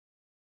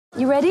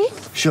You ready?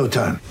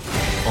 Showtime.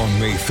 On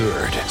May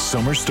 3rd,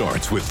 summer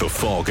starts with The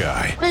Fall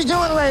Guy. Let's do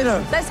it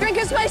later. Let's drink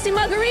a spicy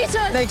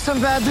margarita. Make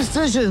some bad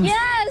decisions.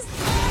 Yes!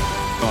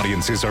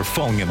 Audiences are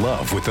falling in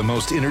love with the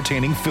most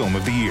entertaining film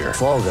of the year.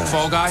 Fall Guy.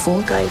 Fall Guy?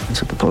 Fall guy.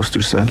 That's what the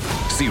poster said.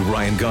 See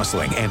Ryan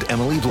Gosling and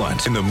Emily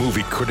Blunt in the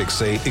movie critics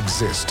say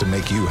exists to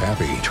make you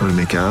happy. Trying to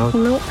make it out?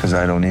 Nope. Because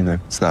I don't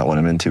either. It's not what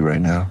I'm into right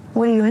now.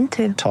 What are you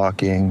into?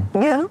 Talking.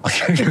 Yeah.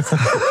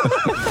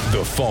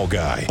 The Fall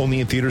Guy.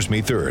 Only in theaters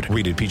May 3rd.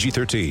 Rated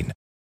PG-13.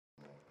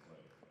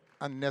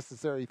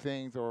 Unnecessary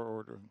things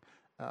or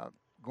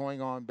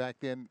going on back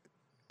then,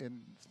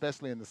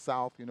 especially in the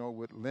South,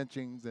 with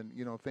lynchings and,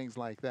 things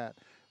like that.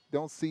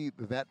 Don't see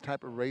that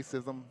type of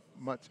racism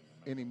much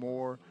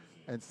anymore.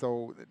 And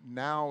so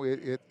now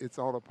it's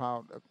all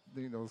about,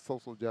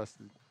 social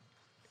justice,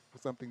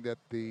 something that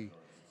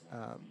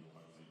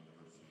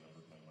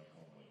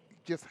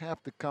just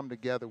have to come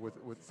together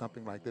with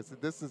something like this.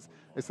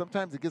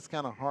 Sometimes it gets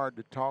kind of hard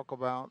to talk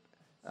about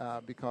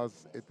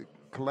because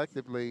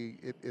collectively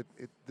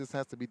this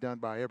has to be done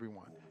by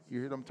everyone.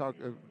 You hear them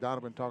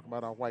Donovan talk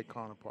about our white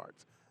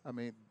counterparts. I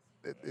mean,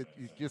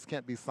 you just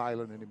can't be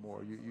silent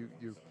anymore.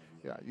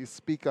 You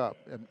speak up,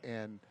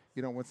 and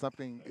when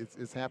something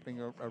is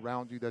happening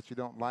around you that you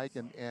don't like,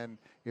 and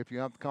if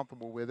you're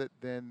uncomfortable with it,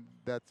 then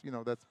that's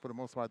for the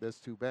most part that's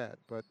too bad.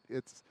 But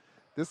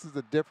this is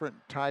a different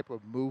type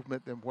of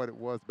movement than what it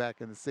was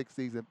back in the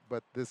 60s,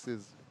 but this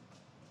is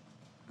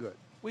good.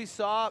 We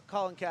saw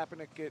Colin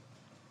Kaepernick get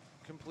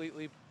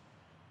completely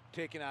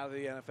taken out of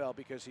the NFL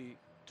because he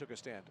took a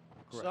stand.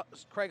 So,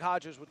 Craig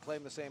Hodges would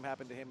claim the same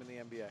happened to him in the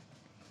NBA.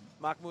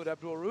 Mahmoud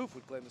Abdul-Rauf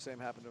would claim the same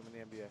happened to him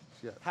in the NBA.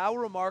 Yes. How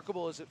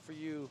remarkable is it for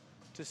you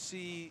to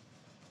see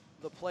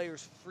the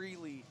players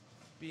freely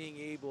being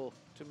able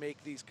to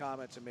make these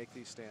comments and make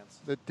these stands?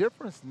 The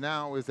difference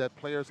now is that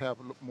players have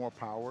more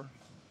power.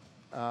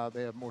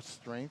 They have more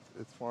strength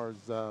as far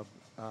as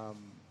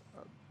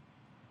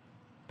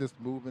this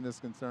movement is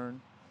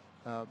concerned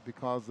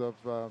because of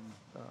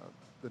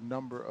the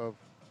number of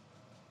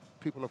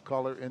people of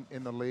color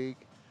in the league.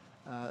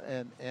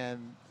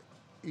 And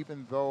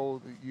even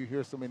though you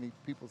hear so many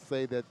people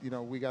say that,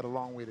 we got a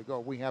long way to go,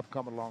 we have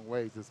come a long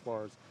ways as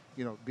far as,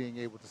 being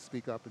able to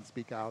speak up and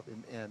speak out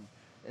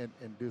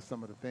and do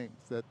some of the things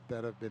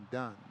that have been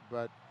done.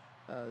 But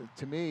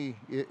to me,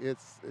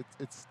 it's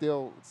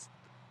still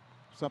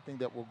something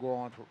that will go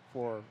on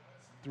for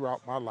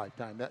throughout my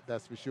lifetime.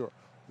 That's for sure.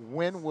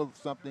 When will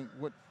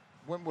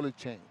it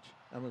change?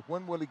 I mean,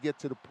 when will it get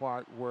to the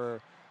part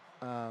where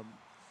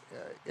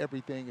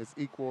everything is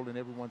equal and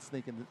everyone's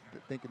thinking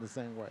the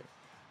same way?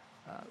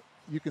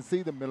 You can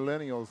see the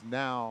millennials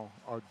now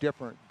are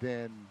different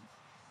than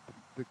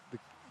the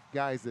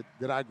guys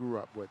that I grew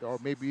up with, or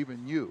maybe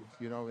even you,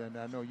 and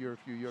I know you're a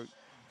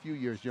few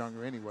years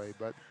younger anyway,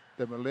 but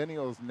the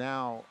millennials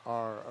now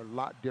are a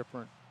lot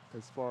different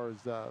as far as,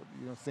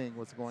 seeing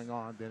what's going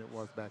on than it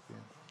was back then.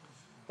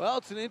 Well,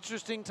 it's an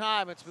interesting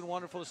time. It's been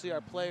wonderful to see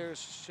our players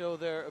show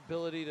their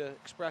ability to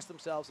express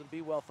themselves and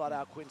be well thought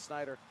out. Quinn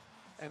Snyder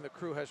and the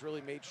crew has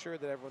really made sure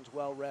that everyone's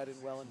well read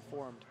and well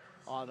informed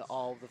on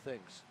all of the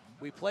things.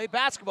 We played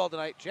basketball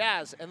tonight,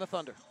 Jazz and the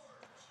Thunder.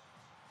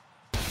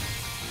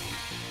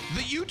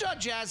 The Utah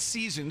Jazz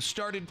season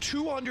started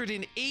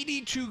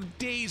 282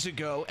 days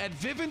ago at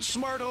Vivint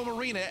Smart Home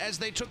Arena as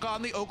they took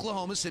on the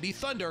Oklahoma City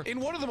Thunder in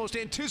one of the most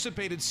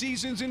anticipated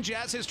seasons in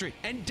Jazz history.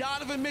 And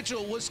Donovan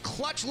Mitchell was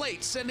clutch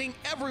late, sending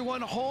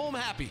everyone home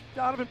happy.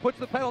 Donovan puts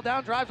the pedal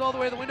down, drives all the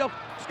way to the window,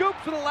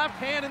 scoops to the left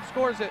hand and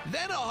scores it.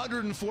 Then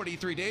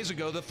 143 days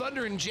ago, the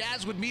Thunder and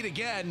Jazz would meet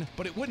again,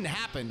 but it wouldn't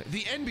happen.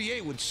 The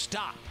NBA would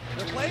stop.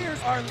 The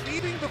players are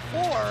leaving the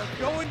floor,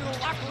 going to the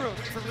locker room.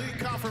 For league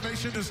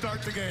confirmation to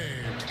start the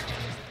game.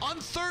 On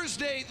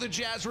Thursday, the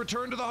Jazz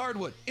returned to the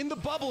hardwood in the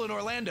bubble in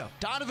Orlando.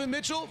 Donovan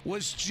Mitchell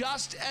was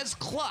just as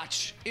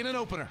clutch in an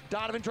opener.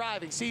 Donovan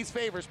driving, sees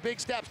favors, big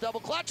steps, double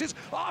clutches,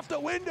 off the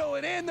window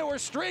and in. There were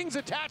strings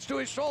attached to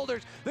his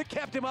shoulders that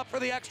kept him up for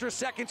the extra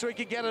second so he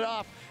could get it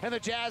off. And the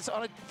Jazz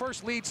on a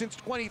first lead since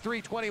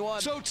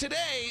 23-21. So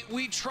today,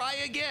 we try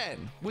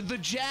again with the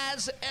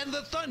Jazz and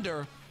the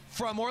Thunder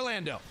from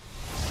Orlando.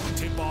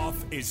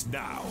 Tip-off is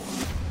now.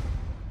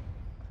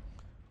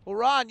 Well,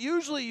 Ron,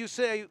 usually you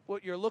say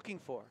what you're looking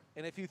for.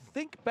 And if you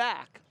think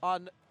back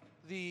on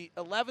the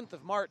 11th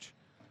of March,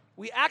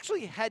 we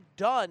actually had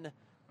done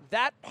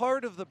that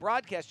part of the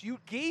broadcast. You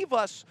gave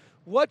us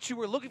what you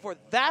were looking for.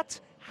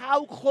 That's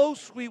how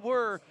close we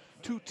were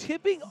to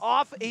tipping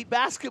off a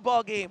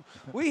basketball game.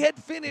 We had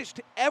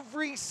finished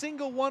every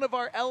single one of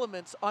our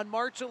elements on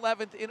March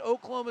 11th in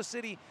Oklahoma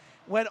City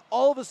when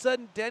all of a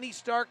sudden Denny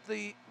Stark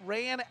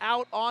ran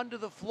out onto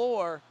the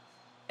floor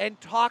and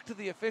talked to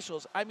the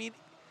officials. I mean,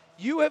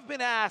 you have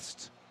been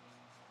asked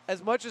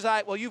as much as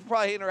you've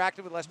probably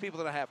interacted with less people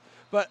than I have.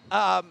 But,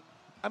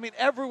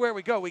 everywhere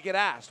we go, we get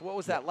asked, what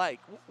was that like?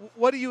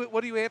 What do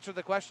you answer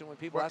the question when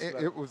people ask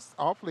about it? It was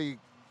awfully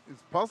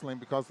puzzling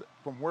because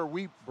from where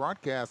we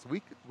broadcast,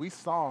 we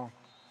saw,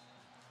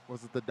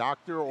 was it the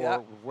doctor or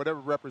whatever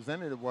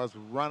representative was,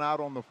 run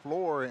out on the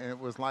floor, and it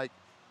was like,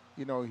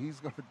 you know, he's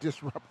going to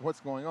disrupt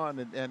what's going on.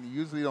 And you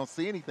usually don't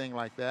see anything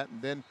like that.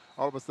 And then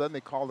all of a sudden they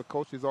call the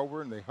coaches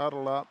over and they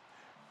huddle up.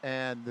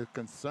 And the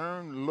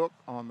concerned look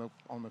on the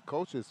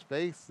coach's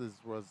face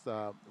was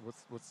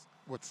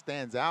what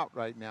stands out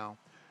right now,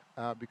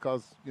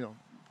 because you know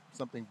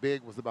something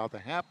big was about to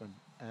happen.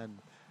 And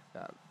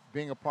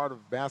being a part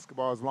of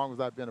basketball as long as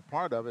I've been a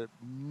part of it,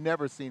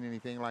 never seen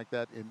anything like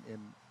that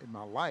in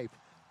my life.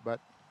 But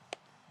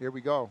here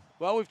we go.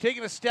 Well, we've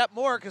taken a step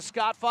more because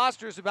Scott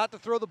Foster is about to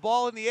throw the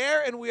ball in the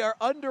air, and we are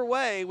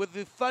underway with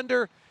the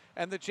Thunder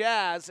and the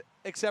Jazz,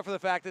 except for the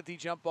fact that the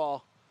jump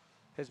ball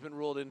has been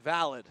ruled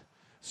invalid.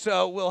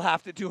 So we'll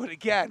have to do it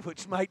again,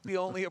 which might be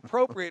only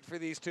appropriate for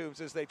these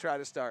teams as they try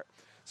to start.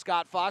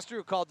 Scott Foster,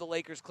 who called the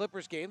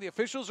Lakers-Clippers game. The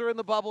officials are in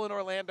the bubble in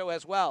Orlando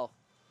as well.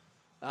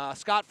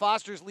 Scott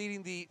Foster is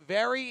leading the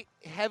very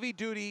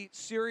heavy-duty,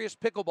 serious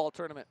pickleball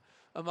tournament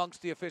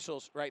amongst the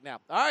officials right now.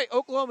 All right,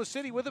 Oklahoma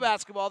City with the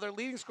basketball. Their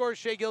leading scorers,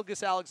 Shai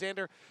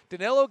Gilgeous-Alexander,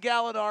 Danilo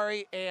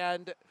Gallinari,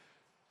 and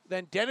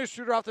then Dennis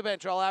Schroeder off the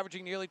bench, all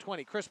averaging nearly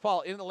 20. Chris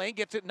Paul in the lane,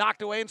 gets it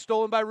knocked away and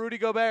stolen by Rudy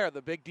Gobert.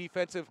 The big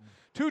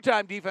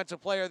two-time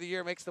defensive player of the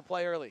year makes the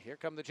play early. Here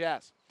come the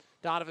Jazz.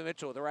 Donovan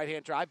Mitchell with a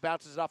right-hand drive,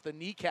 bounces it off the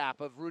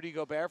kneecap of Rudy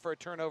Gobert for a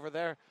turnover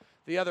there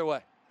the other way.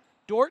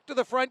 Dort to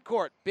the front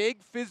court.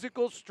 Big,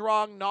 physical,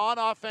 strong,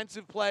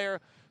 non-offensive player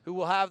who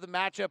will have the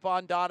matchup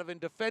on Donovan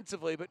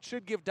defensively, but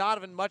should give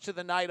Donovan much of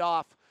the night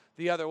off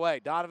the other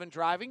way. Donovan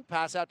driving,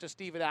 pass out to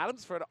Steven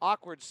Adams for an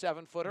awkward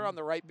 7-footer on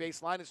the right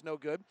baseline. It's no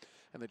good.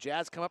 And the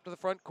Jazz come up to the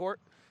front court.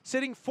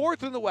 Sitting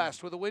fourth in the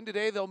West with a win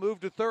today, they'll move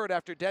to third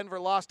after Denver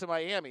lost to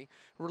Miami.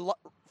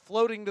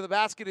 Floating to the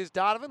basket is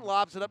Donovan,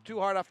 lobs it up too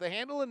hard off the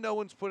handle, and no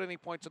one's put any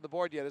points on the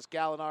board yet as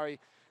Gallinari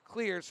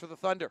clears for the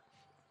Thunder.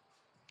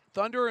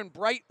 Thunder in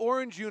bright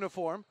orange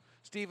uniform.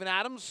 Steven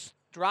Adams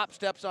drop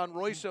steps on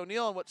Royce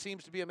O'Neal in what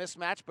seems to be a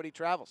mismatch, but he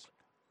travels.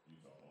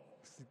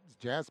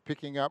 Jazz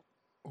picking up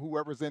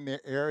whoever's in their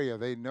area.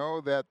 They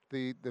know that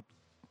the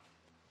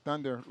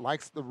Thunder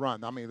likes the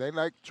run. I mean, they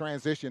like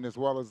transition as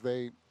well as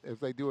they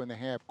do in the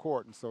half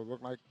court, and so it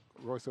looked like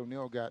Royce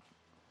O'Neal got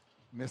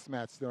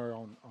mismatched there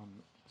on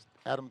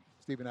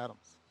Steven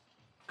Adams.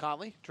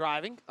 Conley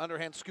driving,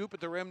 underhand scoop at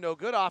the rim, no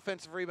good.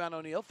 Offensive rebound,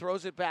 O'Neal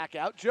throws it back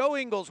out. Joe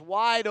Ingles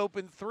wide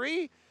open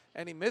three,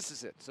 and he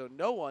misses it. So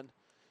no one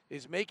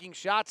is making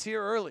shots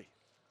here early.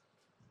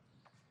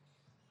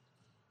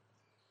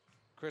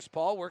 Chris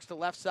Paul works the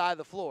left side of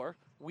the floor,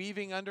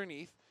 weaving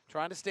underneath,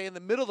 trying to stay in the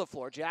middle of the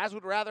floor. Jazz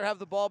would rather have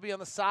the ball be on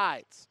the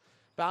sides.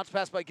 Bounce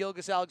pass by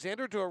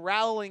Gilgeous-Alexander to a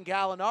rallying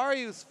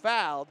Gallinari, who's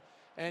fouled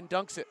and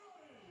dunks it.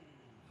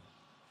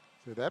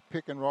 So that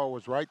pick and roll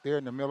was right there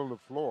in the middle of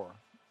the floor.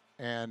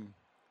 And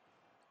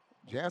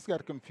Jazz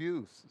got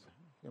confused.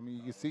 I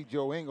mean, you see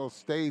Joe Ingles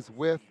stays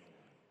with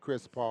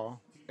Chris Paul,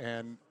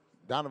 and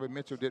Donovan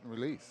Mitchell didn't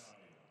release.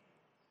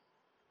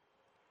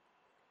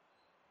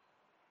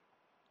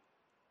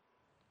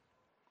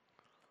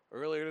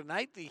 Earlier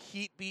tonight, the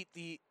Heat beat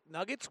the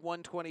Nuggets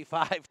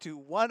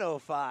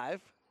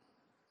 125-105.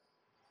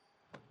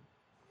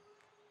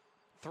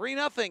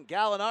 3-0.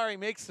 Gallinari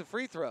makes the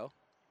free throw.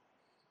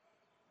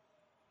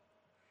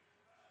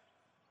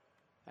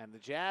 And the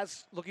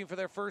Jazz looking for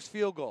their first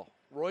field goal.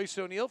 Royce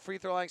O'Neal, free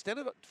throw line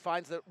extended,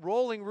 finds the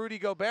rolling Rudy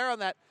Gobert on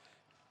that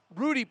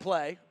Rudy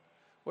play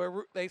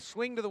where they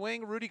swing to the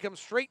wing. Rudy comes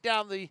straight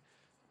down the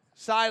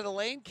side of the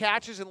lane,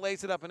 catches and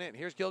lays it up and in.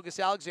 Here's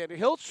Gilgeous-Alexander.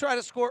 He'll try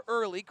to score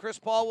early. Chris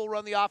Paul will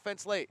run the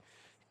offense late.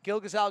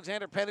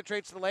 Gilgeous-Alexander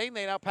penetrates the lane.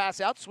 They now pass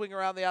out, swing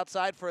around the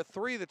outside for a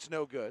three that's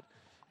no good.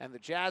 And the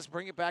Jazz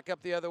bring it back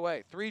up the other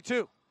way.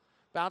 3-2.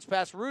 Bounce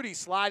past Rudy,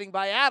 sliding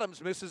by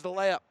Adams, misses the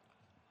layup.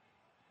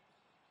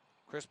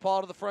 Chris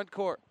Paul to the front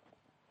court.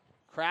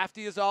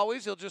 Crafty as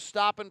always. He'll just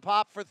stop and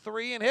pop for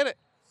three and hit it.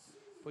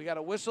 We got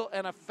a whistle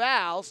and a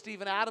foul.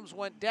 Steven Adams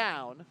went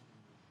down.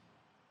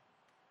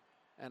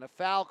 And a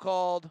foul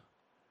called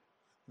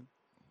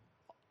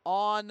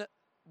on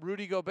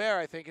Rudy Gobert,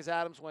 I think, as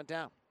Adams went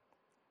down.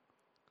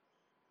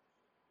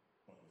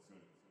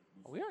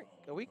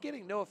 Are we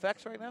getting no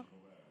effects right now?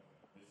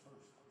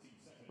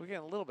 We're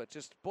getting a little bit.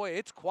 Just, boy,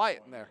 it's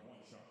quiet in there.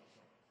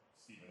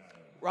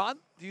 Ron,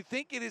 do you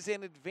think it is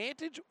an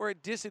advantage or a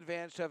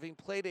disadvantage to having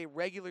played a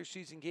regular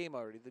season game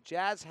already? The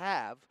Jazz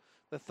have,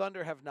 the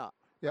Thunder have not.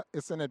 Yeah,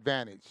 it's an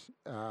advantage.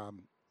 And,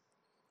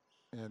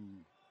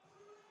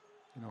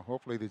 you know,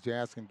 hopefully the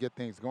Jazz can get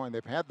things going.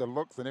 They've had the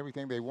looks and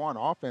everything they want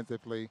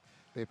offensively.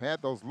 They've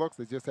had those looks.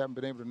 They just haven't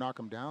been able to knock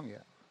them down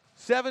yet.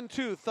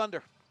 7-2,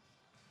 Thunder.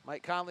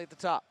 Mike Conley at the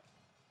top.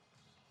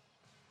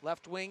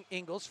 Left wing,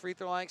 Ingles, free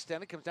throw line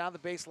extended, comes down the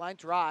baseline,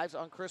 drives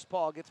on Chris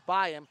Paul, gets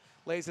by him,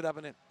 lays it up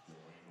and in.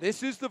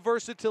 This is the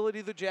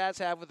versatility the Jazz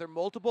have with their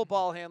multiple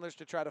ball handlers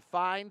to try to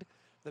find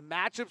the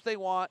matchups they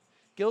want.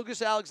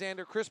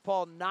 Gilgeous-Alexander, Chris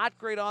Paul, not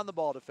great on the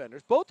ball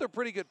defenders. Both are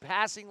pretty good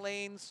passing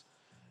lanes.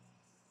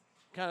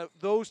 Kind of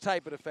those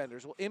type of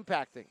defenders will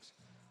impact things.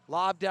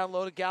 Lob down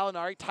low to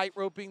Gallinari, tight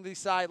roping the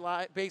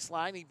sideline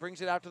baseline. He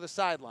brings it out to the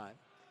sideline.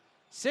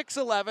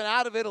 6'11",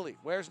 out of Italy.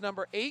 Wears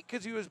number 8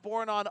 because he was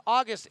born on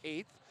August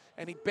 8th,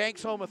 and he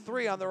banks home a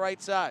three on the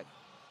right side.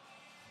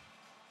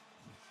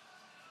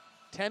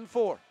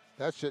 10-4.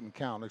 That shouldn't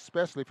count,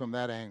 especially from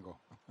that angle.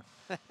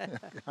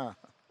 It's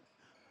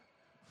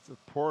a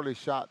poorly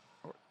shot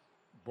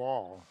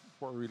ball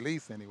for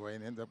release anyway,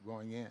 and ends up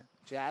going in.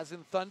 Jazz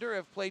and Thunder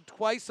have played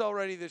twice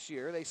already this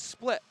year. They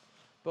split.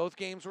 Both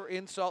games were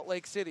in Salt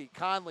Lake City.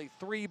 Conley,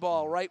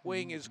 3-ball, right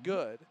wing is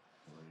good.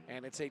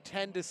 And it's a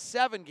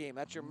 10-7 game.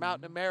 That's your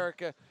Mountain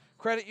America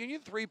Credit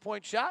Union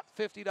 3-point shot.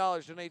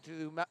 $50 donated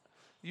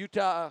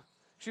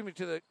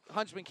to the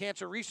Huntsman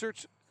Cancer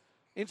Research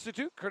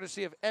Institute,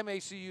 courtesy of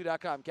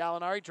MACU.com.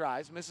 Gallinari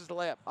drives, misses the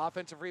layup.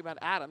 Offensive rebound,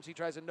 Adams. He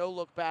tries a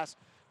no-look pass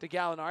to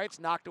Gallinari. It's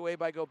knocked away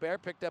by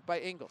Gobert, picked up by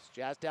Ingles.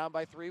 Jazz down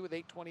by 3 with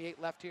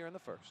 8:28 left here in the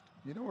first.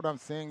 You know what I'm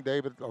seeing,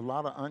 David? A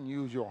lot of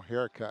unusual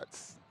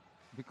haircuts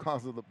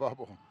because of the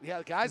bubble. Yeah,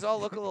 the guys all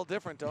look a little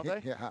different, don't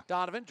they? Yeah.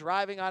 Donovan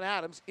driving on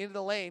Adams into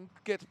the lane,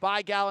 gets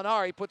by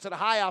Gallinari, puts it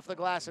high off the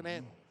glass and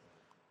in.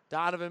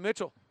 Donovan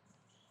Mitchell.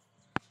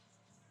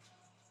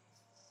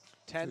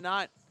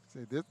 10-9.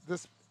 See,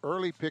 this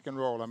early pick and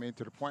roll, I mean,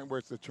 to the point where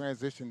it's a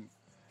transition,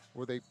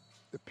 where the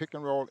pick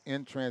and roll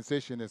in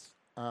transition is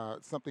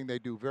something they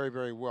do very,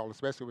 very well,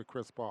 especially with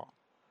Chris Paul.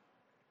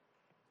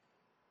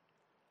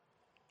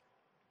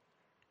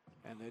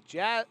 And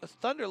the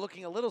Thunder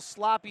looking a little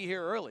sloppy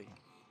here early.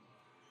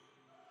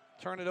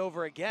 Turn it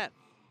over again.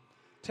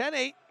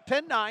 10-8,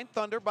 10-9,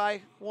 Thunder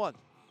by 1.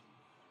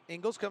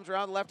 Ingles comes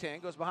around the left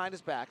hand, goes behind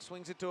his back,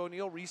 swings it to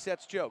O'Neal,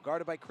 resets Joe,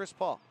 guarded by Chris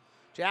Paul.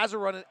 Jazz are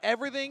running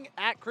everything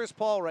at Chris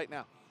Paul right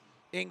now.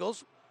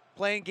 Ingles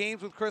playing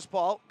games with Chris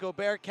Paul.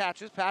 Gobert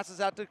catches,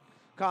 passes out to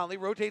Conley,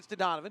 rotates to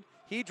Donovan.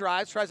 He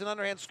drives, tries an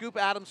underhand scoop.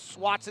 Adams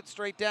swats it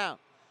straight down.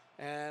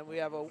 And we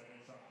have a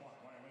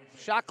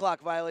shot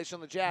clock violation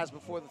on the Jazz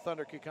before the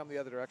Thunder could come the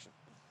other direction.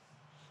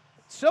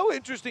 So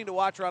interesting to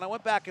watch, Ron. I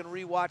went back and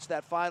rewatched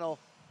that final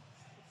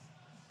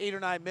 8 or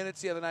 9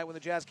 minutes the other night when the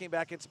Jazz came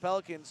back against the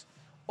Pelicans.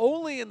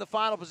 Only in the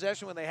final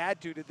possession when they had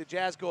to did the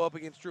Jazz go up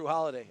against Drew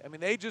Holiday. I mean,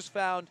 they just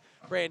found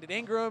Brandon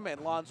Ingram and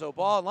Lonzo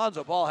Ball. And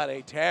Lonzo Ball had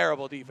a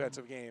terrible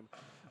defensive game.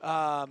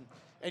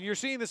 And you're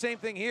seeing the same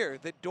thing here,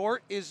 that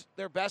Dort is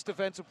their best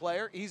defensive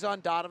player. He's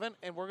on Donovan,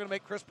 and we're going to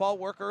make Chris Paul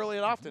work early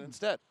and often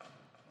instead.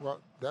 Well,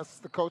 that's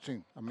the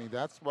coaching. I mean,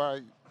 that's why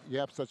you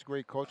have such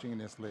great coaching in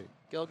this league.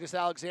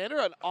 Gilgeous-Alexander,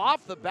 an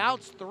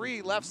off-the-bounce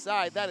 3 left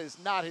side. That is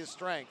not his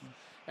strength.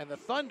 And the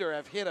Thunder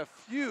have hit a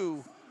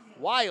few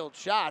wild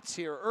shots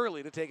here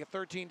early to take a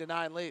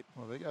 13-9 lead.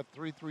 Well, they got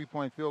 3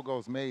 3-point field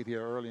goals made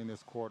here early in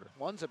this quarter.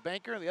 One's a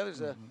banker, and the other's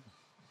a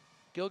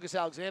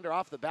Gilgeous-Alexander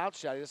off the bounce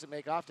shot. He doesn't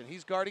make often.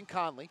 He's guarding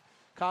Conley.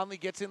 Conley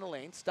gets in the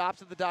lane,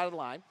 stops at the dotted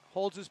line,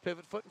 holds his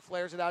pivot foot, and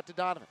flares it out to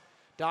Donovan.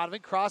 Donovan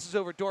crosses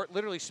over Dort,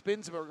 literally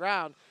spins him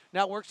around.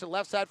 Now works to the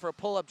left side for a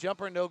pull-up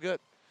jumper, no good.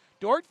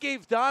 Dort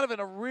gave Donovan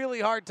a really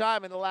hard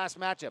time in the last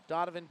matchup.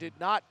 Donovan did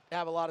not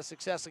have a lot of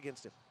success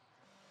against him.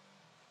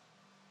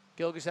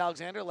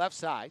 Gilgeous-Alexander, left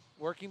side,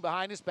 working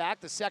behind his back.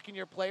 The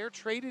second-year player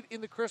traded in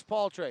the Chris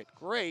Paul trade.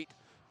 Great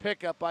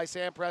pickup by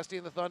Sam Presti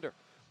and the Thunder.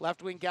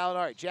 Left wing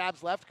Gallinari.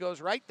 Jabs left,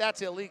 goes right.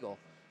 That's illegal,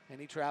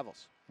 and he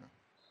travels.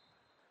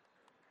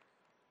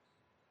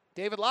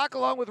 David Locke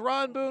along with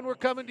Ron Boone. We're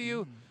coming to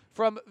you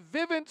from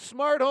Vivint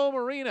Smart Home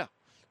Arena.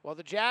 While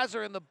the Jazz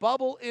are in the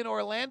bubble in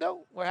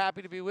Orlando, we're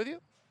happy to be with you.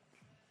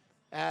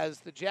 As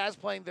the Jazz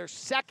playing their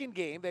second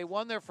game, they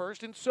won their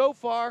first, and so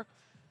far,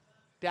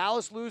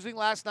 Dallas losing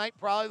last night,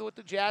 probably what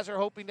the Jazz are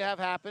hoping to have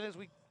happen as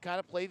we kind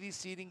of play these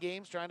seeding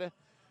games, trying to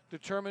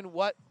determine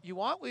what you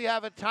want. We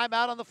have a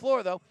timeout on the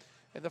floor, though,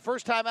 and the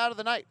first timeout of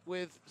the night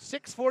with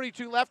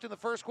 6:42 left in the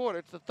first quarter.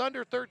 It's the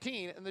Thunder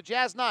 13 and the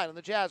Jazz 9 on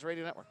the Jazz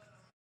Radio Network.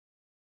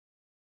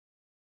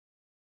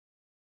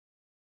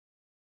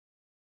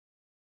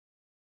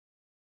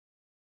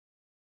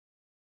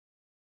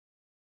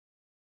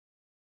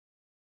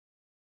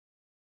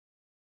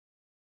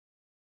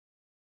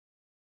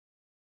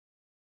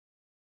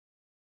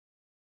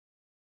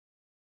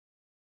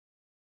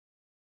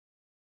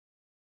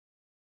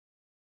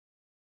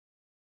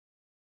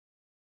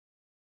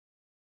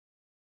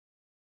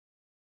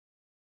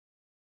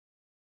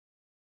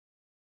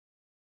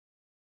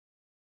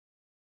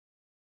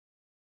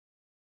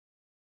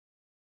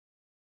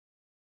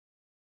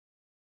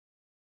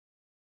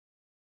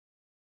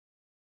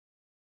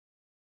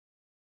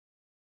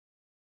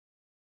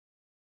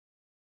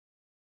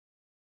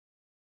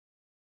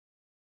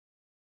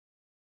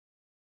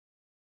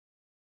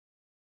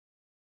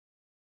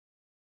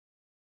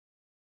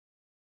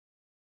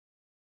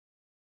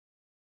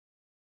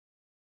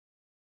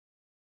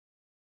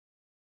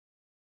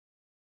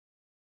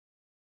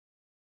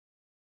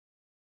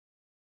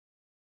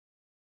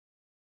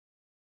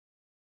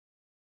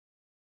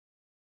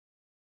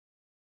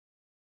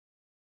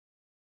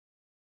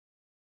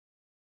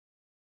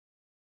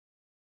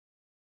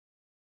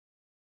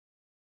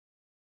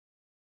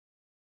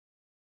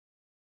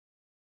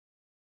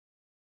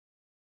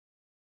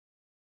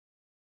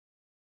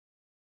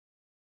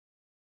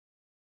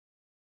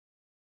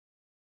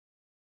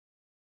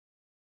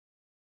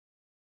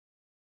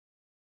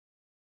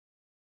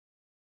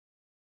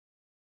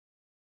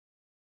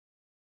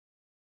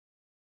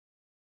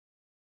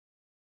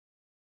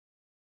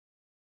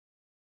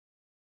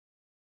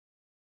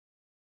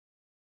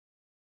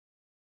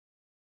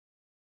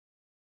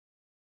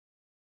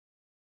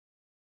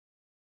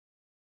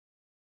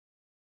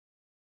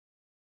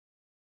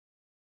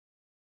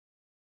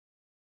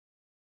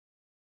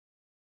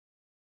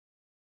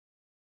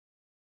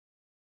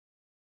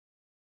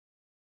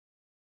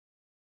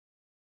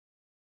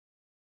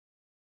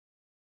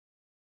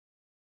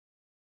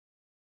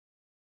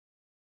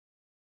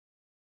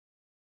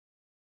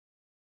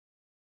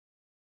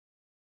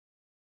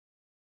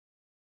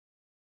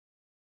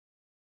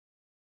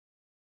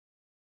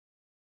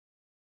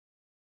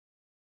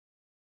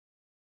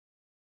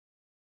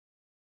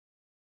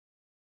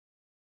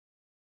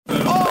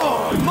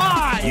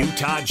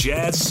 Utah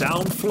Jazz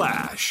Sound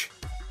Flash.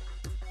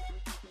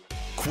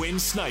 Quinn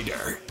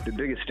Snyder. The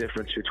biggest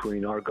difference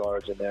between our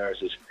guards and theirs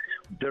is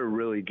they're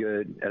really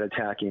good at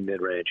attacking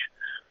mid-range.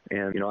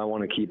 And, I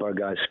want to keep our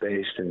guys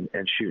spaced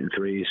and shooting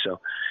threes. So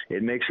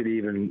it makes it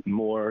even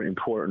more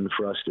important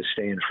for us to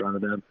stay in front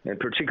of them. And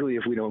particularly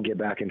if we don't get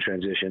back in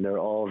transition, they're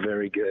all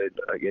very good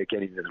at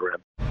getting to the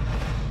rim.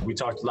 We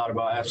talked a lot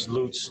about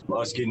absolutes,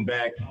 us getting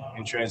back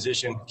in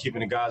transition, keeping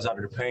the guys out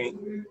of the paint,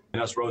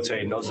 and us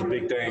rotating. Those are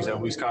big things that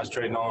we was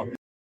concentrating on.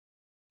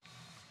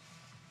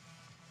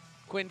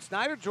 Quinn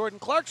Snyder, Jordan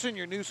Clarkson,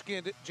 your Nu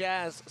Skin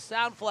Jazz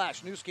Sound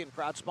Flash. Nu Skin,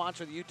 proud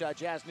sponsor of the Utah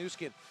Jazz. Nu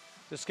Skin,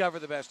 discover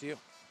the best you.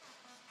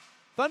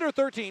 Thunder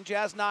 13,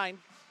 Jazz 9.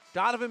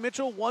 Donovan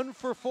Mitchell 1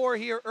 for 4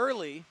 here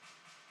early.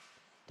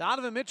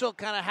 Donovan Mitchell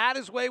kind of had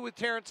his way with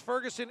Terrence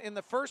Ferguson in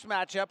the first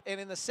matchup, and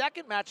in the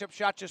second matchup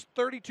shot just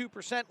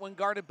 32% when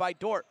guarded by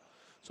Dort.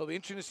 So it'll be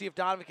interesting to see if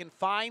Donovan can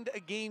find a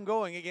game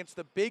going against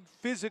the big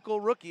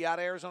physical rookie out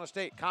of Arizona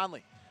State.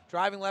 Conley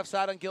driving left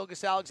side on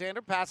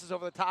Gilgeous-Alexander, passes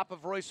over the top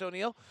of Royce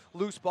O'Neal.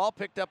 Loose ball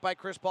picked up by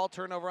Chris Paul,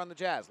 turnover on the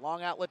Jazz.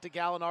 Long outlet to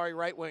Gallinari,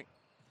 right wing.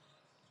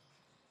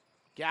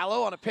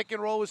 Gallo on a pick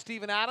and roll with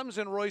Steven Adams,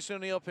 and Royce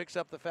O'Neal picks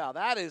up the foul.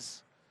 That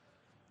is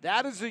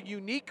a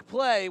unique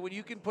play when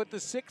you can put the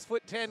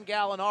 6'10"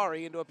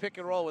 Gallinari into a pick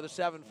and roll with a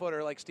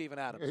 7-footer like Steven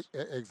Adams.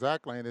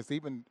 Exactly, and it's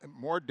even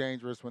more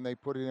dangerous when they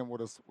put it in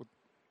with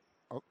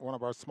one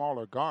of our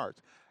smaller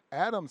guards.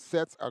 Adams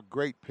sets a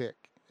great pick.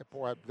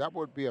 Boy, that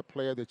would be a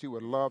player that you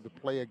would love to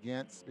play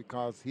against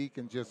because he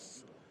can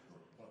just,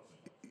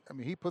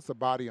 he puts a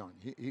body on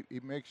you.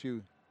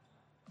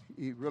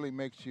 He really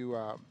makes you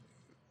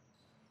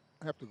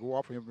have to go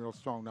off of him real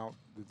strong. Now,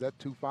 is that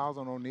 2 fouls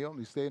on O'Neal and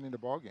he's staying in the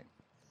ballgame?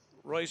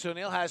 Royce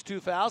O'Neal has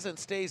 2 fouls and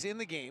stays in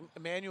the game.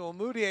 Emmanuel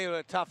Mudiay with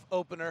a tough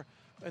opener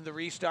in the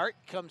restart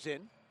comes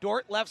in.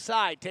 Dort left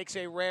side takes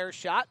a rare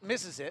shot,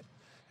 misses it,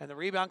 and the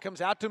rebound comes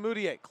out to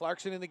Mudiay.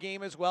 Clarkson in the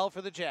game as well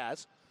for the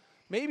Jazz.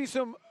 Maybe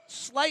some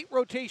slight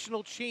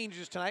rotational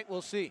changes tonight.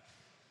 We'll see.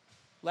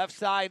 Left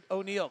side,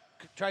 O'Neal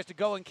tries to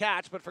go and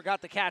catch, but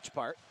forgot the catch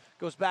part.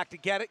 Goes back to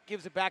get it,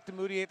 gives it back to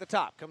Mudiay at the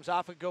top. Comes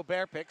off a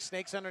Gobert pick,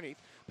 snakes underneath.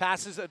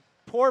 Passes a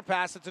poor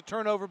pass. It's a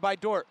turnover by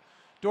Dort.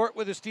 Dort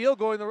with a steal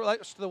going the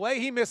rest of the way.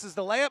 He misses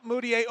the layup.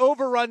 Mudiay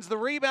overruns the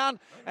rebound,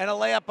 and a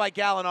layup by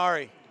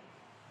Gallinari.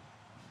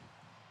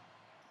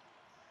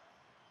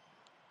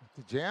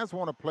 The Jazz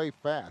want to play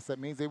fast. That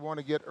means they want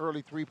to get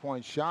early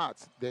three-point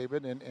shots,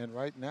 David. And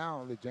right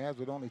now, the Jazz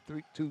with only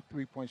two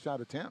three-point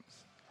shot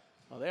attempts.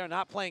 Well, they are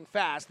not playing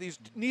fast.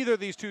 Neither of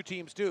these two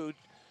teams do.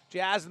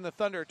 Jazz and the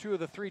Thunder are 2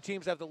 of the 3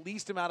 teams that have the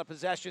least amount of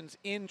possessions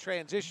in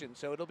transition.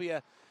 So it'll be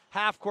a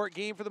half-court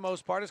game for the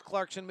most part as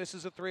Clarkson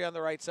misses a 3 on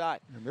the right side.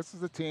 And this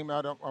is a team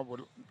I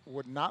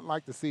would not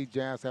like to see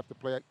Jazz have to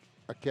play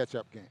a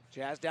catch-up game.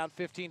 Jazz down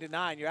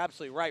 15-9. You're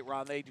absolutely right,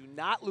 Ron. They do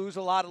not lose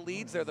a lot of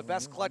leads. They're the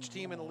best clutch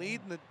team in the league.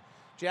 And the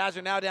Jazz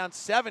are now down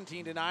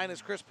 17-9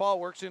 as Chris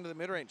Paul works into the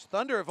mid-range.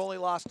 Thunder have only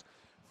lost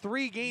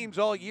 3 games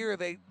all year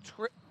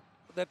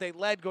that they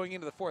led going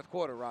into the fourth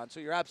quarter, Ron. So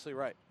you're absolutely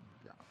right.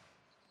 Yeah.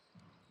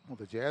 Well,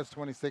 the Jazz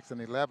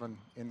 26-11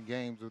 in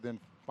games within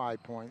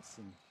 5 points.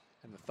 And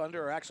the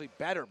Thunder are actually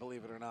better,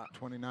 believe it or not.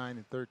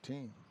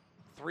 29-13.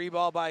 3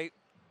 ball by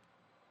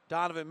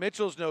Donovan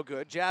Mitchell's no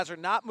good. Jazz are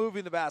not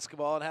moving the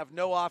basketball and have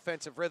no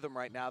offensive rhythm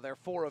right now. They're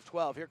 4 of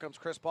 12. Here comes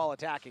Chris Paul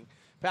attacking.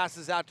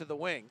 Passes out to the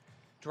wing.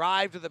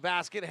 Drive to the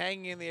basket,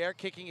 hanging in the air,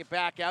 kicking it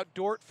back out.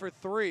 Dort for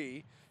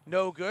 3.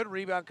 No good.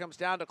 Rebound comes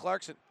down to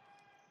Clarkson.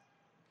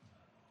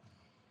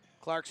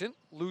 Clarkson,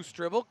 loose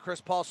dribble. Chris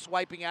Paul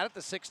swiping at it. The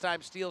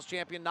 6-time steals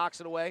champion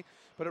knocks it away,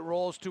 but it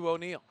rolls to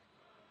O'Neal.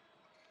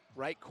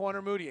 Right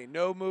corner, Mudiay,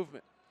 no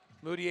movement.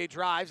 Mudiay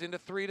drives into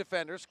 3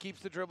 defenders, keeps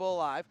the dribble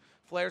alive,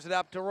 flares it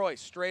up to Royce.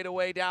 Straight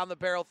away down the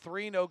barrel,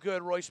 3, no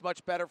good. Royce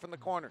much better from the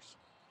corners.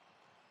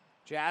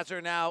 Jazz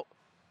are now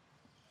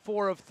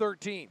 4 of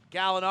 13.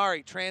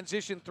 Gallinari,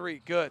 transition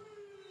 3, good.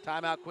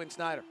 Timeout, Quinn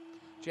Snyder.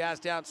 Jazz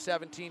down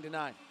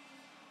 17-9.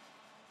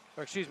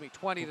 Or excuse me,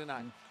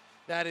 20-9.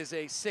 That is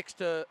a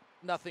 6-0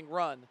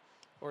 run,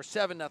 or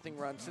 7-0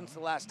 run since the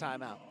last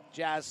timeout.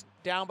 Jazz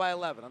down by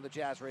 11 on the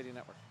Jazz Radio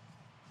Network.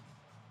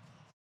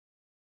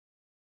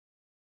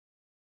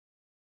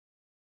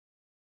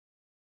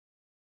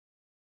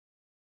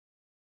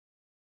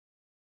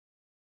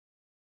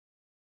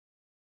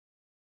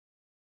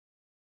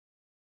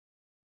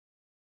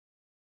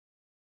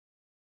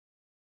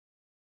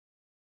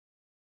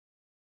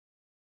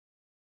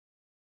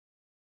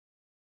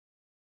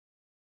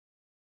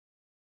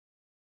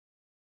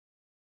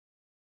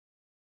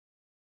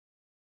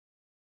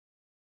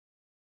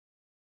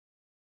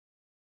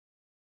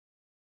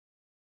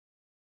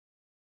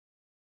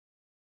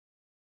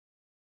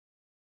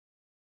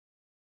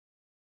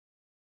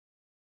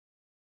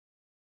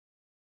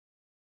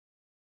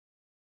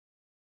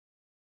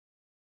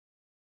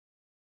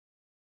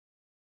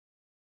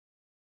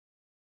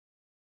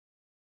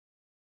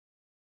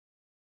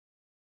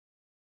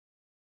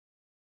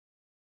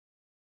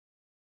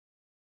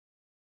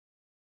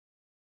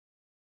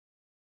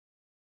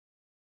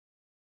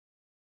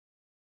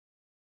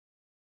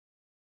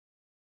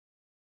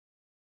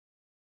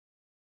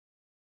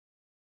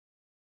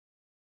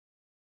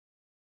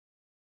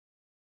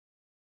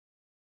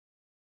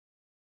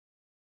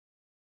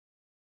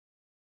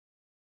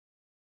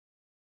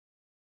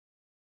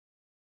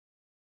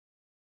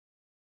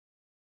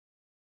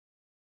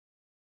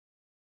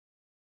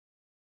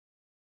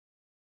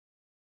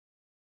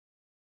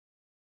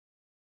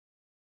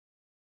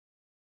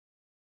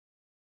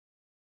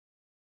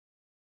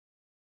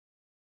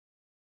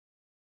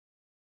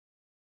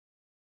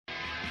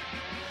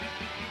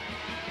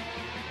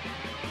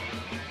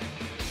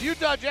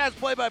 Utah Jazz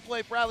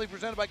play-by-play proudly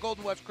presented by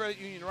Golden West Credit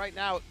Union. Right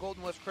now at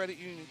Golden West Credit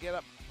Union, get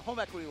a home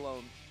equity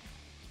loan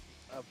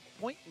of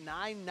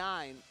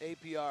 0.99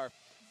 APR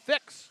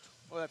fixed.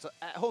 Well, that's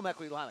a home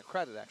equity line of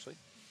credit, actually,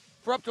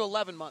 for up to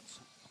 11 months.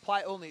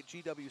 Apply only at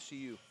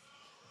gwcu.org.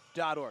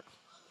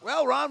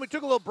 Well, Ron, we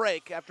took a little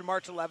break after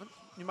March 11th.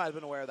 You might have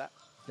been aware of that.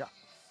 Yeah.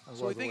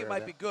 So we think it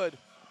might be good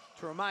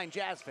to remind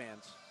Jazz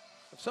fans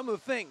of some of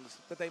the things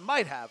that they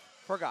might have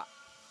forgot.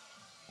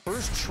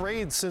 First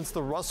trade since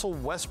the Russell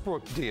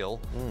Westbrook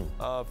deal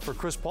for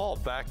Chris Paul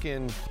back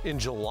in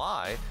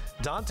July.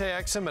 Dante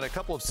Exum and a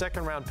couple of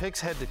second-round picks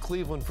head to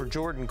Cleveland for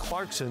Jordan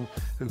Clarkson,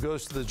 who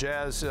goes to the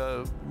Jazz.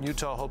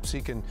 Utah hopes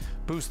he can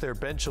boost their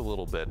bench a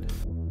little bit.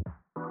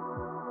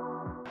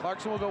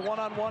 Clarkson will go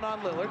one-on-one on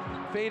Lillard.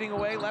 Fading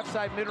away, left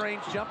side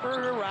mid-range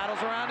jumper,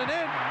 rattles around and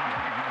in.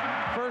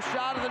 First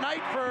shot of the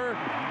night for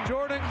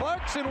Jordan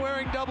Clarkson,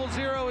 wearing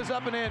 00, is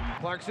up and in.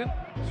 Clarkson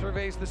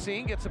surveys the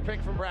scene, gets a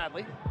pick from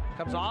Bradley.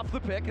 Comes off the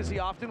pick, as he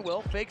often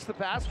will, fakes the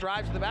pass,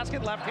 drives to the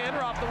basket,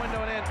 left-hander off the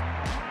window and in.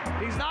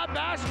 He's not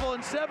bashful.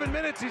 In 7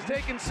 minutes, he's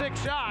taken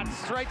 6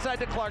 shots. Right side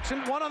to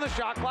Clarkson, 1 on the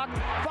shot clock,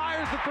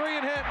 fires the 3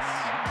 and hits.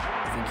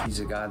 I think he's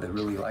a guy that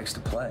really likes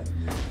to play,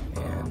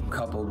 and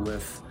coupled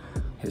with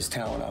his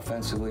talent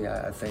offensively,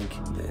 I think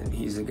that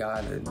he's a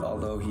guy that,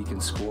 although he can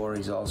score,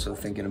 he's also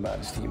thinking about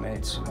his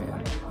teammates.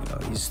 And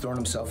he's thrown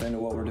himself into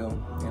what we're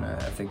doing, and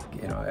I think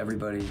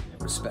everybody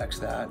respects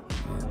that,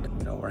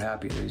 and we're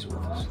happy that he's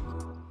with us.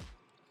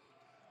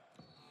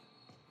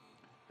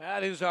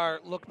 That is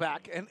our look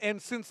back,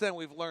 and since then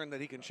we've learned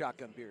that he can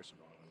shotgun beers,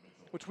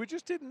 which we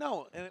just didn't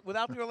know. And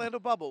without the Orlando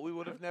bubble, we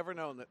would have never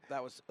known that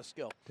that was a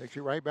skill. Takes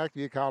you right back to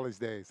your college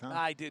days, huh?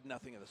 I did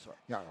nothing of the sort.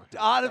 No,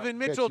 Donovan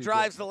Mitchell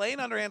drives the lane.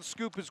 Underhand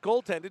scoop is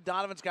goaltended.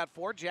 Donovan's got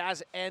 4.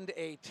 Jazz end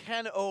a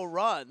 10-0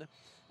 run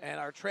and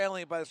are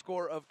trailing by the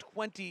score of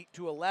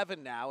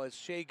 20-11 now as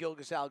Shai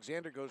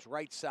Gilgeous-Alexander goes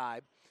right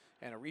side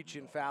and a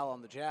reach-in foul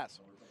on the Jazz.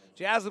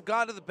 Jazz have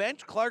gone to the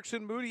bench.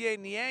 Clarkson, Mudiay,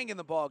 Niang in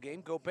the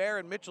ballgame. Gobert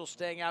and Mitchell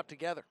staying out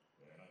together.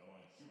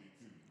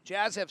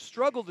 Jazz have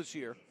struggled this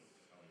year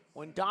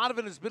when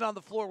Donovan has been on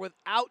the floor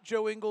without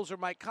Joe Ingles or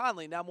Mike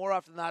Conley. Now, more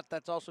often than not,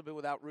 that's also been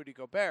without Rudy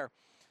Gobert.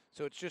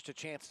 So it's just a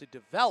chance to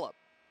develop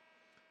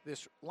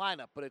this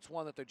lineup, but it's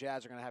one that the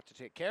Jazz are going to have to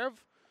take care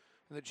of.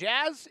 And the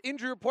Jazz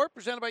injury report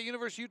presented by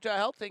University of Utah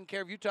Health, taking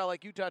care of Utah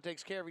like Utah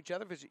takes care of each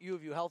other. Visit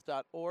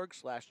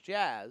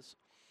uofuhealth.org/jazz.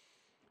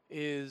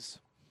 Is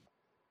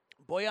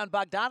Bojan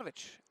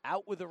Bogdanovic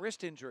out with a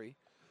wrist injury,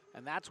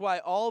 and that's why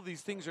all of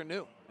these things are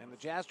new. And the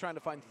Jazz trying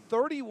to find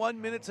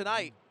 31 minutes a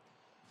night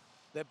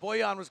that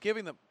Bojan was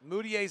giving them.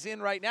 Mudiay's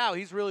in right now.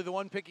 He's really the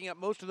one picking up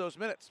most of those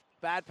minutes.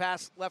 Bad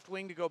pass left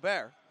wing to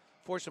Gobert.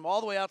 Force him all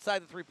the way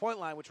outside the three-point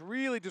line, which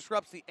really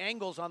disrupts the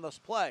angles on this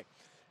play.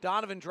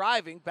 Donovan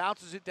driving,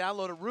 bounces it down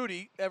low to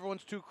Rudy.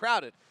 Everyone's too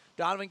crowded.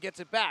 Donovan gets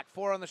it back.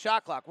 4 on the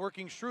shot clock.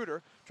 Working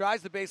Schroeder.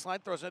 Drives the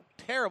baseline. Throws a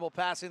terrible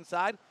pass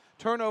inside.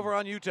 Turnover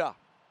on Utah.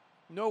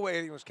 No way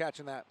anyone was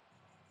catching that.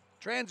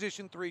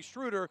 Transition 3.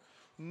 Schroeder.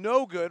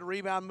 No good.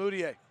 Rebound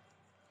Mudiay.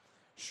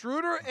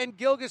 Schroeder and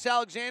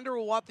Gilgeous-Alexander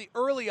will want the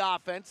early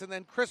offense, and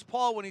then Chris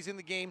Paul, when he's in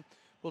the game,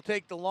 will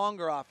take the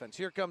longer offense.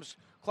 Here comes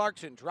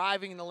Clarkson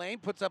driving in the lane.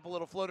 Puts up a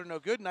little floater. No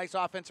good. Nice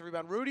offensive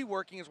rebound. Rudy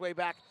working his way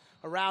back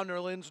around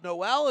Nerlens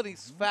Noel, and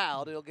he's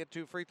fouled. He'll get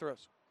 2 free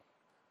throws.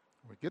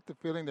 We get the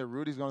feeling that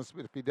Rudy's going to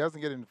spend, if he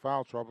doesn't get into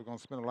foul trouble, going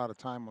to spend a lot of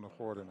time on the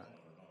floor tonight.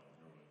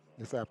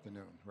 This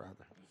afternoon,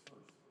 rather.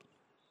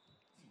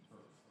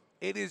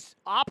 It is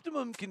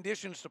optimum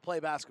conditions to play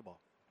basketball.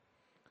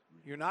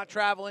 You're not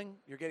traveling.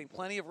 You're getting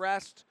plenty of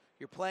rest.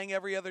 You're playing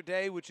every other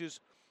day, which is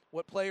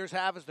what players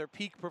have as their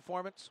peak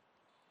performance.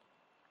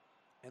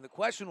 And the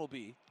question will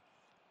be,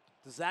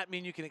 does that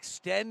mean you can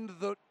extend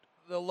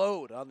the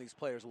load on these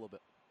players a little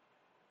bit?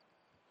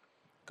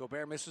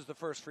 Gobert misses the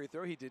first free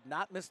throw. He did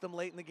not miss them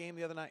late in the game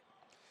the other night.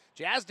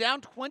 Jazz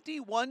down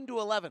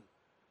 21-11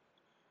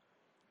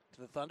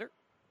 to the Thunder.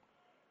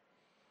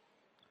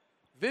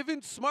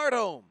 Vivint Smart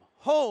Home.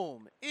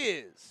 Home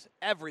is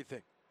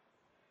everything.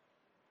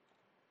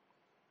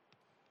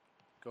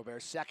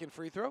 Gobert's second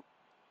free throw.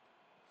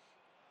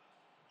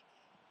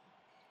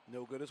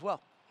 No good as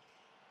well.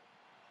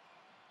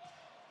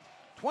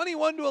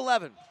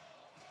 21-11.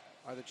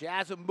 Are the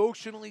Jazz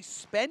emotionally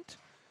spent,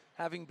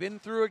 having been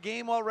through a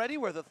game already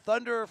where the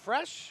Thunder are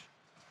fresh?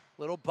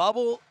 Little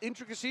bubble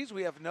intricacies,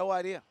 we have no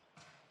idea.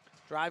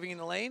 Driving in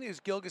the lane is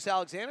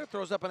Gilgeous-Alexander,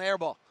 throws up an air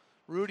ball.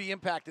 Rudy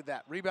impacted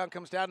that. Rebound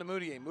comes down to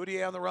Mudiay.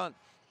 Mudiay on the run.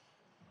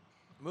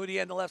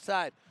 Mudiay on the left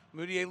side.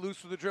 Mudiay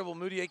loose with the dribble.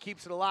 Mudiay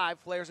keeps it alive,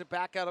 flares it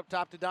back out up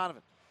top to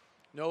Donovan.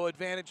 No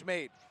advantage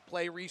made.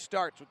 Play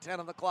restarts with 10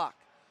 on the clock.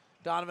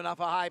 Donovan off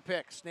a high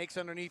pick. Snakes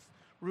underneath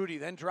Rudy,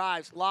 then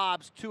drives,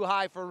 lobs, too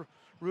high for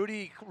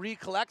Rudy.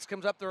 Recollects,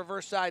 comes up the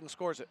reverse side and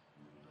scores it.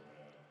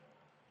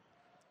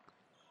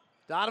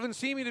 Donovan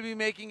seeming to be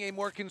making a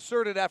more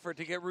concerted effort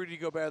to get Rudy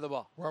Gobert the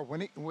ball. Well,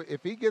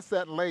 if he gets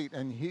that late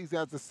and he's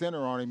got the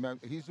center on him,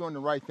 he's doing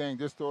the right thing.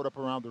 Just throw it up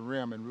around the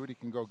rim and Rudy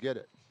can go get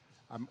it.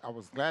 I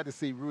was glad to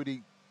see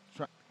Rudy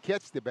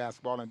catch the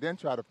basketball and then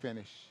try to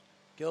finish,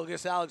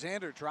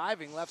 Gilgeous-Alexander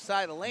driving left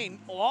side of the lane.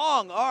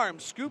 Long arm,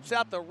 scoops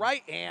out the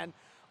right hand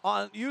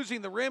on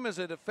using the rim as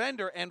a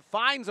defender and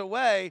finds a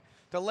way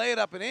to lay it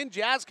up and in.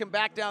 Jazz come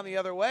back down the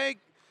other way,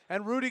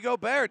 and Rudy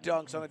Gobert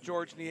dunks on a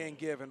Georges Niang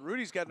give. And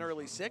Rudy's got an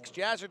early 6.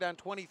 Jazz are down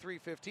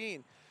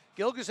 23-15.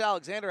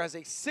 Gilgeous-Alexander has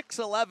a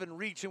 6'11"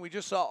 reach, and we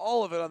just saw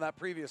all of it on that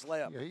previous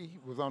layup. Yeah, he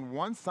was on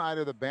one side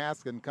of the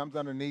basket and comes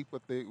underneath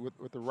with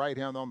the right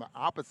hand on the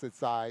opposite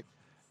side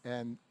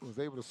and was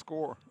able to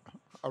score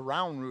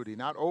around Rudy,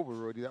 not over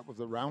Rudy. That was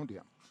around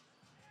him.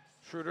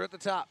 Schroeder at the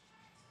top.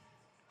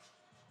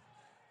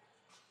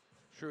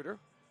 Schroeder,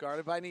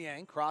 guarded by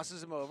Niang,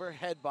 crosses him over,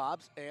 head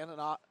bobs, and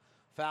a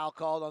foul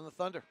called on the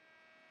Thunder.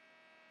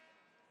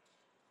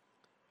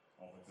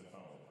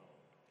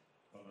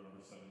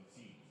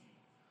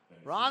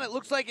 Ron, it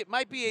looks like it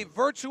might be a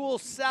virtual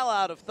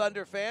sellout of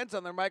Thunder fans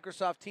on their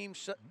Microsoft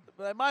Teams,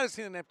 but I might have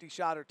seen an empty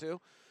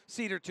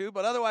seat or two,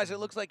 but otherwise it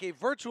looks like a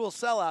virtual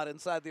sellout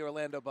inside the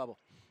Orlando bubble.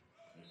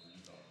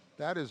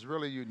 That is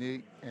really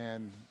unique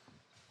and,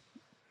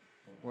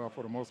 well,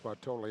 for the most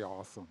part, totally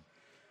awesome.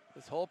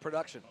 This whole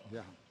production.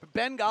 Yeah.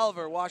 Ben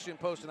Golliver, Washington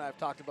Post, and I have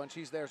talked a bunch.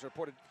 He's there as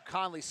reported.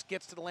 Conley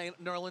skits to the lane.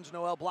 Nerlens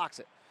Noel blocks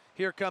it.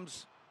 Here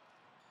comes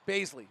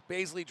Baisley.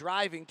 Baisley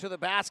driving to the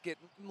basket,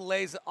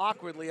 lays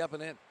awkwardly up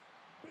and in.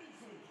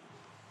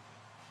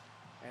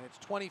 And it's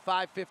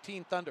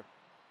 25-15 Thunder.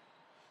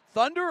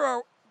 Thunder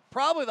are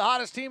probably the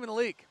hottest team in the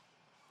league.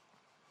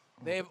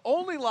 They have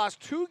only lost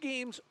 2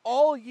 games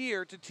all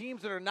year to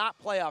teams that are not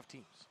playoff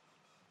teams.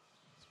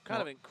 It's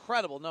kind of an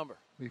incredible number.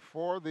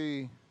 Before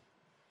the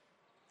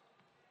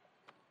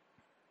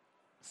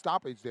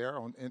stoppage there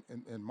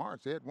in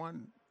March, they had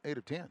won 8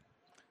 of 10.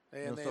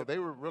 So they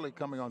were really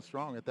coming on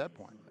strong at that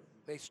point.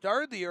 They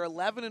started the year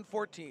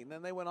 11-14.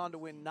 Then they went on to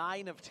win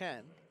 9 of 10.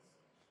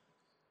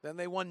 Then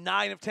they won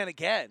 9 of 10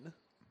 again.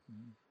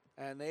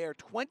 And they are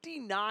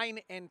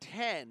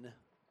 29-10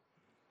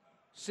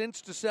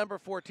 since December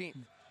 14th.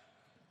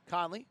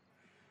 Conley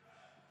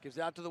gives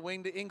out to the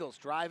wing to Ingles.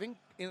 Driving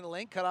in the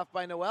lane, cut off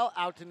by Noel.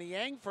 Out to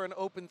Niang for an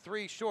open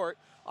 3 short.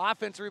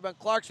 Offensive rebound,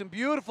 Clarkson.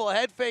 Beautiful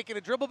head fake and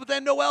a dribble, but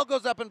then Noel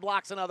goes up and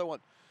blocks another one.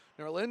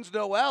 Nerlens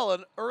Noel,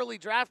 an early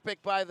draft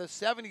pick by the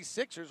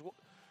 76ers.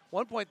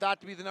 One point thought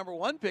to be the number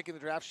 1 pick in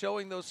the draft,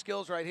 showing those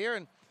skills right here.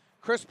 And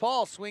Chris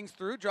Paul swings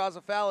through, draws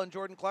a foul on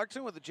Jordan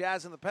Clarkson with the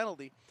Jazz in the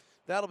penalty.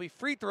 That'll be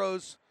free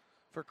throws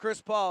for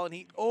Chris Paul, and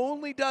he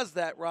only does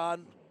that,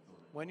 Ron,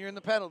 when you're in the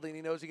penalty and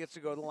he knows he gets to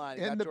go to the line.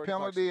 In the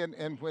penalty,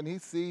 and when he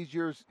sees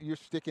you're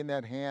sticking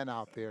that hand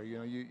out there,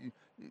 you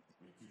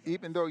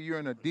even though you're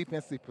in a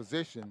defensive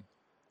position,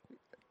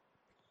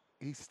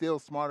 he's still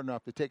smart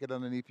enough to take it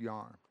underneath your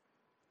arm.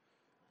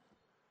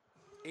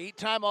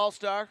 8-time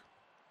All-Star,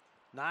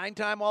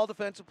 9-time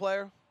All-Defensive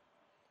Player,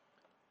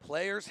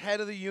 Players Head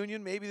of the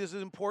Union. Maybe this is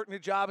as important a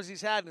job as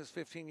he's had in his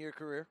 15-year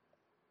career.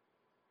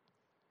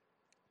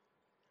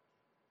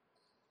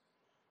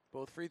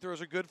 Both free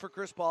throws are good for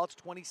Chris Paul. It's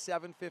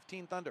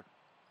 27-15 Thunder.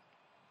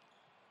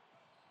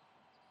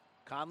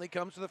 Conley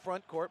comes to the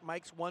front court.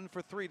 Mike's 1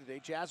 for 3 today.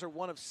 Jazz are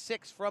 1 of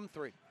 6 from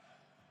 3.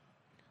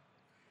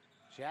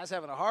 Jazz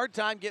having a hard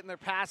time getting their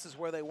passes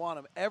where they want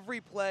them. Every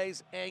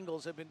play's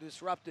angles have been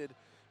disrupted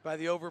by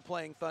the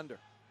overplaying Thunder.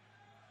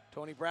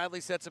 Tony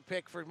Bradley sets a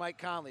pick for Mike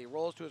Conley.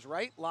 Rolls to his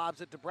right, lobs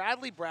it to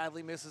Bradley.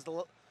 Bradley misses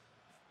the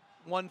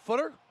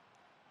 1-footer.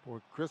 Boy,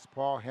 Chris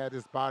Paul had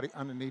his body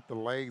underneath the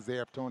legs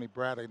there of Tony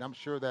Bradley, and I'm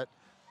sure that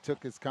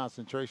took his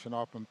concentration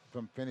off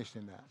from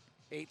finishing that.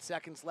 8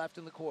 seconds left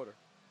in the quarter.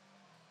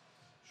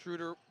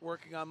 Schroeder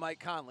working on Mike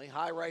Conley.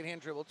 High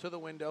right-hand dribble to the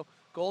window.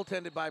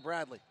 Goaltended by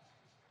Bradley.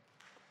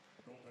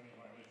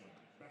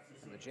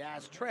 And the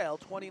Jazz trail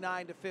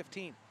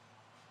 29-15.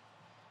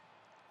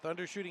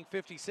 Thunder shooting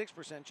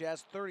 56%,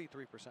 Jazz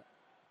 33%.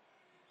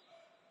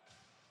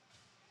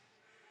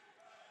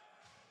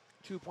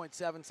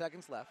 2.7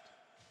 seconds left.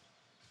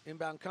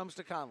 Inbound comes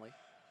to Conley.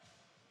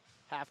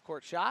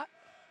 Half-court shot.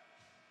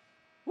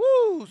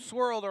 Woo!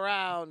 Swirled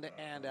around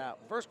and out.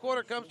 First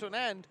quarter comes to an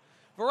end.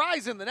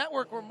 Verizon, the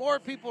network where more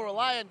people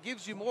rely on,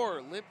 gives you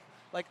more.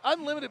 Like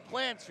unlimited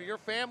plans for your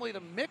family to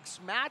mix,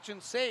 match,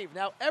 and save.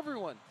 Now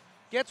everyone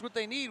gets what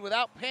they need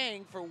without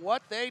paying for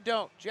what they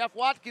don't. Jeff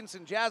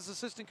Watkinson, Jazz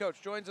assistant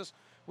coach, joins us.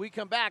 We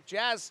come back.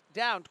 Jazz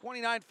down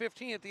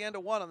 29-15 at the end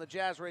of 1 on the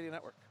Jazz Radio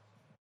Network.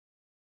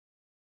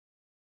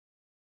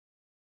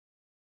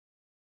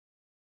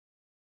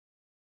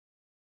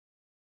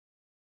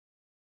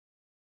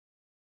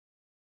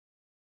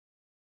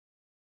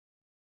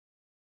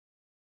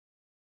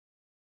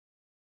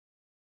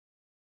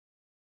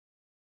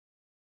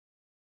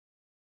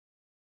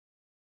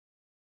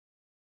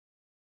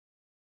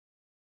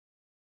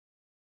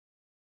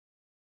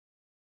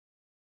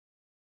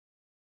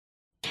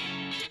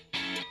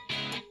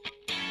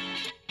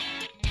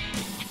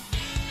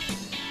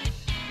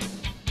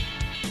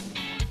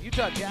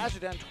 Utah Jazz are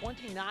down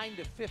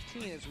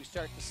 29-15 as we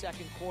start the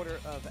second quarter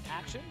of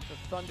action. The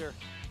Thunder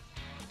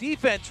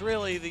defense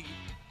really the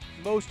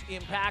most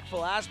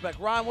impactful aspect.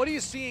 Ron, what are you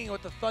seeing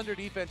what the Thunder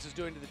defense is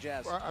doing to the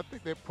Jazz? Well, I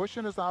think they're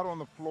pushing us out on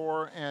the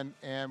floor and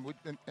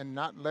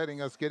not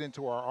letting us get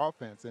into our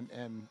offense,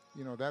 and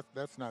you know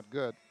that's not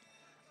good.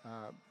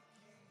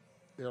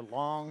 They're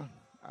long,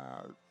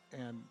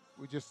 and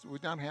we're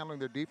not handling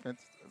their defense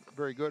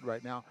very good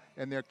right now,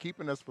 and they're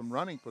keeping us from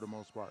running for the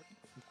most part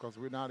because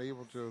we're not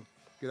able to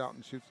get out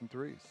and shoot some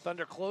threes.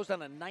 Thunder closed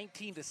on a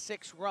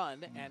 19-6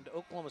 run, and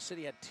Oklahoma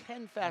City had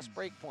 10 fast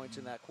break points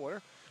in that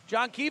quarter.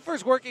 John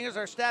Kiefer's working as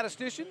our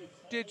statistician.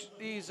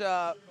 He's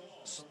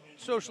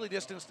socially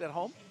distanced at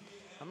home.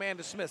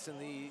 Amanda Smith's in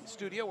the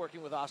studio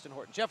working with Austin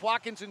Horton. Jeff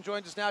Watkinson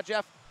joins us now.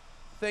 Jeff,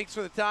 thanks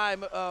for the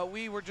time.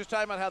 We were just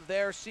talking about how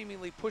they're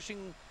seemingly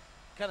pushing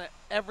kind of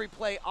every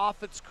play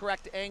off its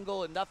correct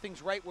angle, and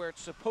nothing's right where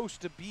it's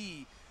supposed to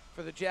be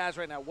for the Jazz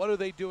right now. What are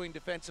they doing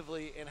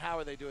defensively, and how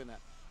are they doing that?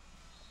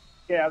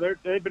 Yeah,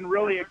 they've been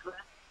really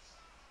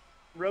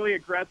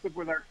aggressive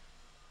with our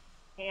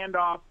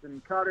handoffs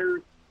and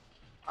cutters,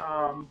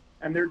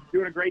 and they're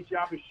doing a great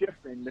job of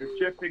shifting. They're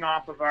shifting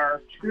off of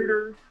our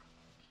shooters.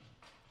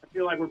 I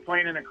feel like we're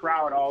playing in a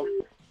crowd all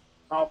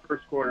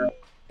first quarter.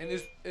 And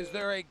is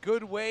there a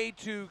good way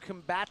to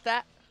combat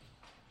that?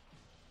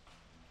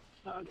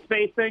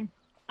 Spacing,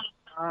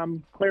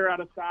 clear out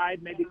of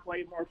side, maybe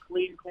play more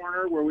clean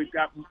corner where we've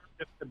got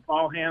just the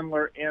ball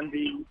handler and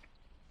the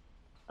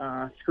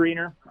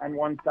screener on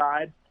one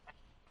side.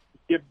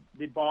 Give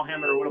the ball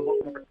handler a little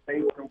bit more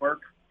space to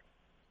work.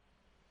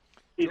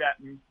 See that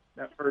in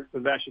that first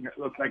possession. It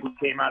looks like we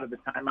came out of the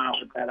timeout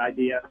with that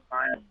idea.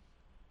 And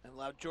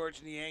allowed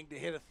George Niang to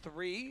hit a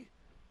three.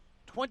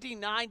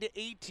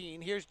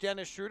 29-18. Here's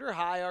Dennis Schroeder,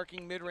 high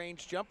arcing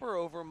mid-range jumper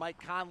over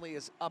Mike Conley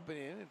is up and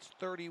in. It's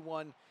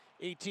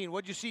 31-18.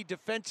 What'd you see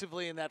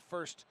defensively in that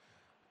first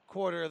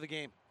quarter of the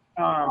game?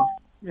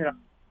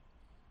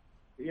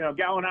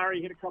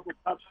 Gallinari hit a couple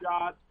tough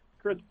shots.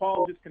 Chris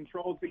Paul just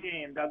controls the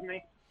game, doesn't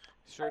he?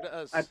 Sure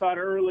does. I thought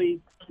early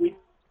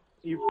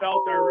you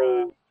felt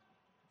our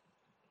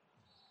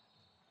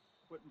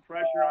putting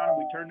pressure on him.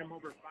 We turned him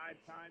over 5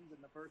 times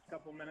in the first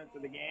couple minutes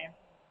of the game.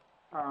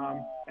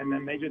 And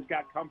then they just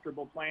got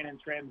comfortable playing in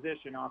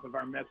transition off of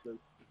our misses.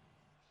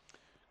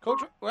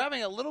 Coach, we're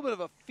having a little bit of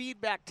a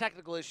feedback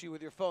technical issue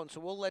with your phone, so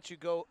we'll let you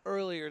go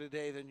earlier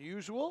today than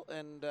usual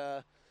and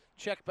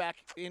check back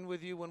in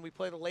with you when we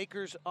play the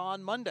Lakers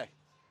on Monday.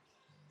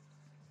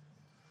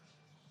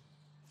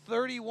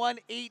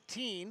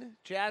 31-18,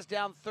 Jazz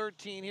down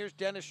 13. Here's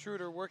Dennis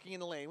Schroeder working in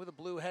the lane with a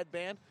blue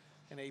headband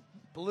and a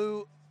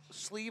blue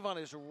sleeve on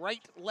his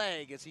right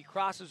leg as he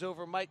crosses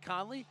over Mike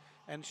Conley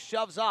and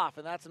shoves off,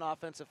 and that's an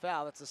offensive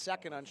foul. That's the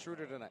second on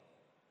Schroeder tonight.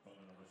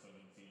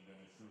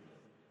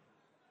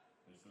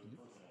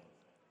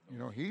 You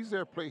know, he's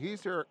their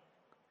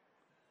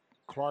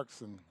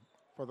Clarkson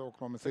for the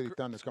Oklahoma City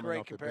Thunder coming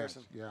off the bench.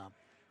 Yeah.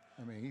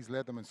 I mean, he's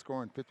led them in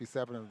scoring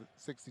 57 of the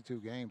 62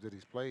 games that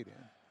he's played in.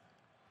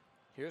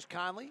 Here's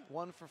Conley,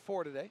 1 for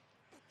 4 today.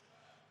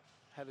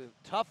 Had a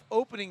tough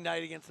opening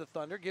night against the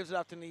Thunder. Gives it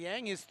off to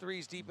Niang. His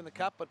three's deep in the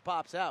cup, but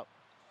pops out.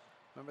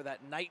 Remember that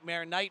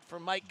nightmare night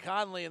for Mike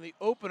Conley in the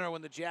opener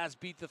when the Jazz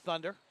beat the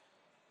Thunder.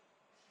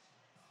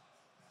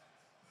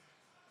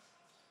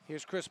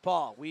 Here's Chris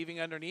Paul weaving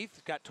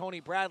underneath. Got Tony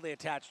Bradley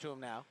attached to him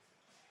now.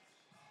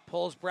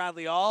 Pulls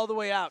Bradley all the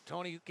way out.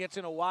 Tony gets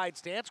in a wide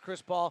stance.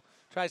 Chris Paul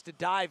tries to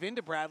dive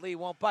into Bradley. He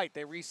won't bite.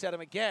 They reset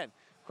him again.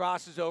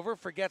 Crosses over,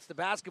 forgets the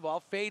basketball,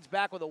 fades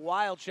back with a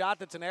wild shot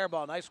that's an air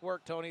ball. Nice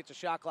work, Tony. It's a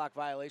shot clock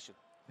violation.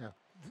 Yeah.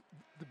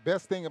 The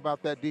best thing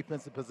about that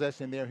defensive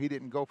possession there, he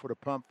didn't go for the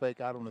pump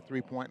fake out on the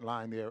three-point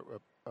line there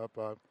of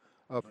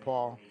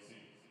Paul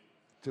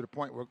to the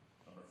point where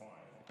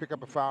pick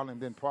up a foul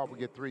and then Paul would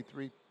get three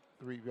free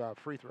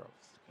throws.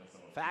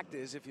 Fact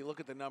is, if you look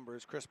at the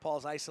numbers, Chris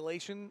Paul's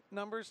isolation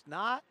numbers,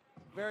 not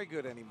very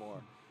good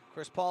anymore.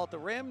 Chris Paul at the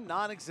rim,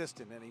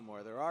 non-existent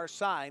anymore. There are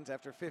signs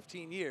after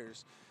 15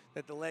 years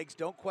that the legs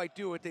don't quite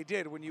do what they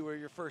did when you were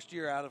your first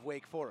year out of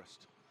Wake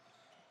Forest.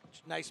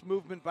 Nice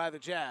movement by the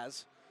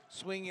Jazz,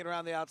 swinging it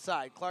around the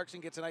outside. Clarkson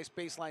gets a nice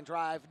baseline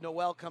drive.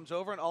 Noel comes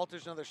over and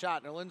alters another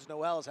shot. Nerlens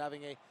Noel is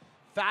having a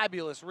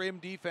fabulous rim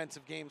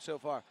defensive game so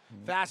far.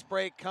 Fast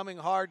break coming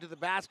hard to the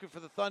basket for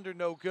the Thunder,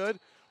 no good.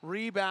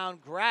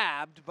 Rebound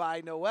grabbed by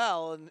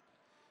Noel, and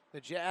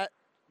the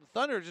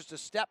Thunder are just a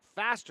step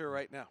faster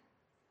right now.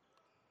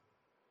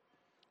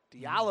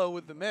 Diallo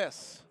with the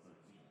miss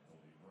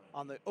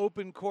on the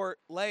open court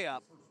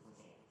layup.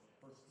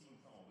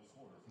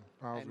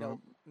 And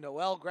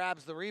Noel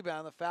grabs the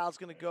rebound. The foul's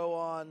going to go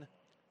on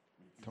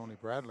Tony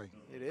Bradley.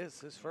 It is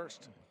his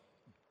first.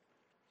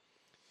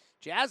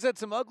 Jazz had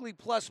some ugly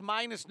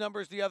plus-minus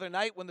numbers the other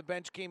night when the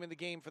bench came in the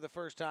game for the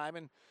first time,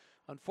 and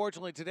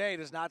unfortunately today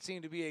does not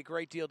seem to be a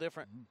great deal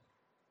different.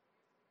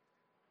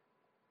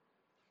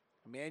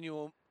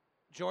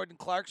 Jordan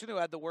Clarkson, who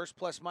had the worst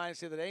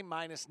plus-minus the other day,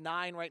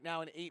 -9 right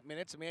now in 8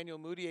 minutes. Emmanuel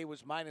Mudiay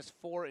was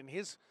 -4 in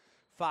his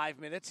 5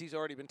 minutes. He's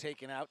already been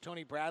taken out.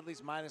 Tony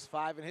Bradley's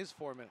 -5 in his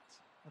 4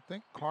 minutes. I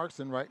think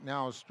Clarkson right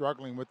now is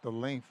struggling with the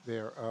length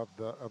there of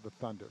the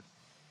Thunder.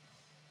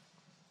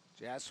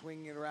 Jazz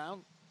swinging it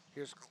around.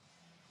 Here's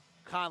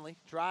Conley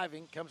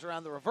driving, comes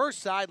around the reverse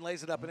side and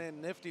lays it up and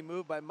in. Nifty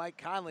move by Mike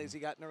Conley as he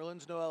got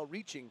Nerlens Noel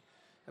reaching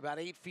about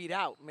 8 feet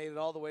out, made it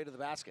all the way to the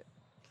basket.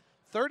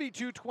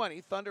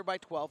 32-20, Thunder by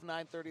 12,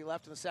 9:30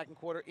 left in the second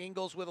quarter.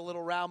 Ingles with a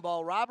little round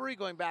ball robbery,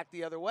 going back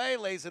the other way,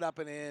 lays it up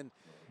and in,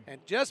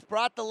 and just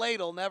brought the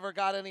ladle, never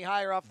got any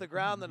higher off the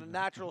ground than a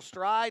natural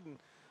stride, and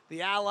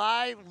the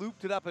ally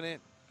looped it up and in.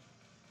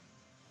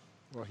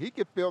 Well, he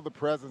could feel the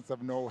presence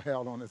of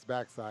Noel on his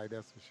backside,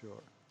 that's for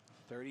sure.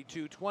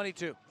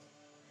 32-22.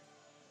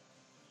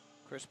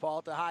 Chris Paul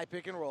at the high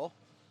pick and roll.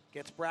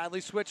 Gets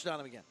Bradley switched on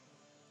him again.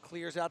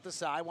 Clears out the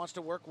side, wants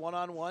to work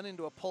one-on-one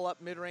into a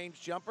pull-up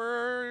mid-range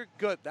jumper.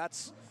 Good.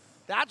 That's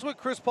what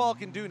Chris Paul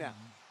can do now.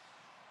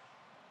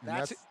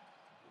 That's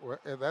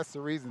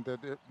the reason that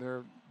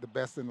they're the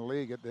best in the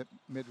league at that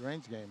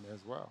mid-range game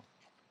as well.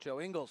 Joe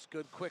Ingles,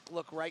 good quick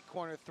look right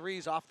corner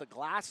threes off the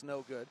glass,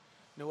 no good.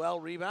 Noel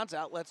rebounds,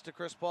 outlets to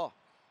Chris Paul.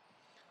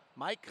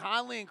 Mike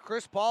Conley and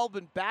Chris Paul have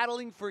been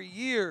battling for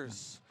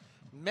years.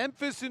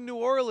 Memphis and New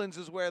Orleans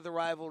is where the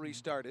rivalry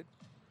started.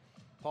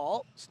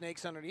 Paul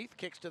snakes underneath,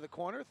 kicks to the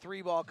corner.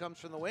 3-ball comes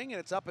from the wing, and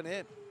it's up and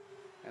in.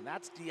 And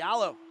that's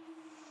Diallo,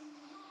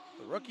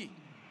 the rookie.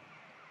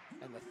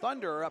 And the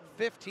Thunder are up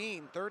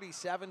 15,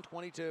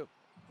 37-22.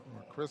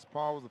 Chris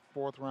Paul was a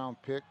fourth-round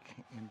pick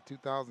in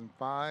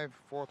 2005.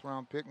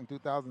 Fourth-round pick in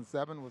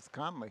 2007 was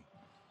Conley.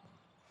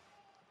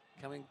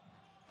 Coming,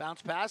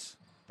 bounce pass.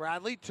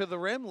 Bradley to the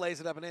rim,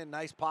 lays it up and in.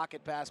 Nice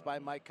pocket pass by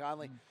Mike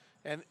Conley.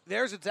 And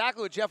there's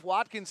exactly what Jeff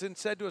Watkinson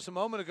said to us a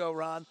moment ago,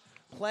 Ron.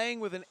 Playing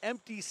with an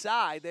empty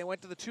side. They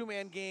went to the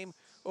two-man game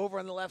over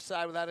on the left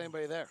side without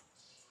anybody there.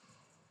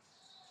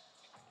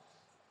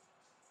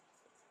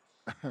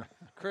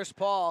 Chris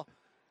Paul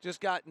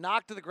just got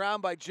knocked to the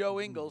ground by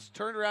Joe Ingles,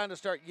 turned around to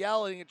start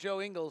yelling at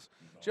Joe Ingles.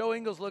 Joe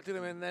Ingles looked at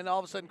him, and then all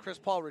of a sudden Chris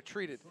Paul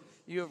retreated.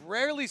 You have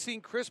rarely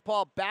seen Chris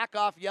Paul back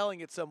off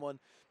yelling at someone,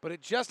 but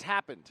it just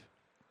happened.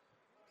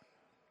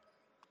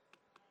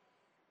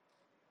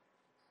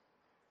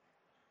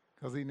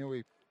 Because he knew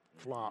he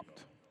flopped.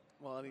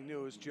 Well, and he knew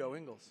it was Joe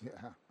Ingles.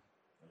 Yeah.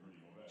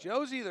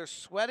 Joe's either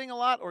sweating a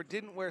lot or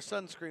didn't wear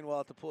sunscreen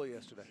while at the pool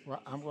yesterday.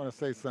 Well, I'm going to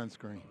say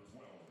sunscreen.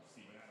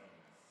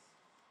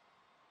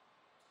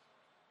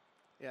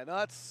 Yeah, no,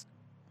 that's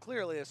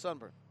clearly a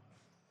sunburn.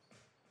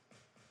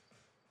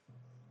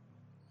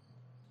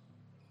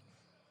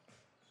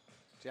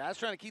 Jazz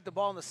trying to keep the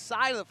ball on the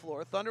side of the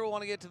floor. Thunder will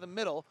want to get to the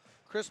middle.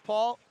 Chris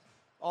Paul,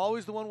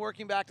 always the one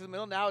working back to the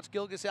middle. Now it's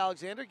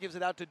Gilgeous-Alexander, gives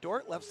it out to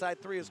Dort. Left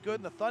side three is good,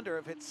 and the Thunder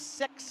have hit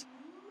 6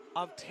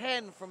 of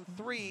 10 from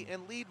 3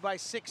 and lead by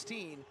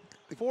 16,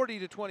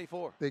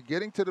 40-24. They're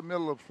getting to the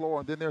middle of the floor,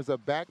 and then there's a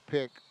back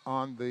pick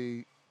on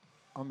the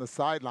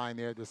sideline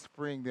there, just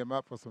freeing them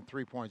up for some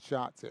three-point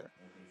shots there.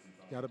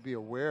 Got to be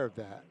aware of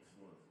that.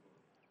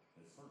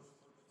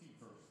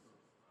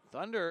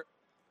 Thunder,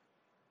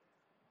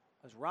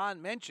 as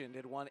Ron mentioned,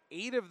 had won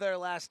 8 of their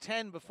last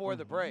 10 before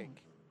the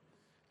break.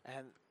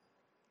 And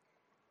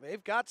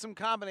they've got some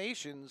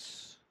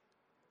combinations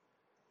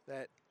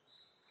that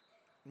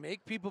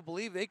make people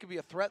believe they could be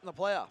a threat in the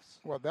playoffs.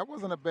 Well, that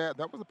was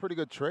a pretty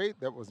good trade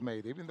that was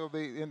made, even though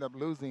they end up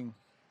losing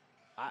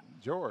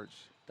George.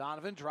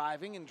 Donovan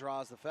driving and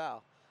draws the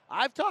foul.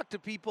 I've talked to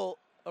people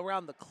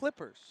around the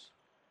Clippers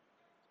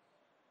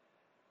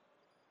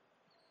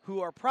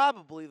who are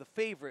probably the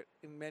favorite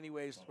in many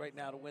ways right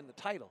now to win the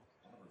title,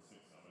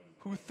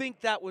 who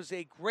think that was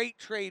a great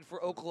trade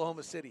for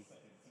Oklahoma City.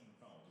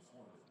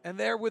 And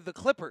they're with the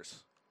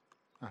Clippers.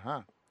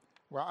 Uh-huh.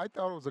 Well, I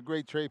thought it was a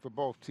great trade for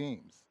both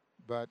teams.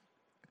 But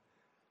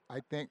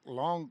I think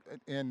long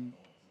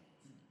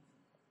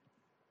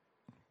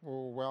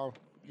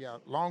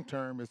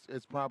term,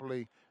 it's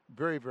probably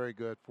very, very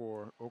good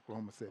for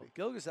Oklahoma City.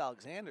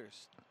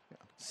 Gilgeous-Alexander's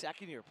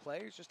second-year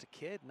player, he's just a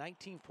kid,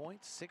 19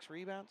 points, 6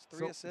 rebounds,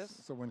 3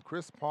 assists. So when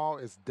Chris Paul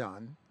is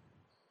done.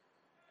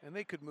 And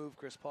they could move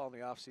Chris Paul in the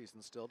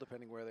offseason still,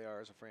 depending where they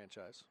are as a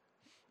franchise.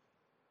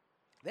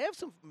 They have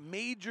some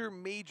major,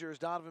 as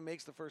Donovan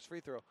makes the first free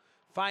throw,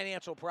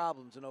 financial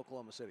problems in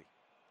Oklahoma City.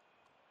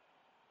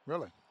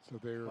 Really? So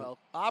they're Well,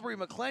 Aubrey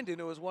McClendon,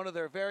 who was one of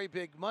their very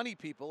big money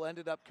people,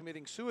 ended up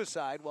committing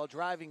suicide while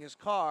driving his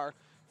car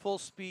full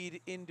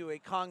speed into a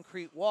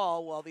concrete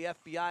wall while the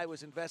FBI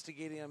was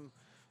investigating him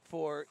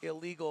for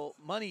illegal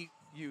money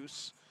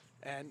use,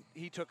 and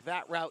he took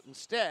that route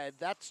instead.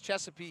 That's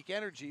Chesapeake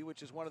Energy,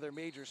 which is one of their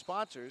major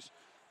sponsors,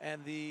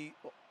 and the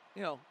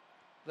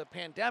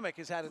pandemic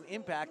has had an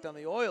impact on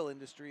the oil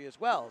industry as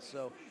well.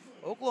 So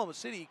Oklahoma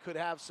City could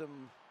have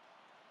some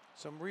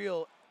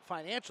real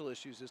financial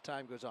issues as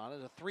time goes on.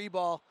 There's a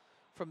 3-ball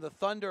from the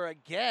Thunder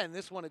again.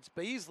 This one, it's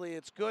Beasley.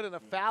 It's good, and a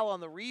foul on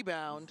the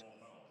rebound.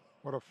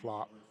 What a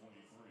flop.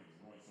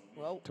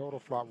 Well, total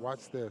flop.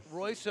 Watch this.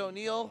 Royce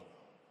O'Neal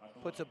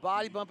puts a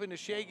body bump into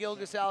Shai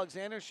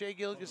Gilgeous-Alexander. Shai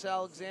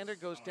Gilgeous-Alexander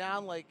goes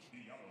down like,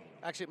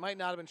 actually, it might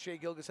not have been Shai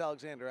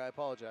Gilgeous-Alexander. I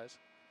apologize.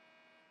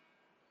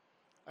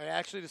 I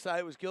actually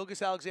decided it was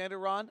Gilgeous-Alexander,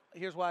 Ron.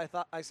 Here's why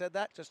I said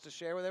that, just to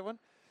share with everyone.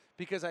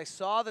 Because I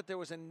saw that there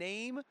was a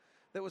name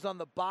that was on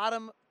the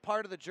bottom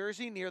part of the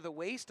jersey near the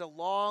waist, a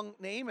long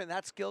name, and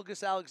that's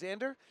Gilgeous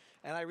Alexander.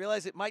 And I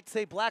realized it might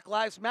say Black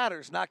Lives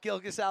Matters, not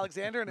Gilgeous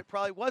Alexander, and it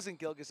probably wasn't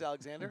Gilgeous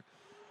Alexander.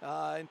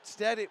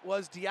 Instead, it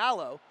was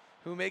Diallo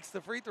who makes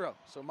the free throw,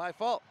 so my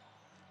fault.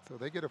 So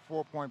they get a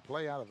 4-point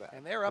play out of that.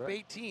 And they're up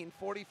 18,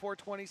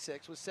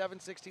 44-26 with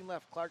 7:16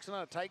 left. Clarkson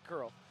on a tight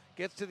curl,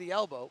 gets to the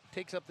elbow,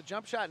 takes up the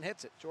jump shot and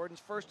hits it. Jordan's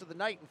first of the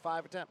night in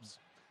 5 attempts,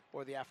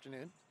 or the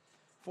afternoon.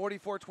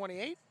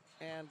 44-28,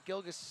 and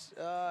Gilgeous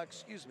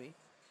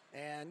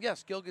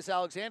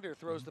Alexander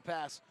throws the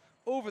pass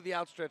over the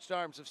outstretched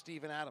arms of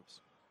Steven Adams.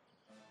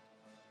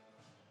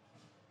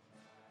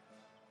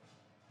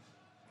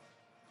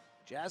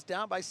 Jazz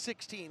down by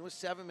 16 with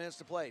 7 minutes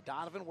to play.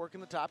 Donovan working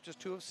the top, just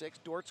 2 of 6.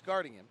 Dort's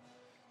guarding him.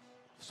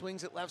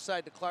 Swings it left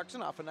side to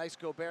Clarkson off a nice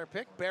Gobert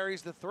pick.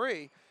 Buries the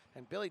 3,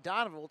 and Billy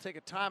Donovan will take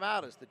a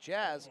timeout as the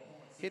Jazz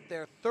hit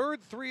their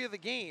 3rd 3 of the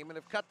game and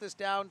have cut this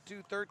down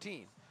to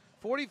 13.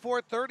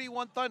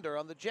 44-31 Thunder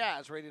on the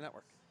Jazz Radio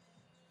Network.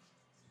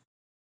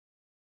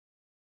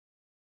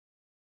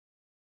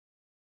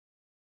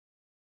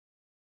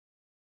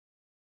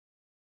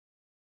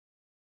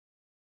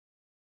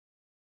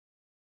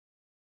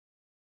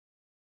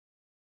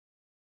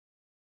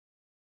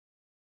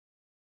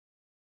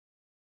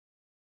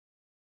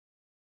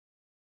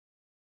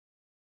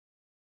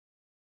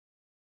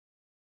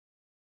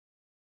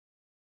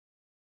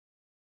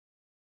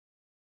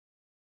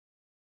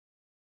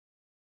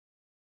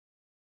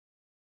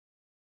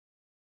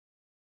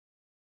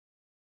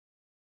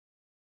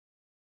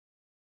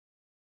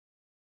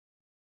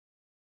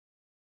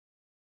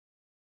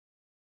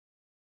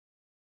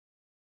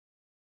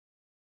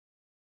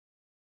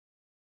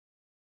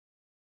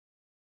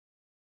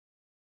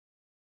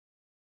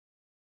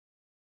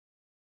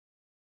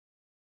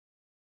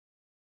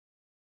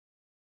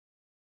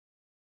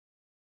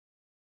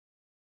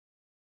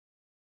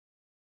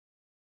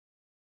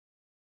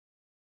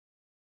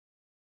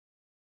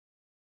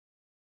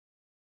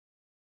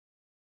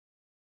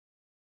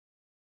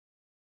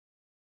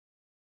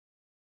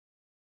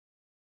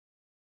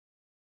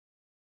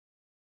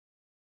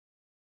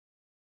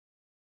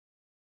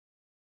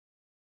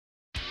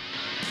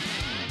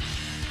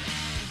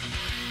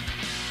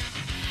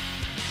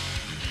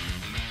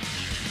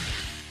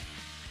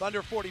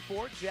 Thunder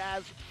 44,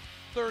 Jazz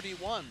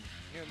 31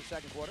 here in the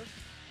second quarter.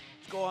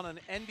 Let's go on an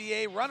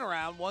NBA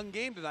runaround. One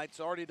game tonight.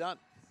 It's already done.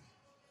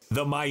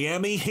 The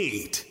Miami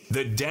Heat,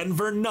 the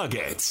Denver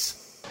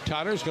Nuggets.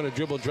 Tyler's going to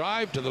dribble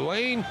drive to the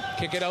lane,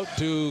 kick it out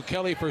to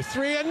Kelly for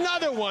 3.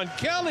 Another one.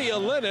 Kelly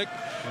Olynyk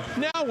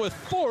now with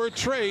 4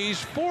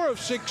 trays, 4 of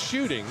 6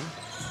 shooting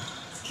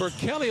for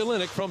Kelly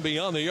Olynyk from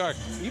beyond the arc.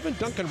 Even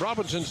Duncan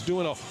Robinson's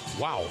doing a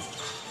wow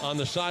on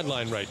the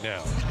sideline right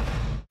now.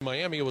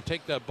 Miami will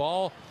take that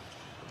ball,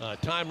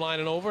 timeline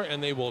and over,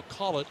 and they will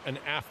call it an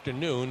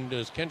afternoon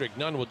as Kendrick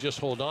Nunn will just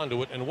hold on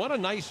to it. And what a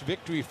nice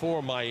victory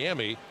for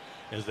Miami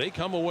as they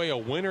come away a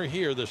winner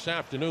here this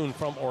afternoon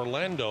from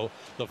Orlando.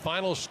 The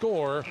final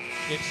score,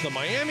 it's the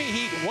Miami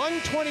Heat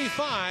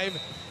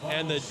 125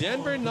 and the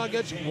Denver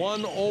Nuggets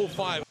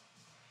 105.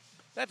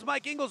 That's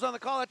Mike Ingles on the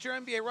call. That's your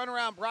NBA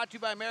Runaround, brought to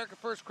you by America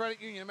First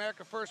Credit Union.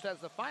 America First has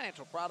the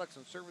financial products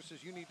and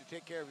services you need to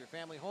take care of your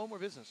family, home, or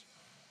business.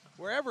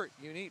 Wherever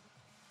you need,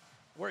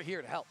 we're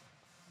here to help.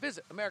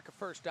 Visit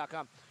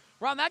AmericaFirst.com.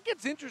 Ron, that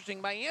gets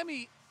interesting.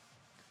 Miami,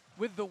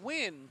 with the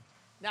win,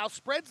 now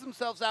spreads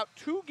themselves out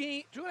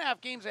 2.5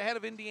 games ahead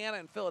of Indiana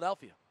and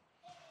Philadelphia.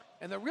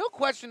 And the real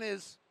question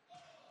is,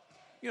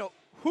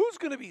 who's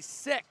going to be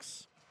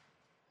 6?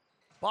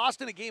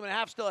 Boston a game and a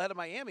half still ahead of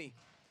Miami.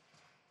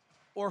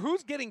 Or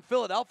who's getting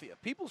Philadelphia?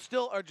 People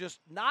still are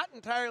just not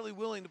entirely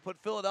willing to put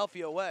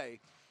Philadelphia away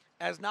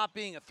as not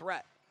being a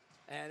threat.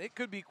 And it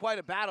could be quite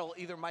a battle,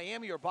 either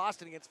Miami or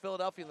Boston against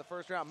Philadelphia in the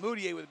first round.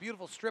 Moutier with a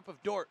beautiful strip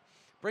of Dort.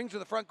 Brings to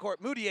the front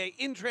court. Moutier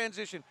in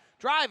transition.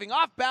 Driving,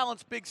 off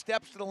balance, big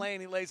steps to the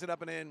lane. He lays it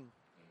up and in.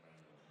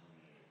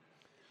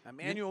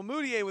 Emmanuel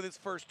Moutier with his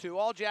first 2.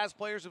 All Jazz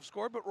players have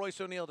scored, but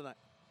Royce O'Neal tonight.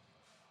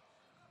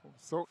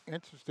 So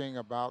interesting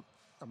about,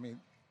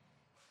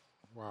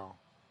 wow,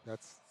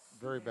 that's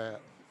very bad.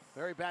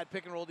 Very bad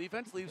pick and roll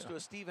defense leads to a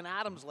Steven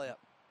Adams layup.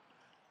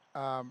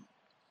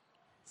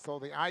 So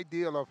the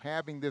ideal of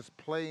having this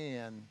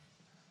play-in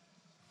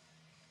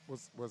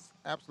was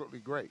absolutely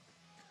great.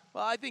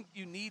 Well, I think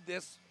you need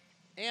this,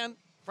 and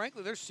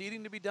frankly, there's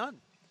seeding to be done.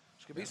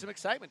 There's going to be some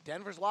excitement.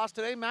 Denver's loss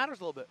today matters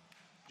a little bit.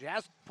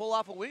 Jazz pull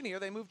off a win here.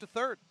 They move to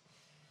 3rd.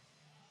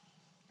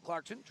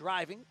 Clarkson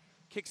driving,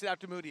 kicks it out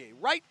to Moutier.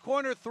 Right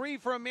corner 3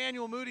 for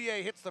Emmanuel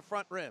Moutier, hits the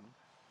front rim.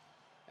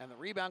 And the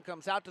rebound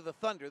comes out to the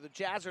Thunder. The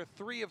Jazz are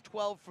 3 of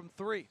 12 from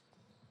 3.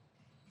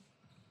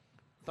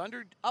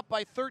 Thunder up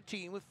by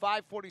 13 with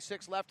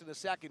 5:46 left in the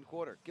second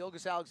quarter.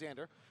 Gilgeous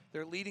Alexander,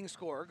 their leading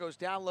scorer, goes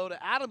down low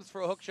to Adams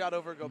for a hook shot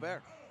over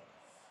Gobert.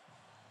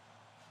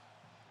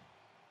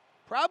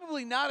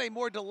 Probably not a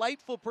more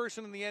delightful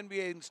person in the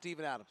NBA than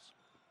Steven Adams.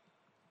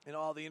 In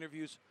all the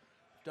interviews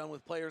done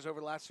with players over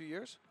the last few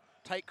years.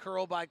 Tight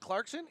curl by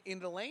Clarkson,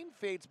 into the lane,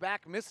 fades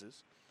back,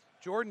 misses.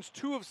 Jordan's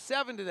 2 of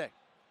 7 today.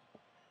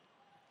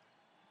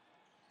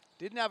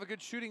 Didn't have a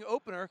good shooting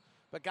opener,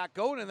 but got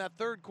going in that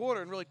third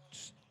quarter and really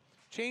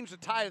changed the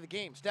tide of the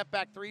game. Step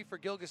back three for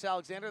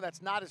Gilgeous-Alexander.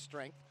 That's not his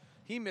strength.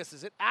 He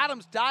misses it.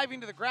 Adams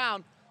diving to the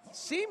ground,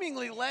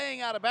 seemingly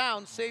laying out of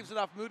bounds, saves it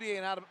off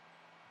Mudiay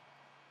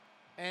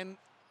and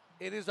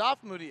it is off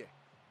Mudiay.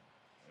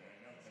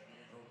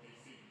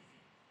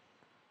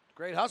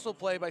 Great hustle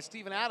play by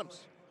Steven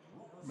Adams.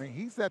 I mean,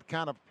 he's that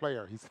kind of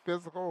player. He's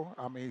physical.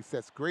 I mean, he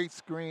sets great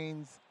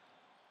screens.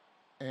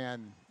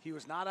 And he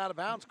was not out of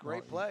bounds.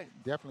 Great play.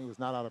 Definitely was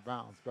not out of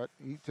bounds. But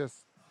he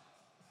just,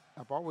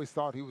 I've always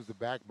thought he was the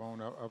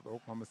backbone of the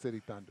Oklahoma City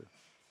Thunder.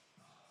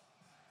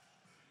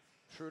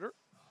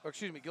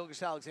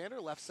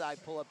 Gilgeous-Alexander, left side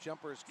pull-up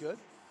jumper is good.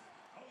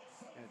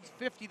 And it's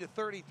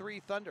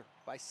 50-33 Thunder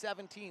by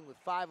 17 with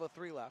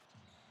 5:03 left.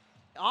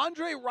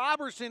 Andre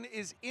Roberson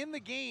is in the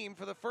game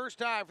for the first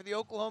time for the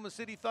Oklahoma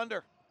City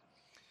Thunder.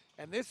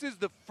 And this is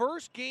the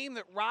first game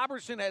that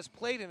Roberson has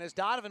played in as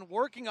Donovan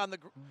working on the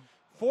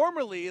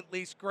formerly at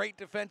least great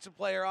defensive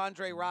player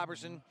Andre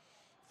Roberson.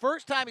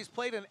 First time he's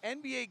played an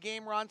NBA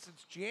game run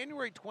since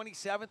January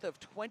 27th of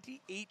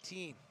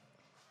 2018.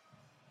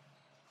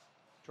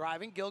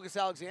 Driving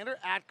Gilgeous-Alexander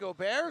at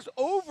Gobert's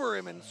over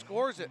him and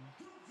scores it.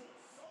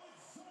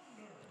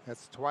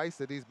 That's twice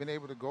that he's been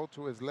able to go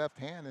to his left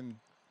hand and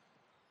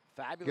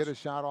get a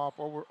shot off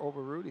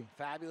over Rudy.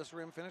 Fabulous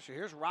rim finisher.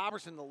 Here's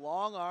Roberson, the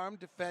long-arm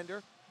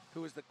defender,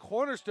 who is the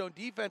cornerstone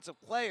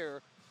defensive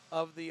player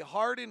of the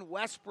Harden,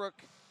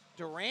 Westbrook,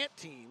 Durant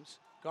teams,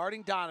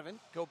 guarding Donovan.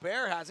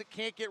 Gobert has it,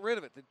 can't get rid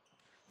of it. The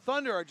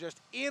Thunder are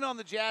just in on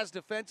the Jazz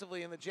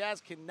defensively, and the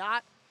Jazz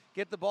cannot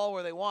get the ball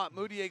where they want.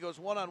 Mudiay goes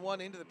one-on-one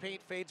into the paint,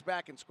 fades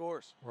back, and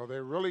scores. Well,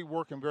 they're really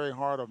working very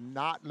hard of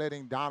not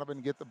letting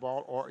Donovan get the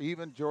ball, or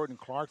even Jordan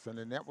Clarkson,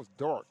 and that was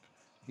Dort.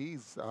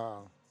 He's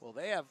well,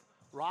 they have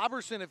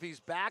Roberson, if he's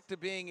back to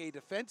being a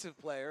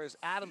defensive player, as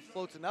Adams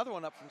floats another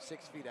one up from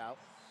 6 feet out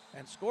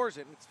and scores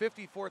it, and it's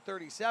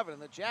 54-37,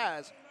 and the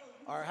Jazz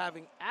are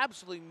having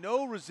absolutely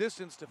no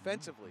resistance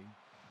defensively.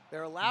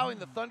 They're allowing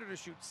the Thunder to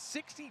shoot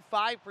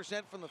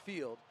 65% from the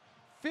field,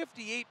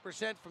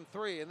 58% from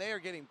three, and they are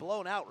getting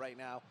blown out right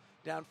now.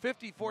 Down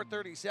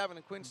 54-37,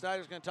 and Quinn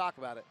Snyder's going to talk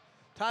about it.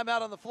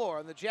 Timeout on the floor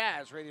on the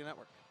Jazz Radio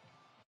Network.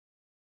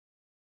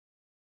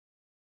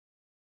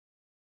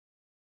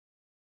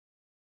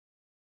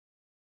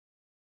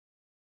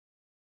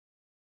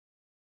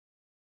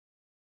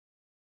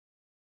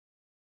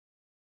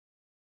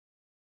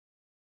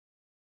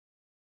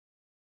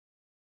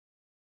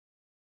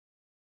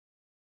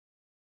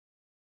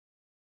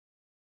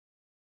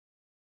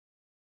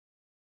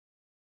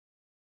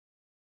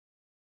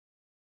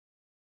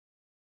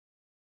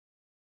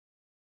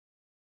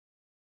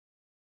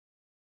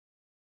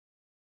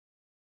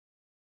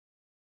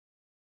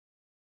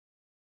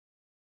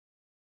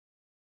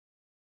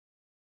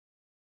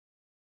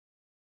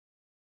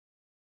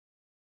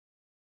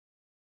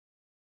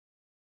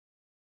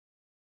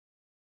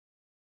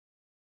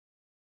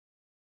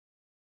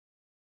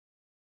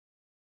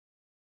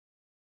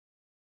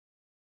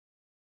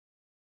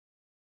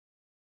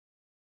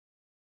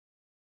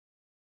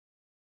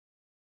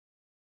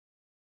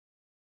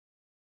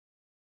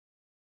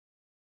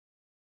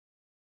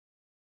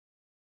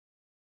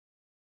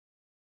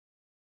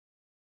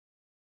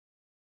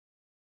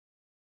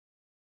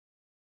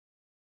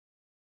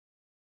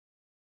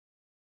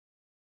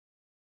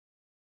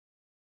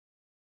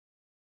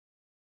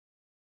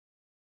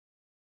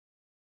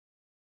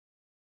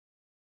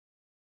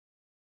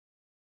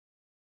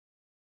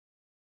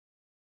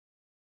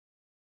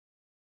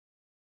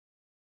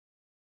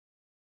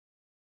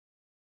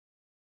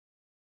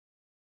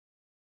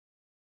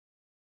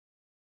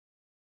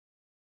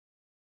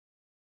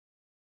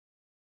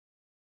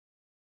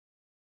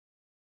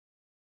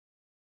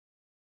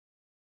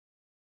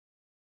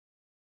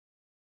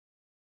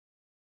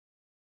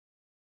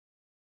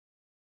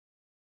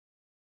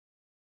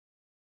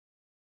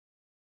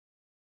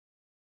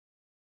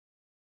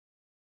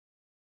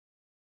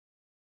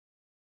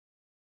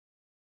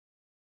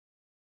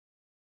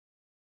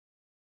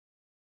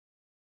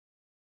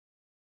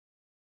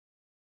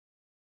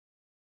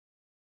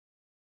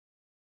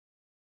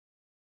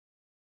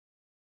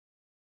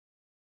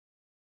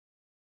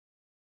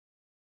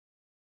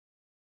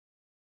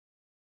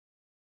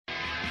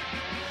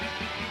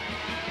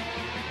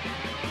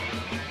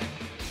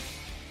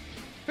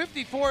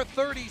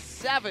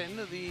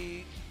 (54-37),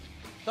 the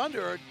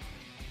Thunder are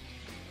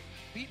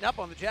beating up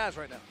on the Jazz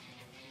right now.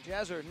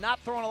 Jazz are not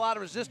throwing a lot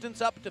of resistance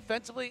up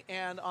defensively,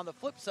 and on the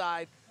flip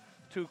side,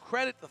 to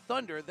credit the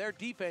Thunder, their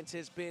defense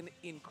has been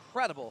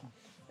incredible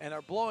and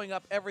are blowing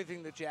up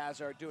everything the Jazz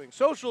are doing.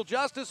 Social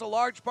justice, a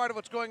large part of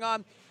what's going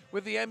on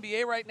with the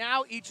NBA right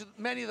now.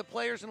 Many of the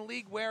players in the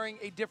league wearing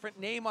a different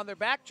name on their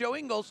back. Joe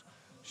Ingles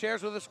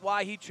shares with us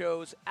why he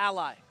chose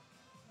Ally.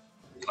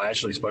 I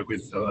actually spoke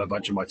with a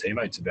bunch of my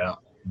teammates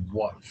about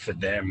what for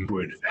them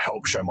would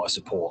help show my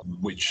support,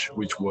 which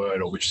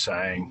word or which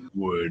saying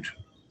would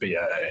be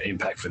an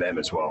impact for them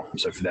as well.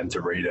 So for them to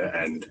read it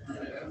and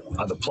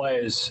other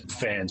players,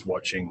 fans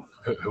watching,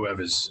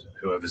 whoever's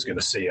going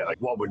to see it, like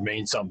what would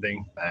mean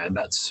something, and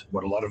that's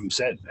what a lot of them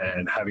said.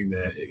 And having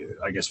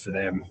I guess for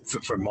them,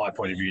 from my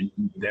point of view,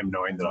 them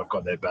knowing that I've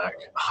got their back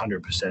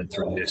 100%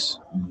 through this,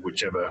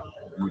 whichever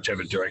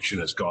direction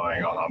it's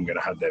going, I'm going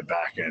to have their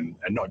back, and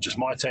not just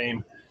my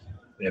team,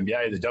 the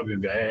NBA, the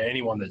WNBA,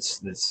 anyone that's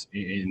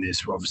in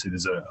this. Obviously,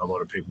 there's a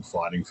lot of people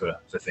fighting for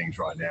things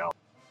right now.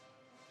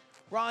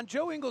 Ron,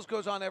 Joe Ingles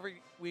goes on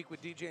every week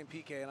with DJ and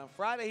PK, and on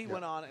Friday he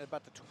went on at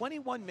about the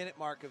 21-minute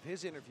mark of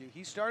his interview.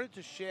 He started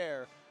to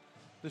share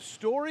the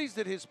stories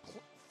that his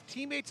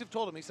teammates have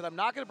told him. He said, I'm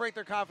not going to break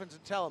their confidence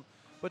and tell them,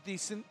 but the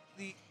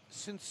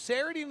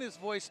sincerity in his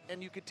voice,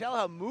 and you could tell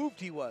how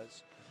moved he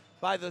was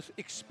by the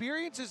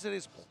experiences that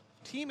his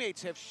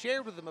teammates have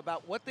shared with him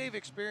about what they've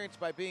experienced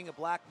by being a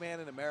black man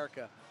in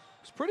America.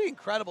 It's a pretty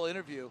incredible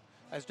interview,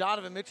 as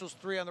Donovan Mitchell's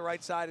three on the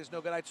right side is no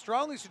good. I'd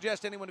strongly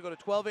suggest anyone to go to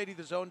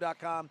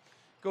 1280thezone.com,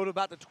 go to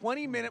about the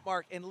 20-minute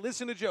mark, and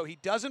listen to Joe. He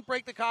doesn't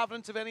break the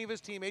confidence of any of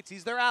his teammates.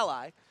 He's their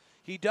ally.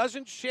 He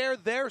doesn't share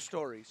their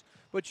stories,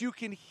 but you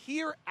can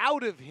hear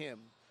out of him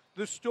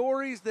the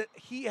stories that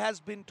he has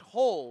been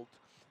told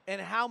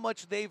and how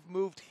much they've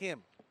moved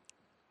him.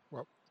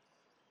 Well,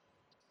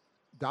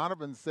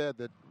 Donovan said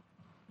that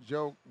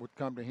Joe would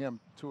come to him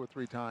 2 or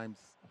 3 times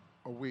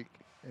a week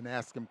and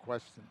ask him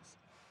questions.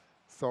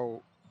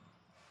 So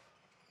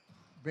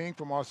being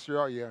from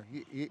Australia,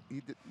 you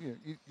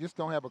just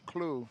don't have a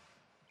clue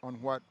on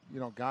what,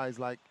 guys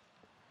like,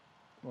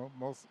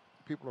 most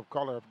people of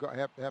color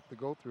have to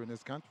go through in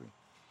this country.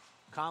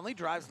 Conley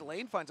drives the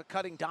lane, finds a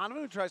cutting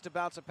Donovan, who tries to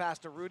bounce it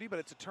past to Rudy, but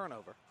it's a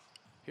turnover.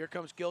 Here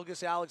comes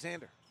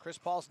Gilgeous-Alexander. Chris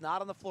Paul's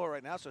not on the floor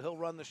right now, so he'll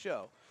run the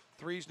show.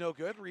 Three's no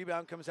good.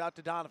 Rebound comes out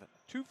to Donovan.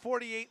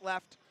 2:48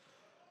 left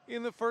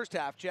in the first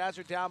half. Jazz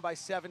are down by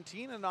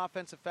 17, and an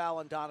offensive foul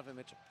on Donovan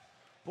Mitchell.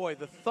 Boy,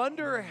 the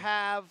Thunder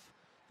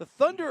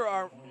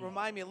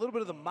remind me a little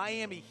bit of the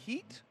Miami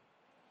Heat,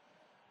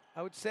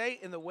 I would say,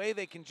 in the way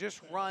they can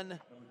just run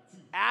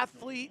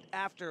athlete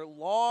after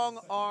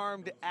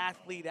long-armed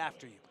athlete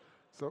after you.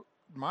 So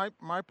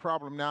my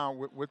problem now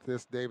with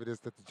this, David, is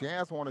that the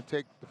Jazz want to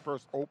take the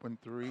first open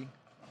three.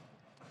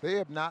 They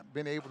have not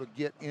been able to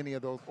get any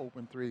of those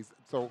open threes.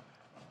 So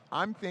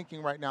I'm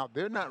thinking right now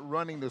they're not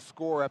running the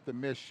score after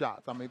missed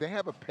shots. I mean, they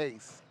have a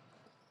pace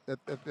that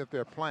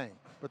they're playing,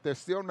 but they're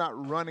still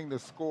not running the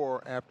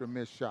score after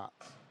missed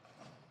shots.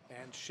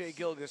 And Shai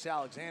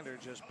Gilgeous-Alexander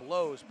just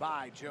blows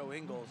by Joe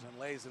Ingles and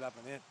lays it up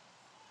and in.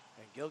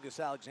 And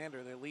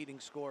Gilgeous-Alexander, their leading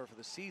scorer for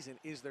the season,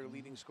 is their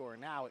leading scorer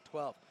now at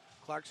 12.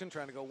 Clarkson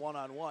trying to go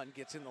one-on-one,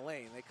 gets in the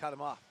lane. They cut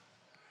him off.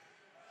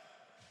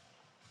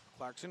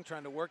 Clarkson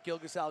trying to work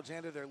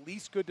Gilgeous-Alexander, their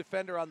least good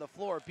defender on the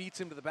floor, beats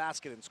him to the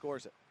basket and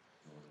scores it.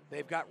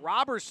 They've got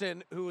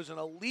Robertson, who is an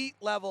elite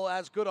level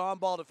as good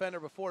on-ball defender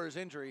before his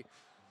injury,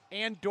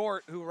 and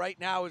Dort, who right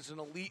now is an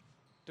elite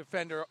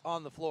defender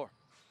on the floor.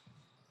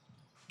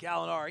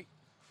 Gallinari,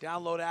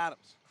 down low to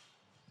Adams.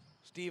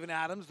 Steven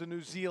Adams, the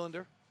New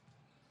Zealander,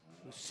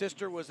 whose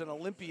sister was an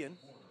Olympian,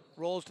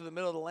 rolls to the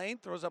middle of the lane,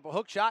 throws up a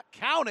hook shot,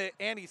 count it,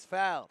 and he's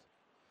fouled.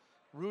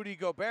 Rudy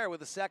Gobert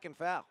with a second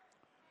foul.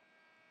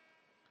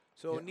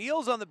 So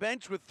O'Neal's on the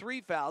bench with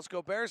 3 fouls.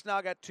 Gobert's now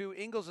got 2.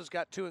 Ingles has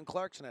got 2, and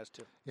Clarkson has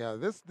 2. Yeah,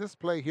 this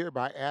play here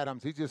by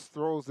Adams, he just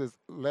throws his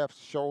left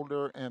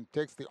shoulder and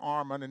takes the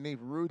arm underneath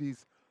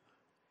Rudy's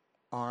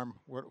arm.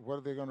 What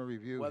are they going to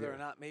review Whether here? or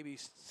not maybe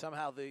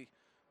somehow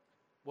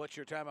what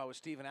you're talking about with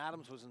Steven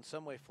Adams was in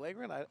some way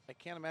flagrant, I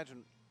can't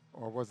imagine.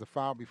 Or was the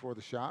foul before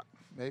the shot,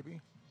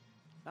 maybe?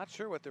 Not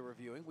sure what they're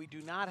reviewing. We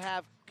do not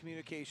have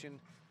communication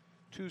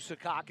to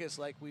Secaucus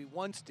like we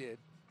once did.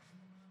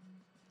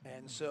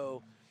 And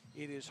so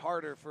it is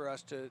harder for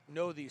us to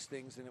know these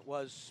things than it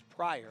was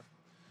prior.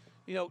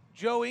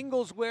 Joe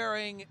Ingles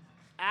wearing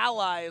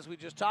ally, as we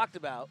just talked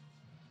about.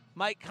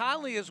 Mike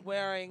Conley is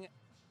wearing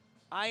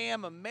I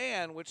Am a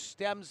Man, which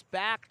stems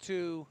back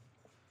to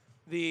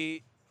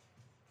the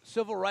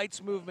civil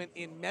rights movement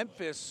in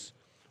Memphis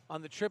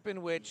on the trip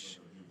in which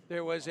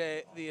there was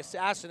the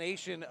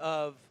assassination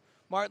of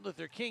Martin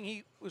Luther King.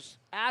 He was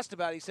asked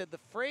about it. He said, the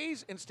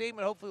phrase and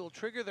statement hopefully will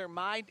trigger their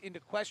mind into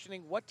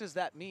questioning, what does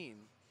that mean?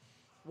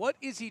 What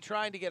is he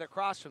trying to get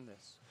across from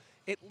this?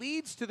 It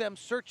leads to them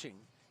searching.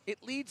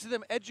 It leads to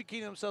them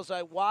educating themselves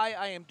on why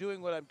I am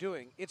doing what I'm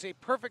doing. It's a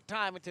perfect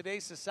time in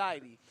today's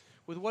society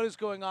with what is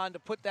going on to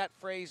put that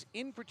phrase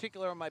in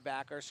particular on my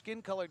back. Our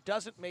skin color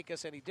doesn't make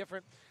us any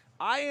different.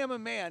 I am a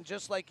man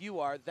just like you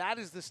are. That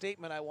is the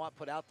statement I want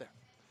put out there.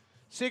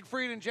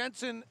 Siegfried and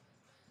Jensen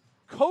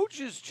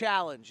coach's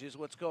challenge is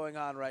what's going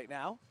on right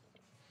now.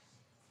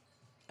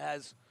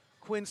 As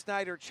Quinn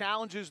Snyder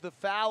challenges the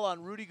foul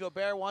on Rudy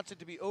Gobert, wants it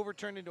to be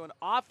overturned into an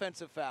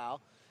offensive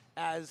foul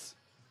as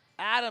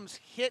Adams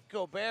hit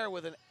Gobert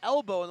with an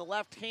elbow in the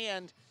left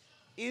hand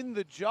in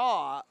the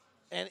jaw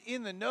and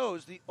in the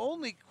nose. The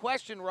only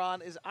question,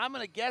 Ron, is I'm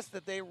going to guess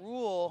that they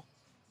rule.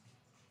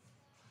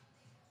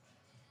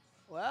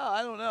 Well,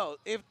 I don't know.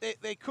 If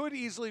they could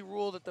easily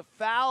rule that the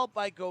foul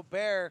by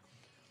Gobert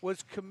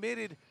was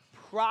committed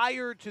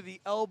prior to the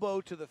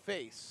elbow to the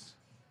face.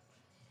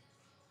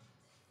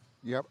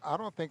 Yep, I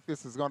don't think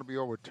this is going to be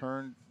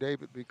overturned,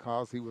 David,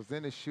 because he was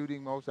in his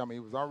shooting motion. I mean, he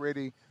was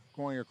already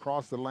going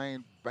across the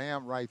lane,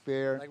 bam, right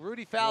there. Like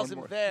Rudy fouls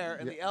him there,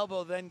 and the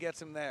elbow then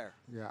gets him there.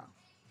 Yeah.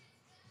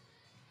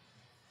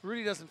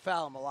 Rudy doesn't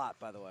foul him a lot,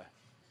 by the way.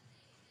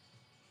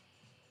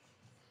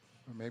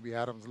 Or maybe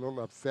Adams a little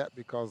upset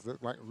because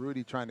like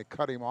Rudy trying to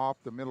cut him off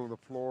the middle of the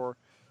floor.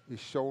 His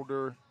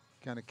shoulder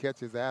kind of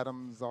catches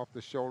Adams off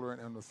the shoulder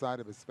and on the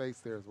side of his face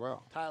there as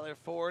well. Tyler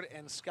Ford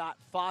and Scott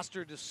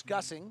Foster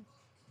discussing.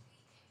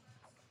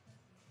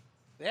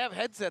 They have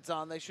headsets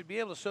on. They should be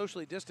able to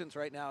socially distance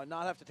right now and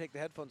not have to take the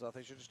headphones off.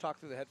 They should just talk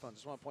through the headphones.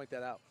 Just want to point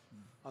that out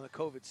on the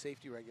COVID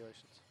safety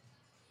regulations.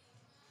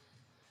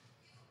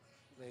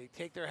 They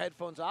take their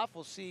headphones off.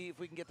 We'll see if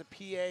we can get the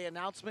PA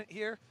announcement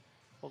here.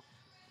 We'll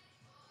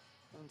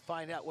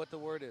find out what the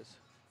word is.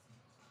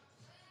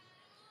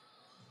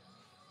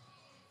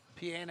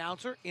 PA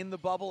announcer in the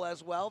bubble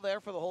as well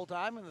there for the whole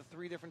time in the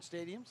 3 different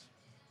stadiums.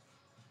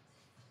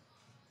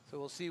 So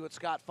we'll see what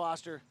Scott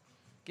Foster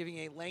giving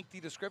a lengthy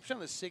description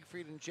of the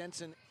Siegfried and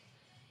Jensen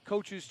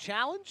Coaches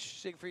Challenge.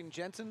 Siegfried and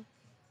Jensen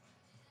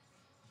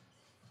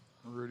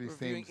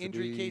reviewing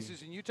injury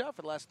cases in Utah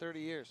for the last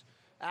 30 years.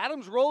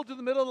 Adams rolled to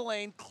the middle of the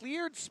lane,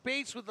 cleared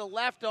space with the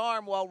left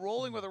arm while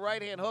rolling with a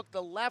right-hand hook.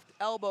 The left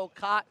elbow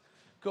caught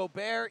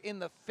Gobert in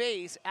the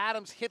face.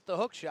 Adams hit the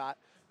hook shot.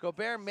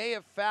 Gobert may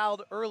have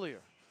fouled earlier.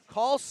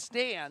 Call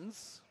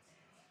stands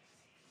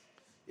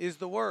is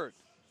the word.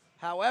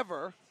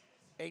 However,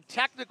 a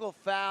technical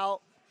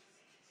foul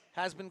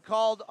has been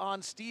called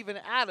on Steven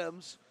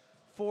Adams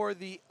for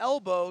the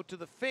elbow to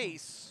the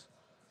face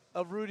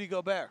of Rudy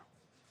Gobert.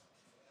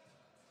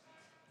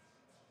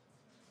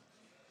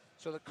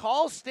 So the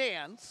call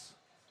stands,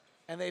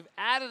 and they've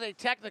added a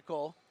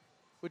technical,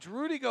 which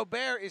Rudy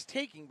Gobert is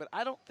taking, but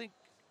I don't think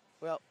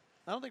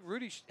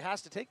Rudy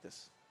has to take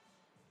this.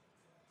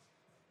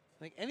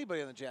 I think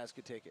anybody on the Jazz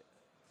could take it.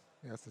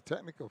 Yeah, it's a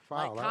technical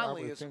foul. Mike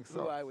Conley is so.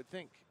 who I would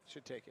think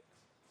should take it.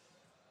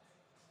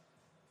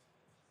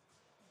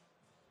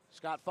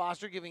 Scott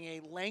Foster giving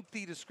a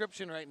lengthy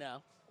description right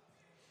now.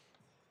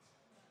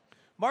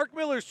 Mark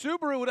Miller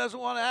Subaru doesn't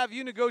want to have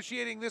you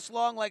negotiating this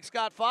long like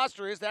Scott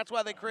Foster is. That's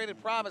why they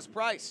created Promise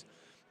Price.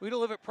 We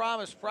deliver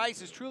Promise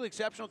Price is truly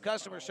exceptional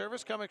customer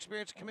service. Come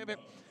experience a commitment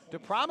to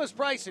Promise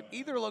Price at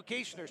either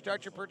location or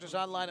start your purchase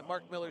online at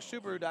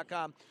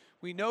markmillersubaru.com.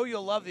 We know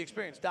you'll love the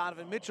experience.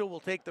 Donovan Mitchell will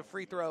take the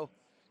free throw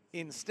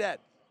instead.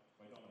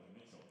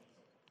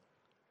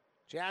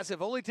 Jazz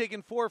have only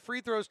taken 4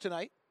 free throws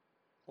tonight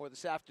or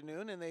this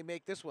afternoon, and they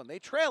make this one. They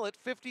trail it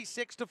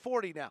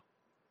 56-40 now.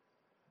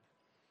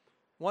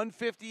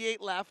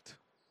 1:58 left.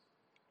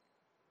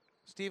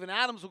 Steven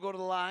Adams will go to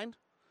the line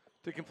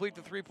to complete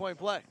the three-point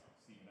play.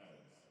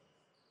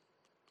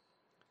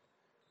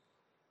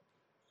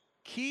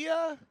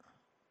 Kia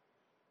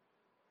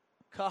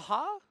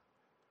Kaha?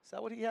 Is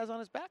that what he has on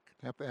his back?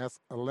 You have to ask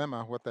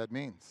Alema what that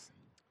means.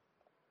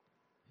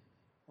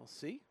 We'll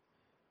see.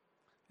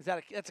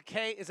 That's a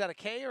K? Is that a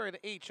K or an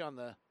H on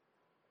the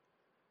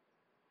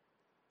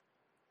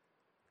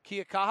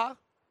Kia Kaha?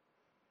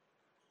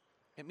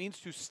 It means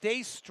to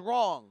stay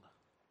strong.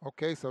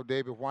 Okay, so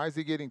David, why is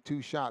he getting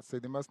 2 shots? So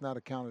they must not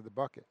have counted the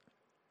bucket.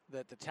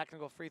 That the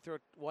technical free throw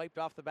wiped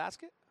off the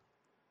basket?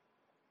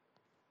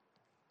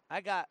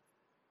 I got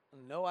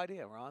no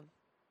idea, Ron.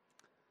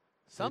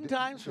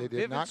 Sometimes from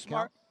Vivint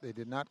Smart. They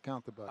did not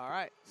count the bucket. All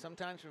right.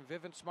 Sometimes from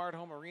Vivint Smart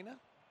Home Arena,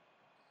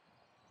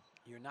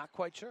 you're not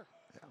quite sure.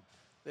 Yeah.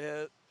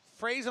 The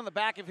phrase on the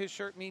back of his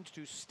shirt means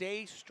to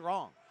stay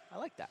strong. I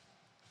like that.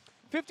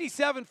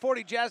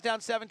 57-40, Jazz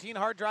down 17.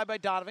 Hard drive by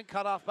Donovan,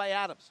 cut off by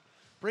Adams.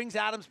 Brings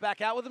Adams back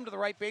out with him to the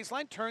right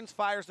baseline. Turns,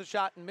 fires the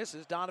shot, and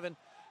misses. Donovan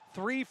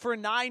 3 for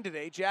 9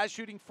 today. Jazz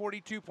shooting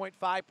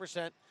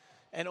 42.5%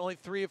 and only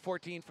 3 of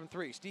 14 from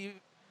 3.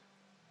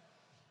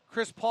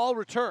 Chris Paul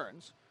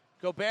returns.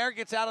 Gobert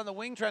gets out on the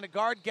wing trying to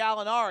guard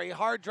Gallinari.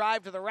 Hard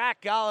drive to the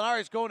rack.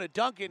 Gallinari's going to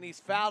dunk it, and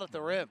he's fouled at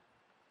the rim.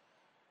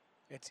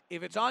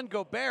 If it's on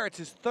Gobert, it's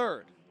his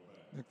 3rd.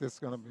 I think this is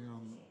going to be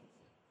on.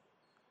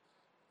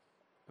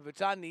 If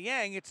it's on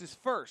Niang, it's his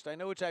 1st. I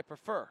know which I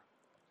prefer.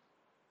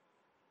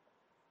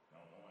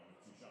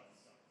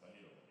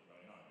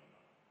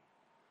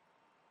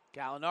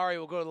 Gallinari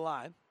will go to the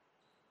line.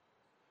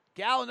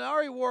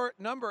 Gallinari wore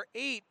number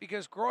 8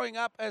 because growing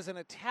up as an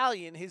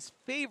Italian, his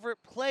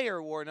favorite player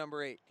wore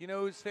number 8. You know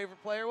who his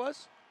favorite player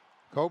was?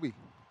 Kobe.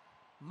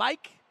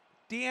 Mike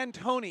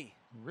D'Antoni.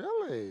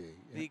 Really?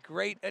 The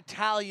great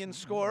Italian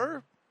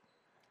scorer.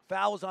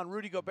 Foul was on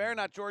Rudy Gobert,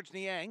 not George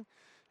Niang.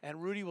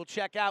 And Rudy will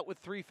check out with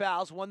 3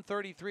 fouls.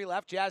 1:33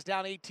 left. Jazz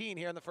down 18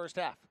 here in the first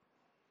half.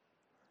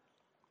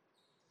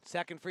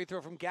 Second free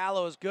throw from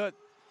Gallo is good.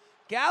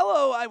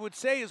 Gallo, I would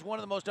say, is one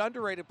of the most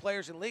underrated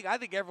players in the league. I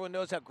think everyone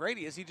knows how great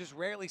he is. He just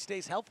rarely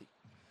stays healthy.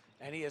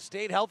 And he has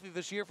stayed healthy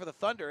this year for the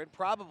Thunder, and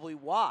probably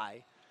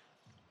why,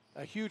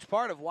 a huge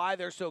part of why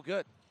they're so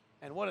good.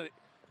 And when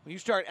you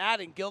start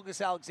adding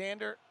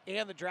Gilgeous-Alexander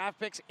and the draft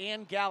picks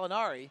and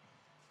Gallinari,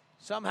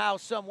 somehow,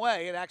 some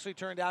way, it actually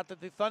turned out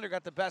that the Thunder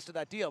got the best of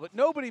that deal. But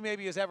nobody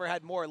maybe has ever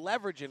had more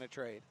leverage in a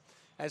trade,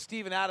 as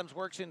Steven Adams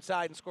works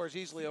inside and scores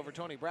easily over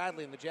Tony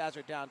Bradley, and the Jazz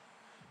are down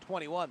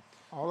 21.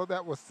 All of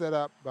that was set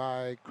up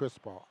by Chris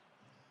Paul.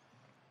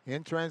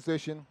 In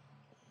transition.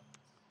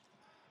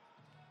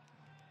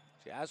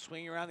 Jazz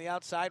swinging around the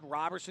outside.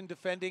 Robertson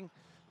defending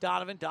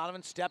Donovan.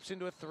 Donovan steps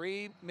into a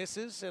three,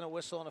 misses, and a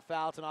whistle and a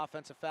foul. It's an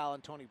offensive foul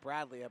on Tony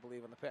Bradley, I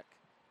believe, on the pick.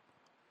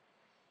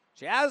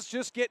 Jazz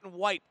just getting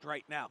wiped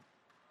right now.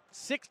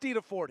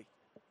 60-40.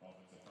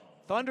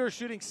 Thunder are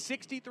shooting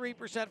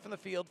 63% from the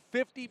field,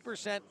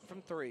 50%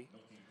 from three.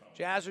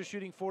 Jazz are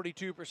shooting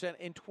 42%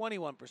 and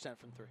 21%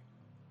 from three.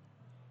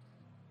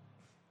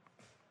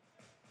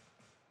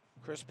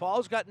 Chris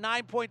Paul's got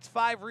 9 points,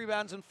 5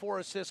 rebounds, and 4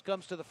 assists,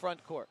 comes to the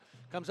front court.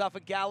 Comes off a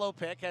Gallo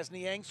pick, has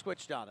Niang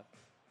switched on him.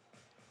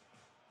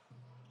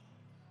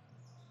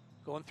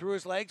 Going through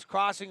his legs,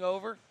 crossing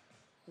over,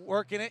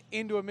 working it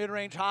into a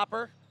mid-range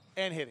hopper,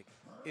 and hitting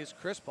is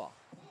Chris Paul.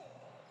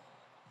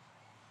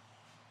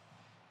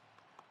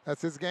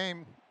 That's his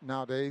game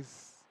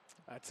nowadays.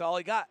 That's all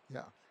he got.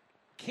 Yeah.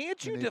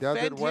 Can't you And he defend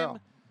does it well.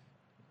 him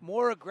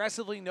more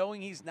aggressively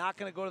knowing he's not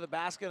going to go to the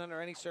basket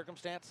under any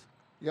circumstance?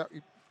 Yeah,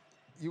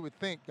 you would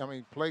think,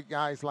 play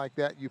guys like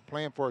that, you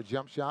playing for a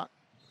jump shot.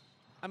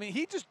 I mean,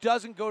 he just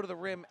doesn't go to the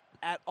rim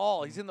at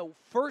all. He's in the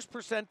first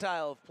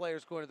percentile of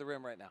players going to the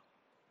rim right now.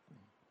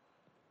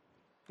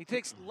 He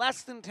takes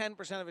less than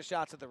 10% of his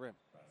shots at the rim.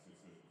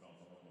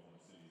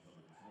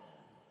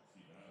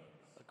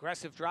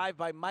 Aggressive drive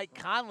by Mike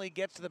Conley,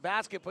 gets to the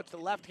basket, puts the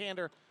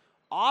left-hander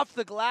off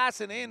the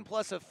glass and in,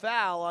 plus a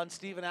foul on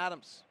Steven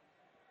Adams.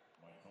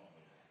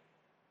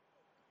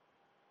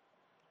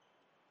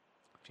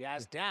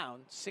 Jazz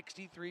down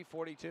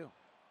 63-42.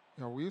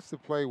 We used to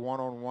play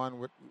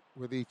one-on-one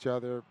with each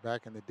other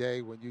back in the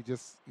day when you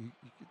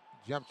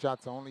jump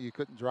shots only. You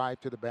couldn't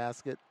drive to the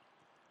basket.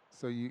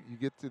 So you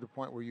get to the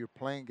point where you're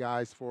playing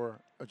guys for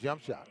a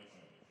jump shot.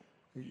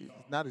 It's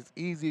not as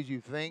easy as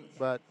you think,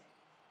 but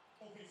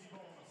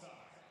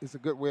it's a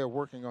good way of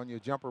working on your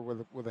jumper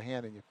with a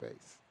hand in your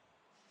face.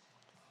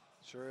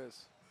 Sure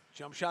is.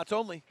 Jump shots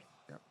only.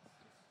 Yep.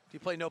 Do you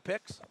play no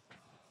picks?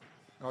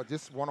 No,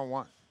 just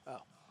one-on-one. Oh.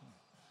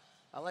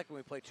 I like when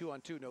we play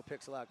 2-on-2, no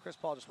picks allowed. Chris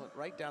Paul just went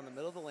right down the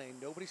middle of the lane.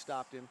 Nobody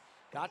stopped him.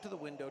 Got to the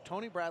window.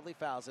 Tony Bradley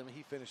fouls him.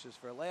 He finishes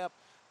for a layup.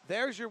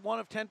 There's your 1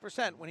 of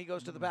 10% when he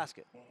goes to the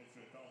basket.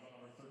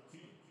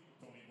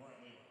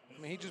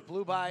 I mean, he just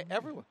blew by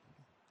everyone.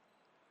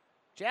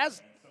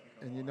 Jazz.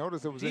 And you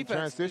notice it was in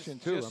transition,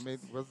 too. It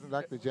wasn't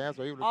like the Jazz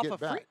were able to get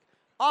back.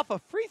 Off a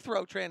free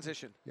throw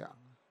transition. Yeah.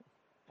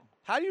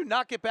 How do you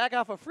not get back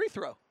off a free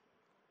throw?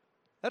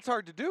 That's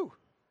hard to do.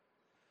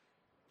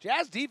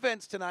 Jazz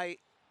defense tonight,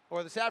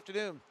 or this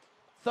afternoon,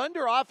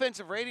 Thunder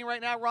offensive rating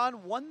right now,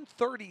 Ron,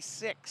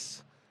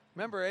 136.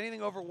 Remember,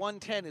 anything over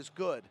 110 is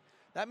good.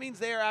 That means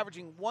they are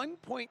averaging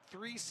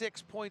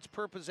 1.36 points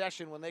per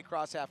possession when they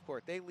cross half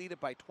court. They lead it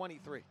by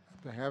 23.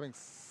 They're having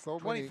so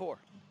 24.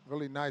 many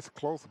really nice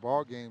close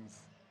ball games.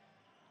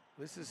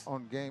 This is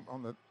on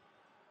the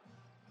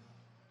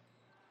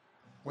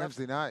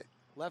Wednesday night.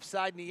 Left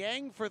side,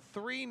 Niang for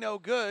 3, no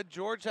good.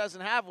 George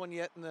doesn't have one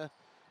yet in the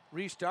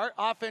restart.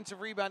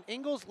 Offensive rebound,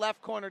 Ingles,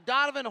 left corner.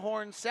 Donovan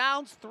Horn,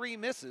 Sounds, 3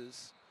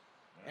 misses.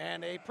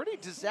 And a pretty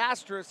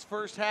disastrous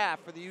first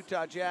half for the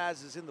Utah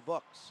Jazz is in the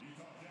books.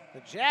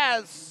 The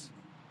Jazz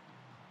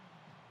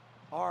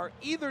are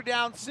either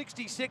down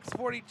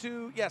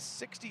 66-42.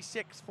 Yes,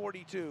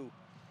 66-42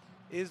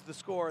 is the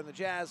score. And the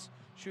Jazz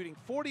shooting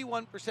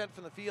 41%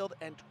 from the field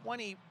and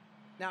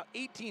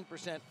 18%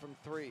 from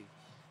 3.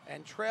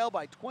 And trail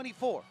by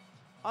 24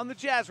 on the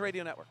Jazz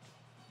Radio Network.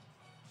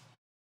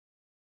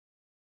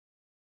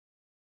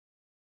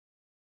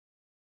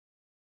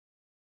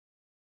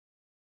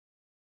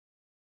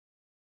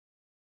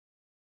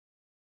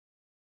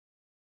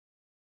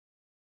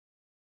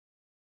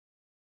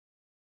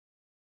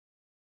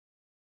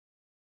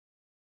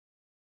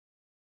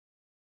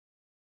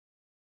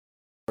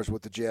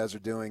 What the Jazz are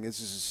doing. This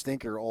is a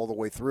stinker all the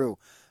way through.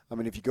 I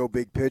mean, if you go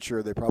big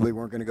picture, they probably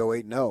weren't going to go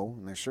 8-0,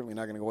 and they're certainly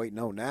not going to go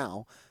 8-0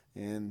 now,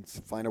 and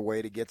find a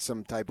way to get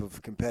some type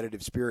of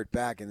competitive spirit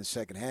back in the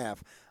second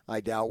half. I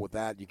doubt with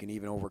that you can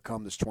even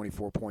overcome this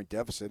 24-point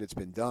deficit. It's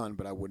been done,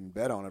 but I wouldn't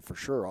bet on it for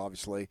sure,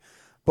 obviously.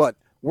 But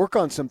work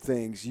on some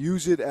things.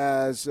 Use it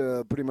as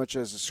pretty much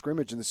as a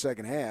scrimmage in the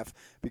second half,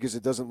 because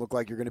it doesn't look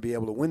like you're going to be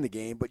able to win the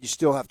game, but you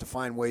still have to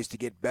find ways to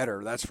get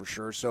better, that's for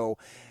sure. So,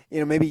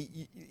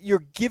 maybe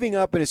you're giving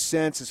up in a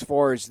sense as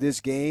far as this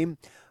game,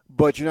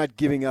 but you're not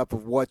giving up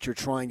of what you're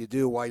trying to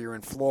do while you're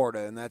in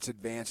Florida, and that's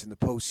advance in the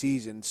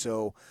postseason.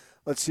 So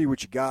let's see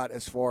what you got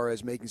as far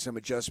as making some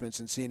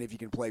adjustments and seeing if you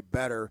can play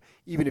better,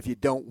 even if you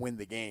don't win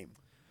the game.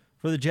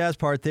 For the Jazz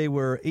part, they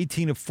were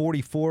 18 of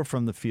 44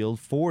 from the field,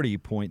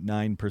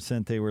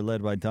 40.9%. They were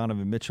led by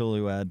Donovan Mitchell,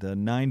 who had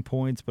 9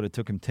 points, but it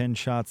took him 10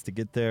 shots to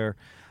get there.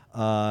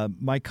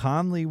 Mike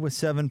Conley with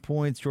 7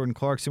 points. Jordan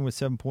Clarkson with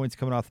 7 points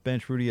coming off the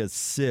bench. Rudy has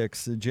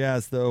 6. The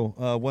Jazz, though,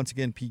 once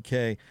again,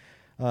 PK,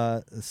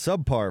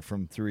 subpar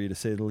from three, to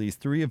say the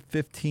least. 3 of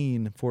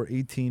 15 for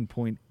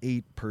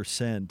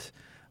 18.8%.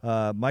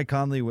 Mike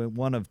Conley went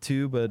 1 of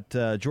 2, but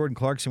Jordan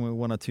Clarkson went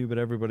 1 of 2, but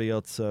everybody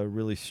else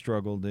really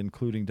struggled,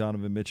 including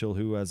Donovan Mitchell,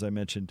 who, as I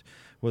mentioned,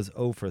 was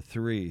 0 for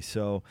 3.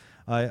 So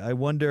I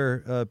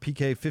wonder,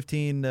 PK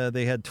 15,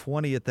 they had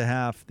 20 at the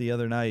half the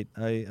other night.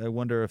 I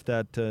wonder if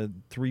that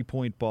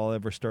three-point ball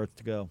ever starts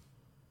to go.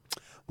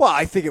 Well,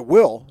 I think it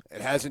will.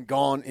 It hasn't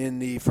gone in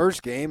the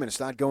first game, and it's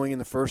not going in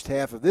the first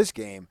half of this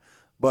game.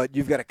 But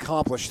you've got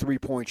accomplished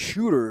three-point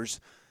shooters.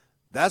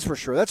 That's for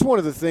sure. That's one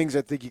of the things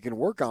I think you can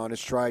work on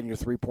is trying your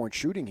three-point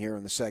shooting here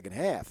in the second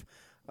half.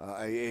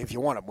 If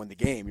you want to win the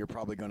game, you're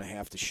probably going to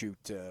have to shoot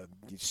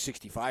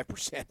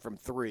 65% from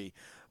three.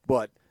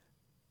 But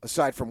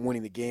aside from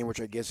winning the game, which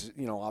I guess,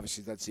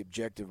 obviously that's the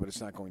objective, but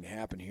it's not going to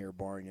happen here,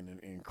 barring an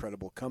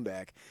incredible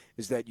comeback,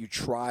 is that you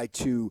try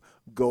to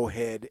go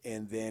ahead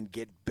and then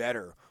get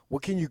better.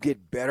 What can you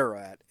get better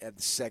at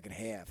the second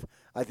half?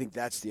 I think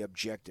that's the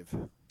objective.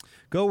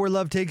 Go where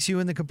love takes you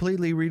in the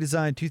completely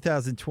redesigned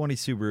 2020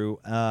 Subaru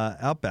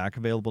Outback,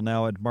 available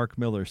now at Mark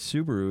Miller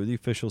Subaru, the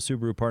official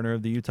Subaru partner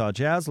of the Utah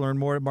Jazz. Learn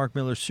more at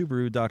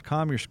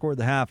markmillersubaru.com. Your score at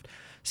the half,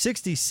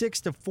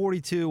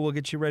 66-42. We'll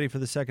get you ready for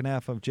the second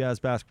half of Jazz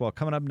basketball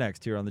coming up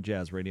next here on the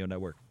Jazz Radio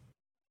Network.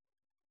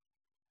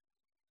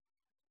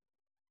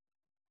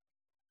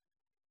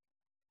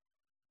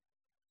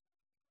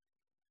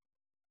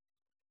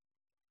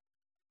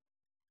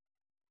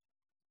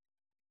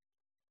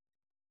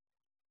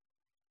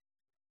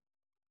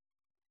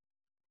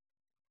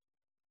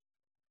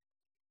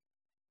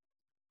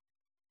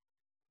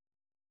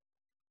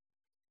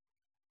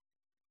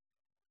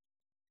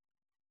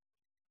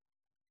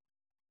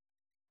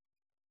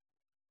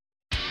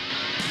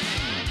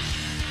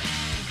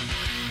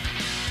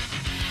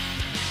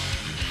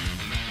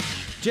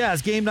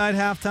 Jazz Game Night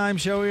halftime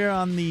show here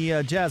on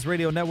the Jazz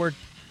Radio Network.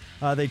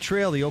 They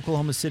trail the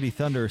Oklahoma City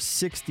Thunder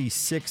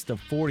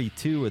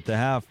 66-42 at the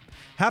half.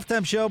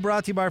 Halftime show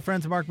brought to you by our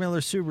friends at Mark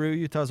Miller Subaru,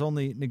 Utah's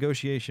only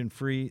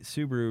negotiation-free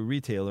Subaru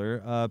retailer.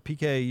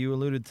 PK, you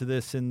alluded to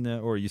this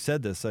or you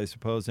said this, I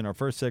suppose, in our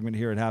first segment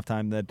here at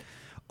halftime, that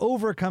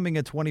overcoming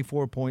a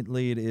 24-point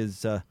lead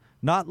is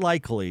not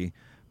likely.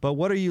 But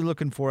what are you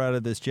looking for out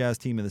of this Jazz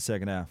team in the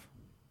second half?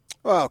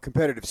 Well,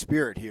 competitive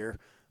spirit here.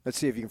 Let's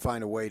see if you can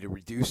find a way to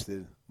reduce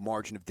the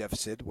margin of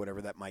deficit,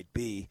 whatever that might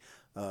be.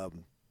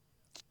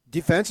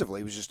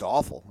 Defensively, it was just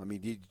awful. I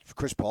mean,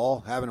 Chris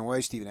Paul having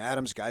away, Steven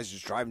Adams, guys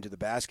just driving to the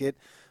basket.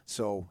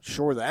 So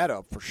shore that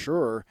up for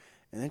sure.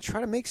 And then try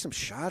to make some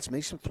shots,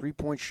 make some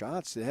three-point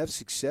shots to have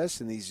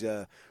success in these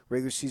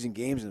regular season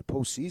games in the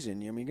postseason. I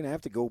mean, you're going to have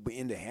to go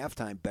into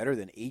halftime better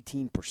than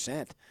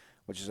 18%,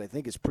 which is, I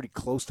think, is pretty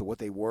close to what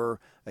they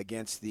were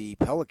against the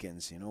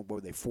Pelicans. What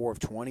were they, 4 of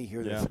 20?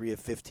 Here they're 3 of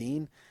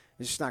 15.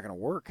 It's just not going to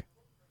work.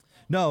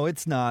 No,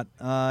 it's not.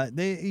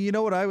 You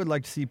know what I would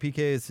like to see, PK,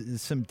 is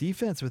some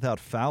defense without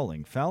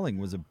fouling. Fouling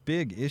was a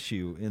big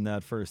issue in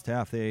that first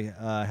half. They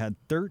had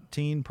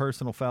 13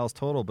 personal fouls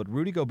total, but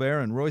Rudy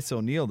Gobert and Royce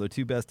O'Neal, their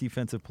two best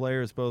defensive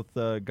players, both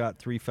got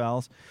 3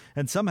 fouls.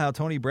 And somehow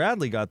Tony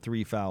Bradley got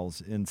 3 fouls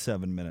in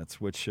 7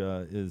 minutes, which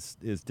is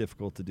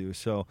difficult to do.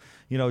 So,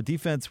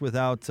 defense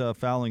without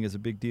fouling is a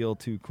big deal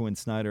to Quinn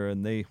Snyder,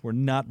 and they were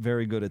not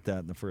very good at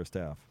that in the first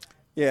half.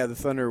 Yeah, the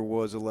Thunder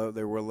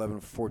they were 11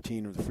 of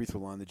 14 of the free throw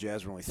line. The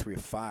Jazz were only 3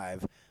 of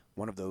 5.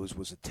 One of those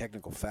was a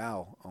technical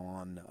foul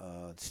on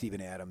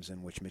Steven Adams,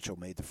 in which Mitchell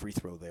made the free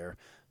throw there.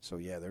 So,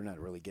 yeah, they're not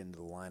really getting to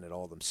the line at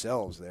all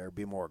themselves there.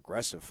 Be more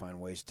aggressive,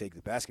 find ways to take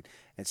the basket.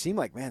 And it seemed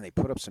like, man, they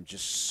put up some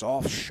just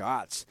soft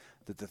shots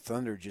that the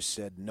Thunder just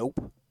said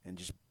nope and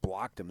just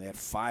blocked them. They had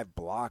 5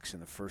 blocks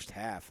in the first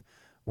half,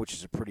 which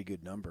is a pretty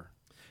good number.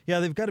 Yeah,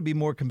 they've got to be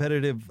more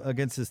competitive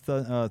against this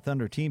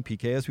Thunder team,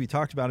 PK. As we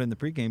talked about in the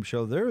pregame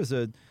show, there is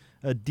a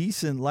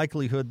decent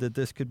likelihood that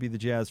this could be the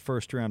Jazz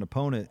first-round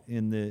opponent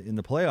in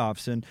the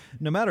playoffs. And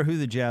no matter who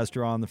the Jazz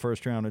draw in the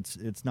first round,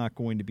 it's not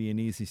going to be an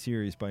easy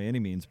series by any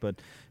means.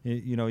 But,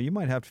 you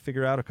might have to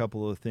figure out a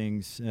couple of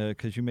things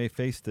because you may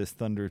face this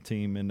Thunder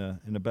team in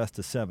a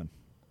best-of-7.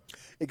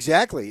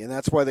 Exactly, and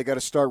that's why they got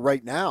to start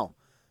right now.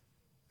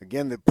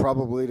 Again, the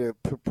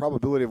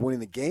probability of winning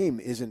the game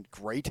isn't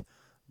great.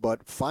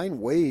 But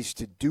find ways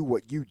to do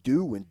what you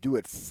do and do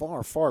it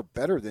far, far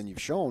better than you've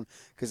shown,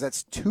 because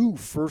that's 2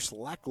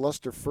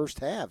 lackluster first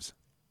halves.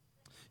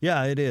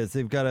 Yeah, it is.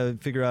 They've got to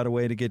figure out a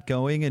way to get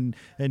going, and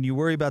you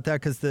worry about that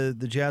because the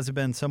Jazz have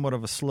been somewhat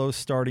of a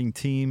slow-starting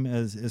team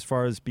as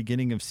far as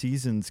beginning of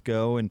seasons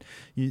go, and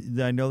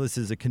I know this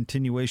is a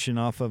continuation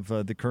off of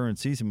the current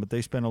season, but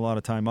they spend a lot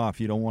of time off.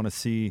 You don't want to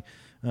see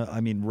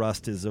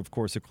rust is, of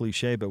course, a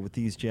cliche, but with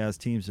these Jazz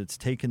teams, it's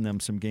taken them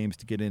some games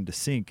to get into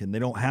sync, and they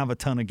don't have a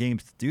ton of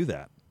games to do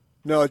that.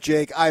 No,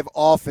 Jake, I've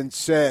often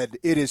said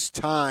it is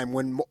time.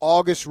 When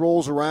August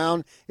rolls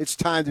around, it's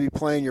time to be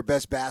playing your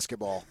best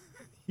basketball.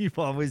 You've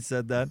always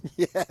said that.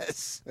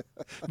 Yes.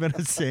 Been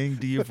a saying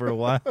to you for a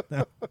while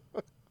now.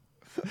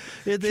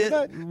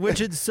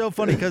 Which is so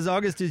funny because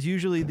August is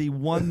usually the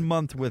 1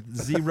 month with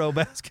zero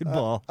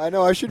basketball. I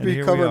know. I should And be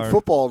here we covering are.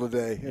 football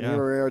today, and Yeah.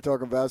 here we are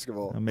talking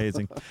basketball.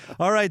 Amazing.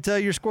 All right,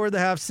 your score of the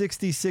half,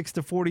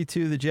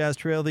 66-42. The Jazz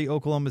trail the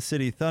Oklahoma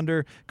City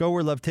Thunder. Go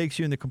where love takes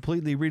you in the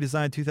completely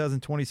redesigned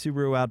 2020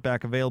 Subaru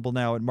Outback, available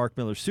now at Mark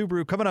Miller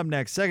Subaru. Coming up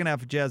next, second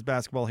half of Jazz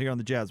basketball here on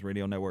the Jazz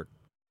Radio Network.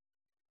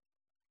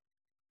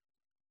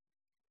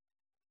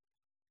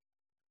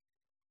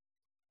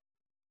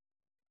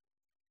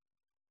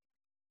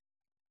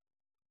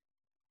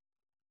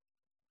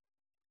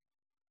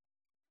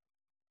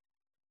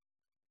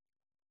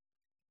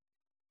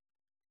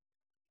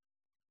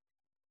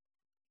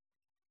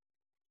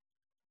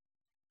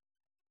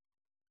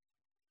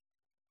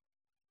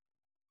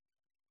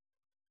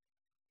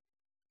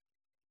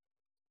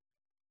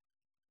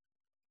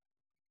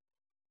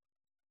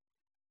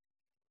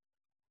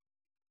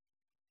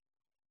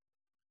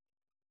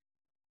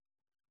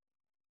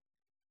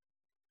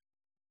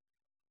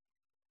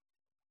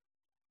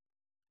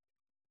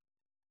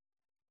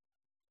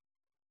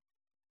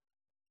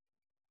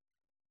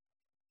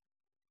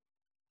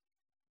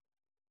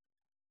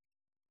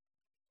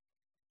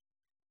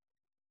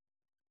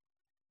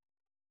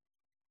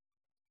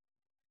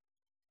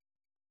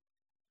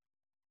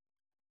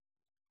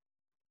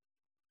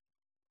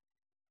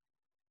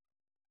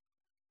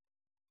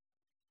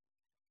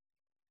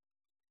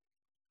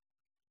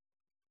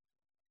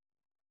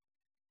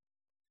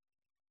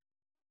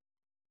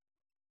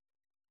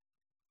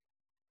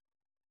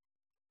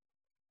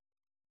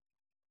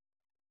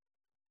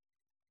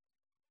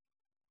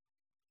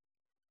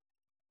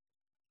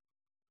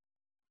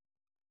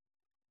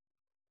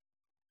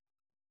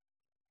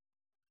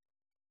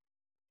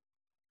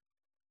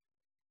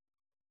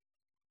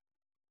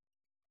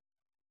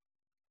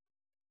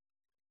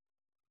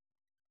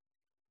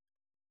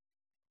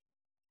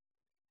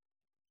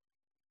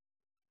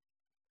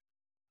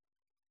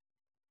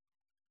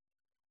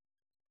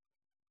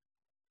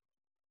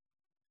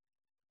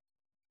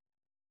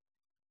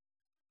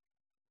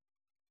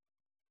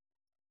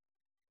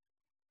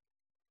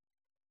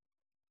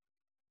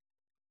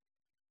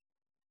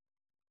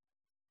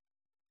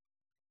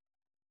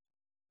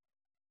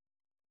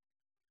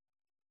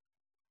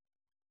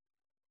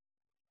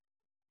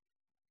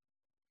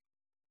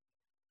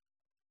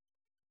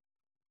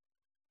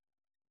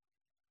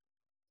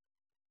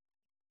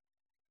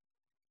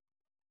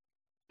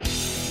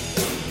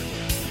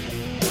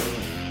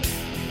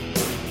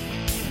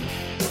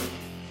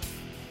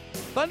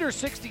 Thunder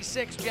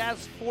 66,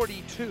 Jazz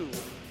 42.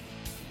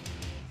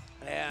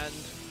 And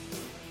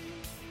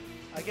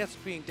I guess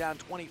being down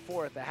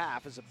 24 at the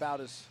half is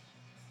about as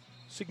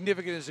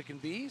significant as it can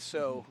be,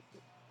 so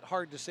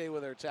hard to say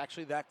whether it's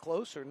actually that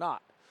close or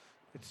not.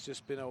 It's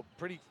just been a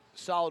pretty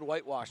solid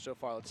whitewash so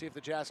far. Let's see if the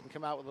Jazz can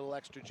come out with a little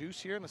extra juice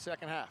here in the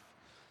second half.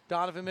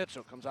 Donovan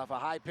Mitchell comes off a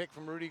high pick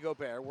from Rudy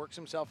Gobert, works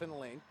himself in the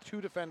lane,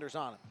 two defenders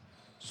on him.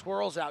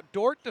 Swirls out.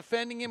 Dort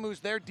defending him, who's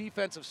their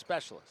defensive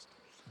specialist.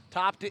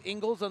 Top to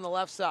Ingles on the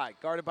left side,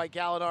 guarded by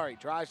Gallinari.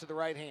 Drives to the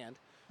right hand,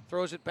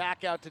 throws it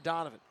back out to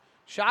Donovan.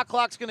 Shot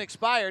clock's going to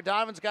expire.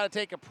 Donovan's got to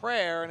take a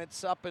prayer, and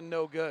it's up and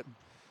no good.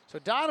 So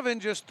Donovan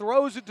just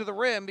throws it to the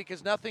rim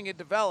because nothing had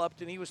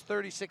developed, and he was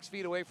 36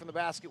 feet away from the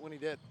basket when he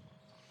did.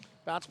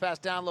 Bounce pass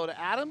down low to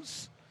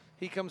Adams.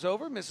 He comes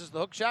over, misses the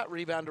hook shot,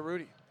 rebound to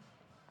Rudy.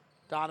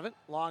 Donovan,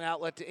 long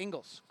outlet to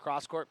Ingles.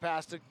 Cross-court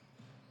pass to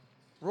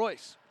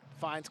Royce.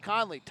 Finds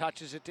Conley,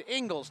 touches it to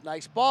Ingles.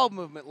 Nice ball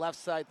movement, left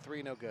side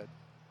three, no good.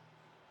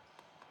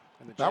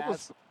 And the That Jazz,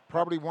 was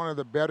probably one of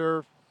the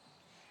better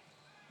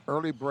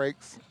early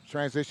breaks,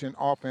 transition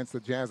offense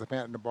the Jazz have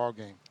had in the ball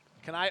game.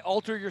 Can I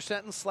alter your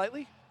sentence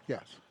slightly?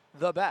 Yes.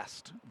 The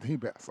best. The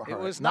best. All It right.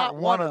 was not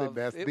one of the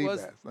best, It the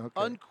was best. Okay.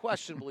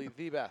 unquestionably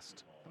the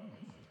best.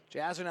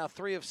 Jazz are now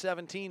 3 of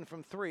 17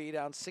 from 3,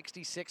 down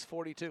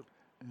 66-42.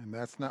 And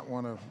that's not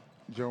one of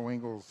Joe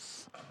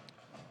Ingles'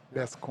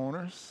 best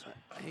corners.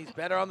 He's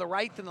better on the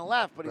right than the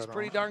left, but he's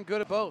pretty darn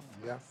good at both.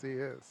 Yes, he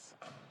is.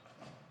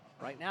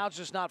 Right now it's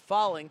just not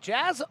falling.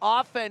 Jazz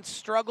offense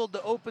struggled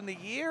to open the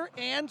year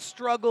and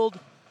struggled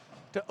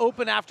to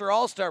open after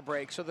All-Star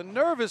break. So the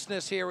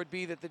nervousness here would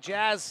be that the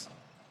Jazz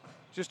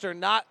just are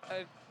not,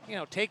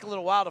 take a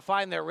little while to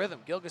find their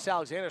rhythm.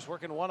 Gilgeous-Alexander's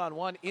working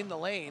one-on-one in the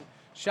lane.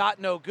 Shot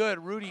no good.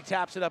 Rudy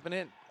taps it up and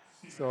in.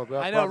 So they'll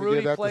I know probably Rudy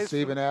give that plays to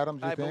Steven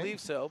Adams, you I think? believe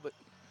so, but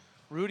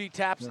Rudy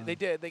taps it. They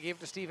did. They gave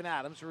it to Steven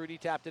Adams. Rudy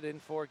tapped it in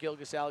for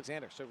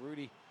Gilgeous-Alexander. So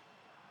Rudy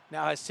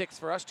now has 6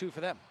 for us, 2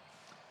 for them.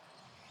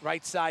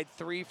 Right side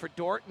 3 for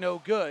Dort, no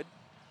good.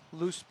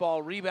 Loose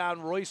ball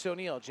rebound, Royce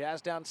O'Neal.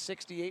 Jazz down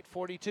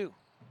 68-42.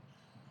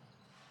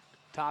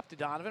 Top to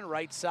Donovan,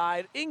 right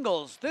side,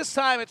 Ingles. This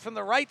time it's from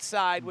the right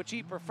side, which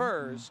he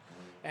prefers,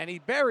 and he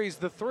buries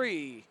the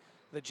 3.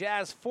 The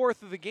Jazz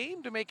 4th of the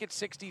game to make it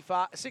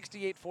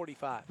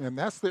 68-45. And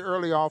that's the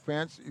early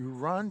offense. You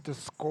run to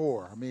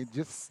score. I mean,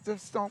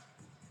 just don't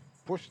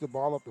push the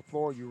ball up the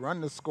floor, you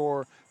run the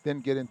score,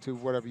 then get into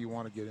whatever you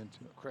want to get into.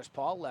 Chris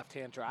Paul,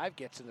 left-hand drive,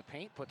 gets in the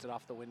paint, puts it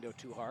off the window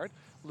too hard.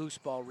 Loose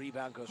ball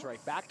rebound goes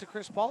right back to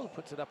Chris Paul, who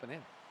puts it up and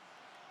in.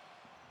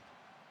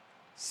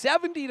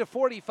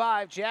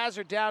 70-45, Jazz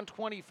are down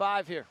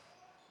 25 here.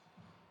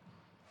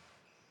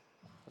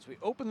 As we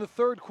open the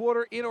third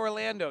quarter in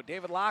Orlando,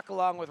 David Locke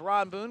along with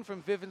Ron Boone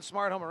from Vivint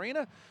Smart Home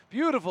Arena.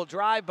 Beautiful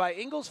drive by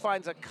Ingles,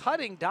 finds a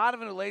cutting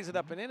Donovan who lays it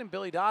up and in, and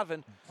Billy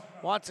Donovan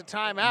wants a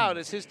timeout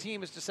as his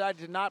team has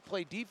decided to not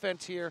play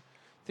defense here,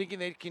 thinking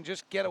they can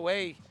just get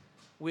away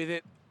with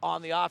it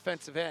on the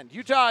offensive end.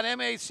 Utah and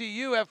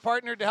MACU have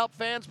partnered to help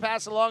fans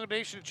pass along a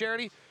donation to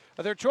charity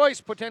of their choice.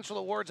 Potential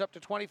awards up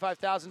to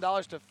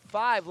 $25,000 to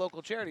 5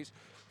 local charities.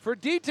 For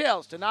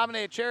details to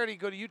nominate a charity,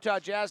 go to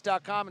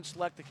utahjazz.com and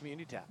select the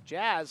community tab.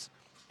 Jazz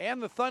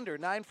and the Thunder,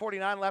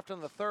 9:49 left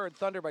on the third.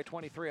 Thunder by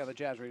 23 on the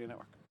Jazz Radio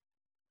Network.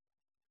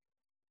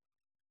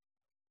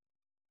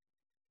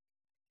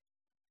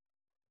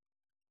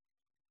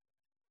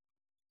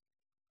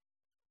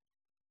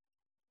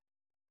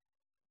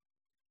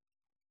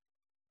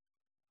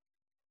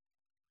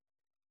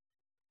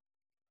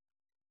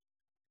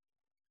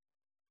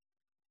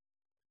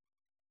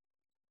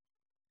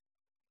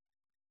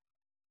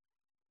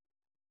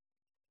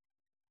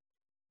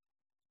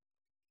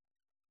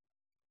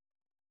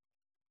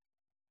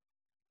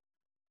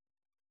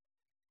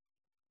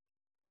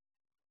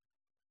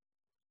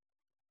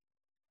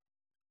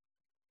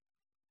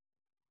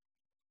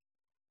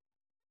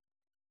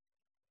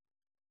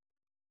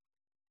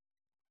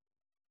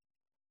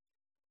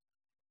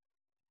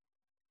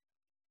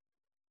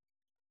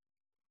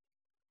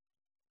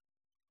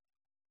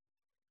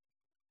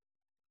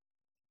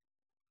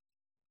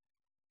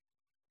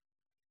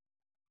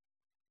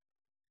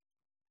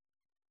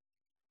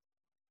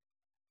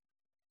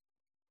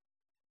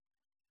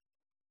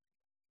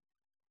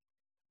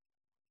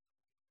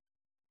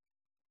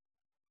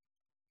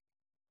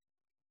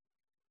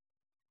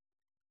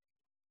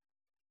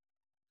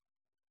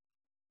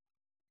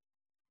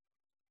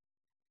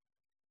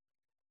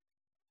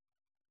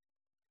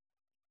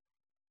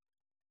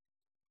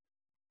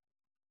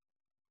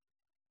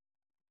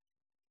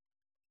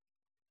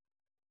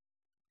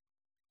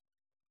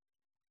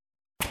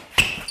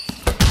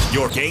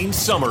 Your game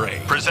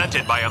summary,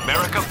 presented by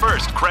America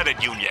First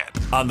Credit Union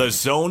on the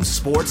Zone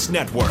Sports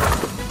Network.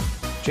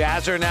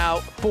 Jazz are now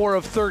 4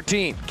 of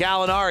 13.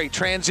 Gallinari,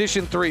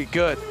 transition 3,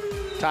 good.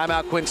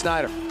 Timeout, Quinn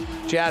Snyder.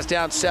 Jazz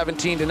down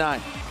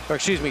 17-9, or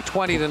excuse me,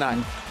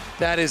 20-9.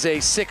 That is a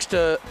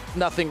 6-0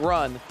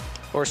 run,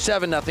 or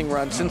 7-0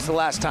 run since the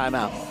last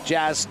timeout.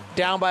 Jazz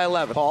down by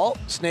 11. Paul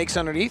snakes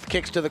underneath,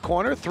 kicks to the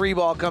corner. 3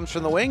 ball comes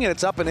from the wing, and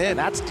it's up and in.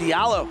 That's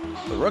Diallo,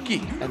 the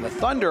rookie. And the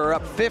Thunder are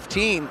up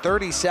 15,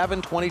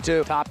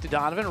 37-22. Top to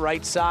Donovan,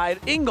 right side.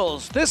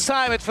 Ingles. This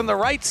time it's from the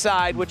right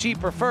side, which he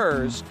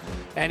prefers.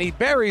 And he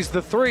buries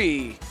the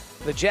 3.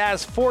 The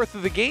Jazz 4th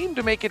of the game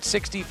to make it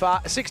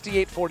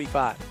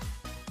 68-45.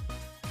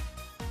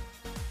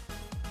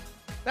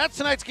 That's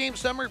tonight's game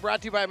summary brought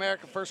to you by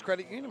America First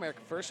Credit Union.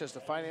 America First has the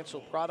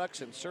financial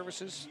products and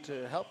services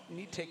to help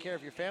take care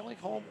of your family,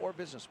 home, or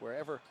business.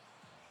 Wherever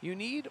you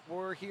need,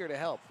 we're here to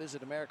help.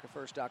 Visit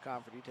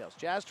AmericaFirst.com for details.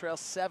 Jazz trail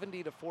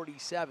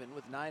 70-47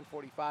 with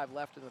 9:45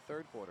 left in the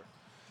third quarter.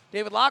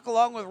 David Locke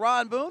along with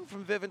Ron Boone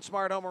from Vivint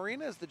Smart Home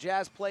Arena as the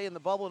Jazz play in the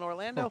bubble in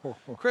Orlando.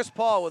 Chris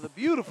Paul with a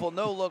beautiful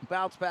no-look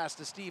bounce pass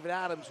to Steven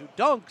Adams, who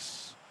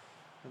dunks.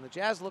 And the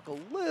Jazz look a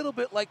little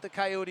bit like the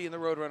Coyote in the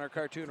Roadrunner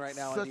cartoon right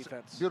now on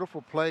defense.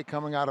 Beautiful play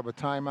coming out of a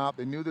timeout.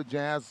 They knew the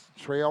Jazz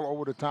trail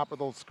over the top of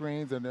those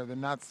screens, and they're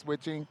not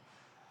switching.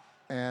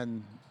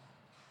 And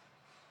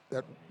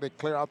that they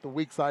clear out the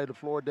weak side of the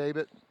floor,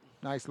 David.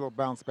 Nice little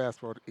bounce pass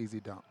for an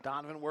easy dunk.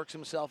 Donovan works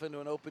himself into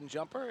an open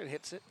jumper and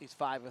hits it. He's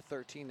 5 of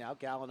 13 now.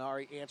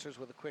 Gallinari answers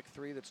with a quick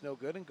 3 that's no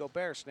good, and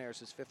Gobert snares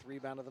his 5th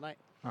rebound of the night.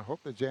 I hope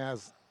the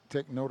Jazz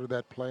take note of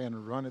that play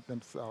and run it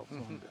themselves.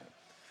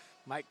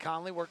 Mike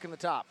Conley working the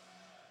top.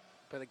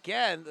 But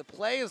again, the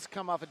play has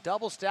come off a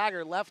double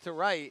stagger left to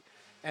right,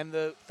 and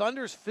the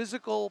Thunder's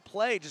physical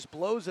play just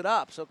blows it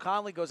up. So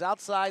Conley goes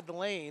outside the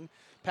lane,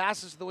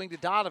 passes the wing to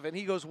Donovan.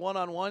 He goes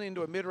one-on-one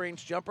into a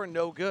mid-range jumper,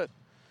 no good.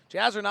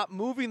 Jazz are not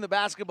moving the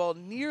basketball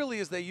nearly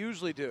as they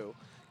usually do.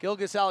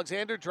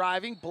 Gilgeous-Alexander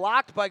driving,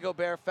 blocked by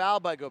Gobert,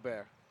 fouled by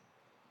Gobert.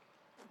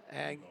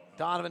 And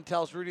Donovan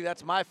tells Rudy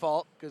that's my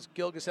fault because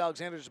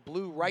Gilgeous-Alexander just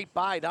blew right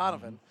by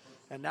Donovan.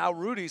 And now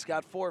Rudy's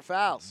got 4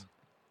 fouls.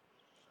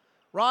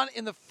 Ron,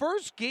 in the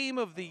first game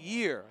of the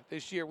year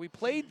this year, we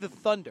played the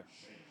Thunder.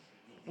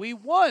 We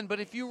won, but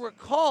if you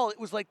recall, it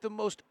was like the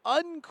most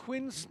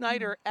un-Quinn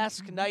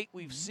Snyder-esque night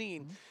we've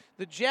seen.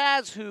 The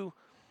Jazz who,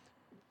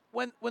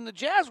 when the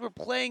Jazz were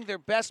playing their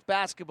best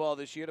basketball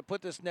this year, to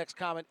put this next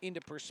comment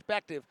into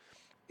perspective,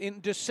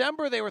 in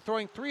December they were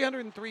throwing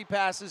 303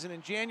 passes, and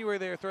in January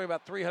they were throwing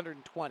about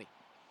 320.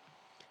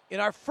 In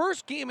our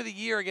first game of the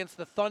year against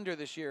the Thunder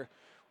this year,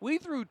 we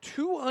threw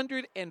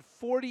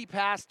 240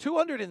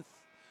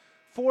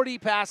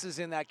 passes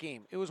in that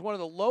game. It was one of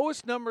the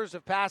lowest numbers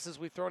of passes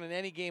we've thrown in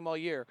any game all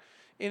year.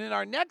 And in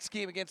our next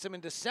game against them in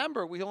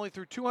December, we only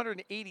threw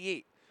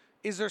 288.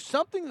 Is there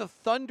something the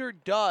Thunder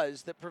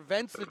does that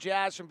prevents the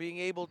Jazz from being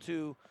able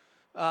to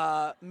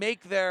throw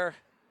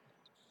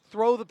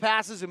the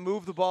passes and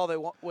move the ball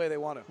the way they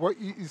want to? Well,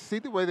 you see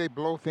the way they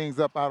blow things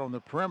up out on the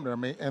perimeter. I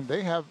mean, and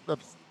they have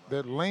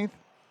the length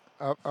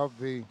of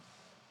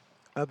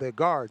their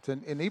guards,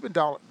 and even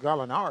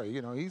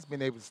Gallinari, he's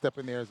been able to step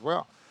in there as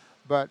well.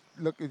 But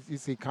look, you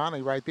see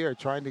Conley right there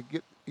trying to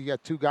get. You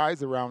got two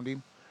guys around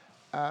him.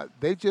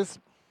 They just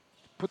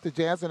put the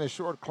Jazz in a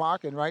short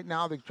clock, and right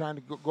now they're trying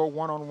to go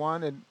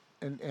one-on-one,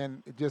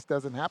 and it just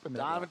doesn't happen.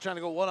 Donovan trying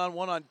to go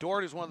one-on-one on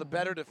Dort, who's one of the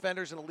better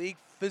defenders in the league.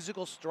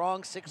 Physical,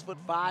 strong,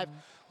 6'5",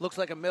 looks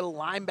like a middle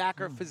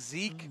linebacker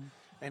physique,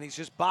 and he's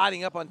just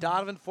bodying up on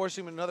Donovan,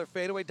 forcing him another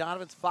fadeaway.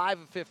 Donovan's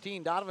 5 of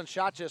 15. Donovan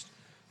shot just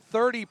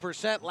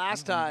 30%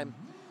 last time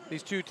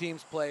these two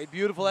teams played.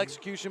 Beautiful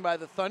execution by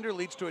the Thunder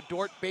leads to a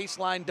Dort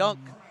baseline dunk,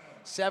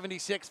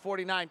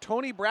 76-49.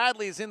 Tony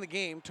Bradley is in the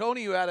game.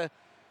 Tony, who had a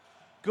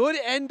good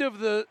end of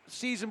the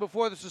season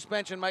before the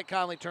suspension. Mike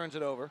Conley turns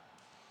it over.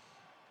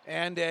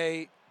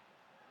 And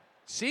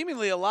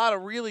seemingly a lot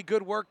of really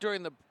good work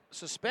during the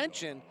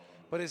suspension,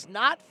 but has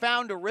not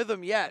found a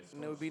rhythm yet.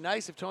 And it would be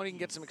nice if Tony can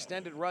get some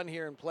extended run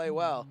here and play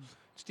well.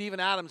 Steven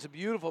Adams, a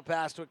beautiful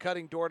pass to a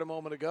cutting Dort a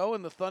moment ago,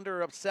 and the Thunder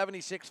are up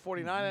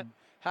 76-49 at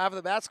half of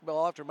the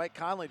basketball after Mike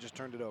Conley just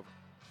turned it over.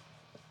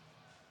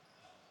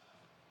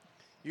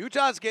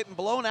 Utah's getting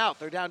blown out.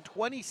 They're down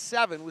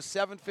 27 with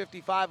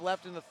 7:55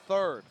 left in the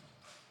third.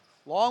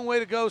 Long way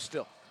to go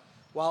still.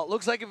 While it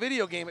looks like a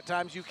video game at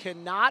times, you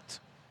cannot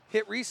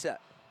hit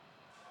reset.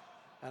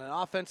 And an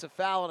offensive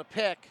foul and a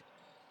pick.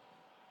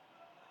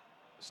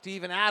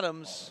 Steven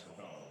Adams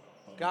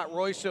got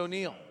Royce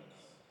O'Neal.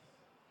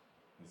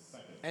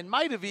 And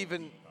might have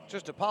even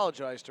just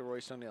apologized to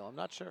Royce O'Neal. I'm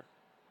not sure.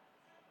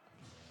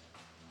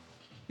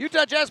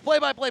 Utah Jazz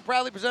play-by-play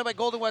proudly presented by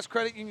Golden West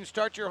Credit Union.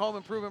 Start your home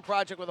improvement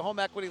project with a home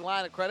equity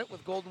line of credit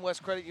with Golden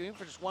West Credit Union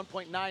for just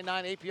 1.99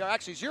 APR.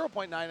 Actually,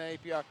 0.99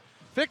 APR.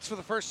 Fixed for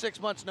the first 6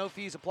 months. No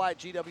fees apply at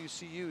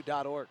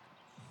gwcu.org.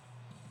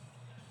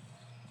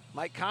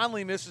 Mike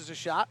Conley misses a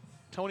shot.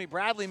 Tony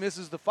Bradley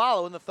misses the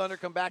follow, and the Thunder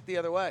come back the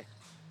other way.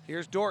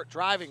 Here's Dort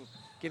driving,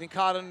 getting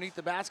caught underneath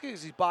the basket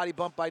as he's body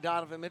bumped by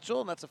Donovan Mitchell,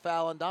 and that's a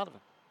foul on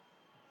Donovan.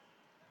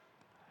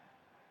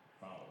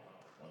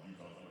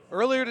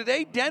 Earlier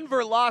today,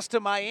 Denver lost to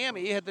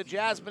Miami. Had the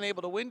Jazz been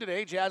able to win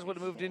today, Jazz would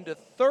have moved into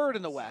third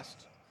in the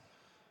West.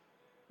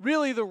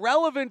 Really, the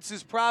relevance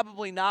is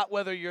probably not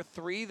whether you're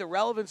 3. The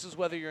relevance is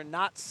whether you're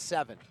not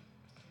 7.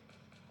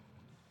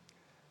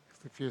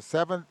 If you're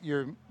 7th,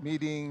 you're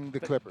meeting the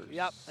Clippers.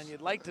 Yep, and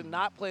you'd like to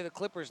not play the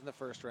Clippers in the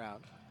first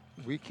round.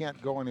 We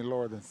can't go any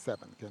lower than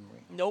 7, can we?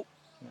 Nope.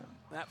 Yeah.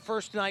 That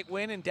first night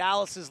win and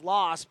Dallas's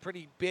loss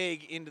pretty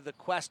big into the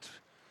quest.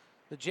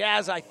 The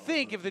Jazz, I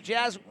think, if the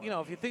Jazz,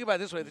 if you think about it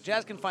this way, the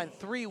Jazz can find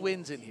 3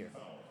 wins in here.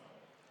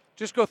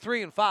 Just go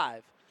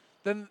 3-5.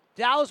 Then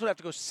Dallas would have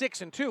to go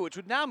 6-2, which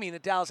would now mean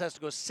that Dallas has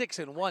to go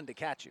 6-1 to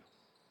catch you.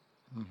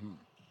 Mm-hmm.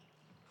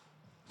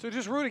 So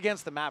just root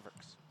against the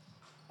Mavericks.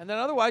 And then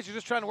otherwise, you're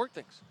just trying to work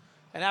things.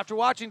 And after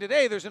watching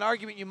today, there's an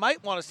argument you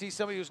might want to see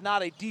somebody who's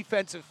not a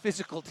defensive,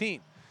 physical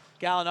team.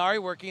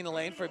 Gallinari working in the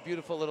lane for a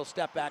beautiful little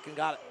step back and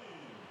got it.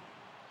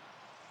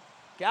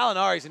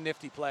 Gallinari's a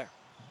nifty player.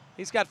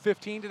 He's got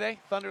 15 today.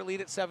 Thunder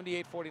lead at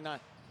 78-49.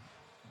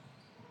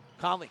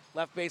 Conley,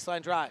 left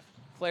baseline drive.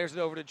 Flares it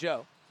over to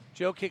Joe.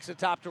 Joe kicks it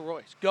top to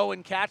Royce. Go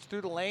and catch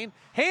through the lane.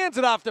 Hands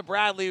it off to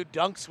Bradley, who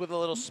dunks with a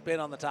little spin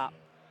on the top.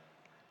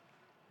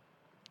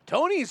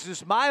 Tony's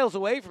just miles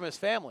away from his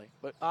family,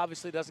 but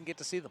obviously doesn't get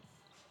to see them.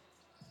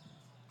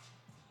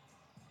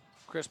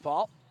 Chris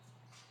Paul.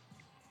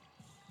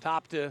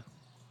 Top to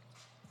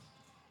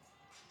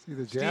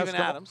Steven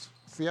Adams.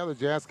 See how the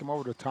Jazz come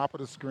over the top of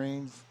the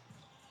screens?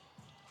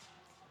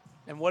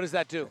 And what does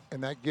that do?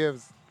 And that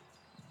gives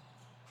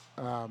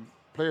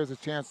players a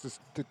chance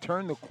to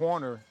turn the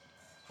corner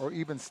or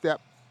even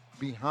step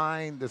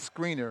behind the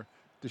screener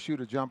to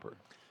shoot a jumper.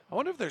 I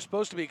wonder if they're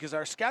supposed to be, because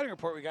our scouting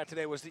report we got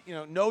today was,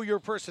 know your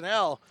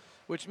personnel,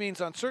 which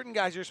means on certain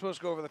guys you're supposed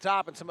to go over the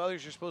top and some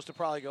others you're supposed to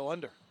probably go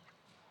under.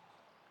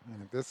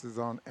 And if this is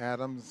on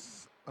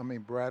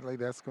Bradley,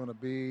 that's going to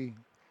be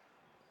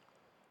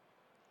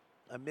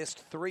a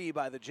missed 3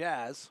 by the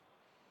Jazz.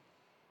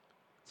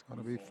 It's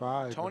going to be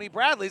 5. Tony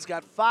Bradley's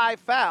got 5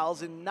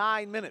 fouls in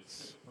 9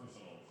 minutes.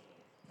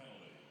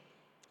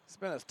 It's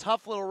been a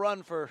tough little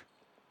run for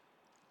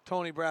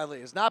Tony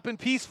Bradley. Has not been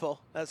peaceful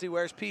as he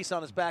wears peace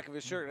on his back of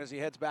his shirt as he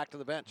heads back to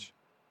the bench.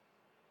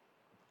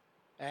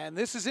 And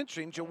this is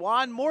interesting.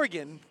 Juwan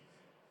Morgan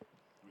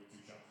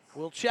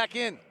will check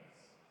in.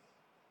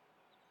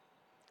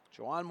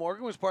 Juwan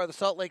Morgan was part of the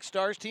Salt Lake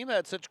Stars team that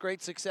had such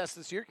great success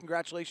this year.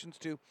 Congratulations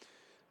to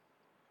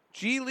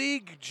G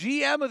League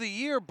GM of the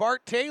Year,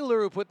 Bart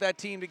Taylor, who put that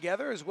team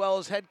together, as well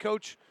as head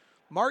coach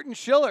Martin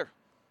Schiller.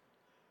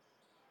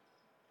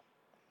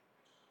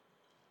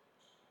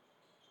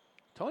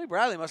 Tony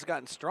Bradley must have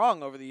gotten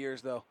strong over the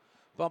years, though,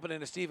 bumping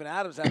into Steven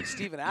Adams. Having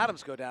Steven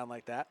Adams go down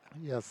like that.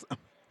 Yes,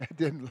 it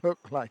didn't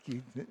look like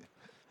he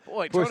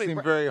Boy, pushed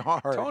him very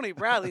hard. Tony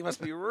Bradley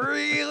must be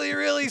really,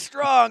 really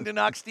strong to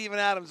knock Steven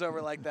Adams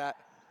over like that.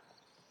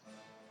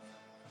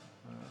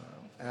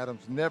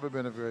 Adams never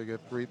been a very good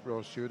free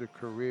throw shooter.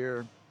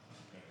 Career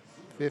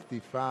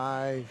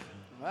 55.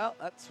 Well,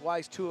 that's why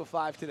he's 2 of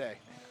 5 today.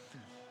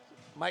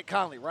 Mike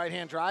Conley,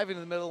 right-hand drive into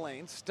the middle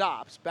lane,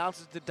 stops,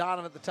 bounces to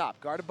Donovan at the top,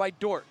 guarded by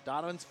Dort.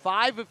 Donovan's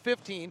 5 of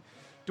 15.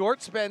 Dort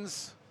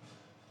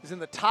is in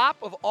the top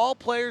of all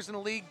players in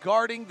the league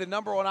guarding the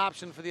number 1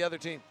 option for the other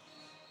team.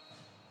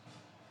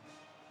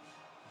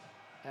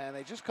 And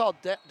they just called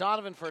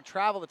Donovan for a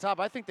travel at the top.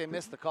 I think they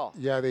missed the call.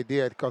 Yeah, they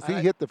did, because he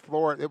hit the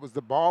floor. It was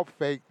the ball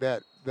fake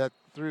that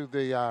threw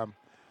the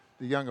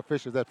young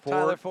officials. That Ford.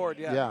 Tyler Ford,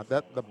 yeah.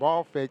 Yeah, the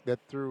ball fake that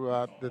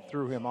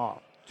threw him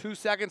off. 2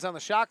 seconds on the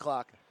shot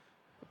clock.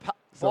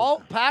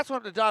 Pass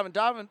went up to Donovan.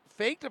 Donovan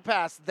faked a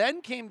pass,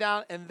 then came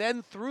down, and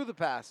then threw the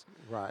pass.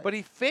 Right. But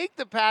he faked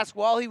the pass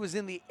while he was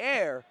in the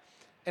air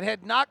and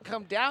had not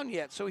come down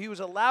yet, so he was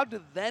allowed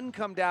to then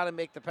come down and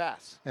make the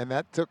pass. And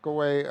that took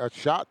away a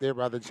shot there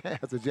by the Jazz.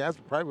 The Jazz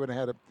probably would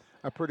have had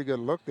a pretty good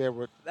look there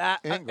with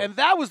Ingles. And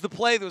that was the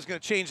play that was going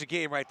to change the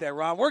game right there,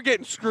 Ron. We're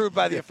getting screwed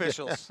by the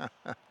officials.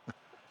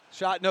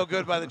 Shot no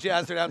good by the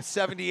Jazz. They're down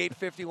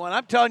 78-51.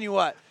 I'm telling you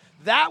what,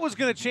 that was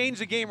going to change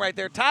the game right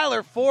there.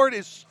 Tyler Ford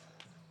is –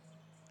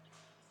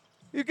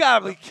 you got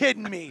to be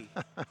kidding me.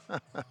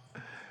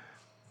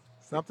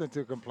 Something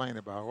to complain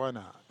about. Why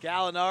not?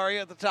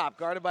 Gallinari at the top,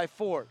 guarded by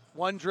Ford.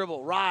 1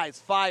 dribble, rise,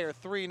 fire,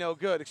 3, no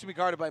good. Excuse me,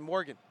 guarded by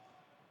Morgan.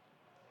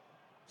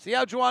 See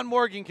how Juwan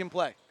Morgan can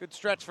play. Good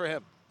stretch for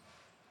him.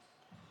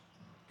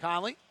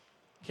 Conley,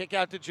 kick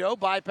out to Joe,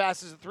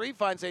 bypasses the 3,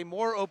 finds a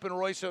more open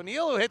Royce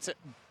O'Neal who hits it.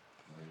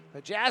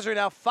 The Jazz are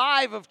now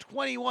 5 of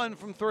 21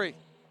 from 3.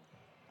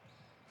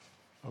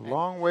 A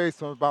long ways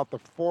from about the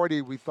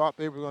 40 we thought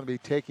they were going to be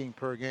taking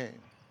per game.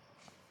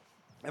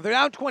 And they're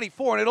down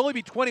 24, and it'd only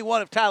be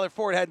 21 if Tyler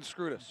Ford hadn't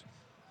screwed us.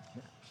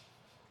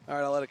 All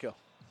right, I'll let it go.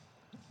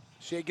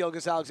 Shai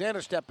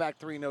Gilgeous-Alexander step back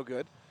 3, no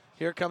good.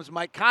 Here comes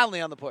Mike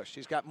Conley on the push.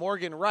 He's got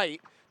Morgan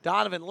right,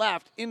 Donovan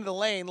left, into the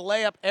lane,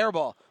 layup, air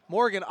ball.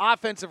 Morgan,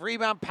 offensive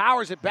rebound,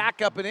 powers it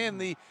back up and in.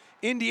 The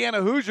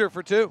Indiana Hoosier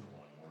for 2.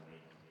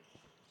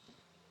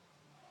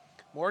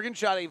 Morgan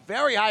shot a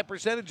very high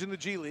percentage in the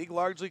G League,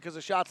 largely because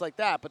of shots like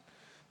that. But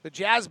the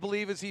Jazz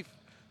believe as he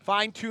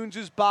fine-tunes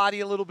his body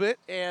a little bit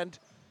and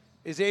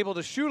is able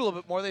to shoot a little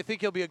bit more, they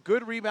think he'll be a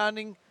good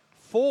rebounding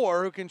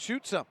 4 who can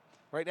shoot some.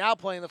 Right now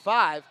playing the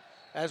 5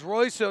 as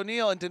Royce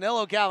O'Neal and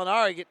Danilo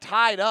Gallinari get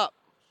tied up.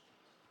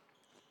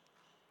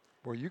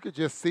 Well, you could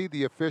just see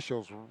the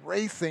officials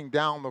racing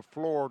down the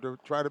floor to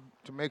try to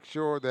make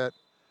sure that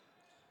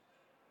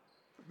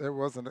there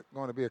wasn't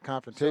going to be a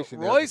confrontation.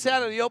 So Royce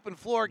had the open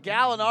floor.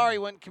 Gallinari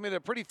went and committed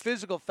a pretty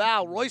physical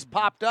foul. Royce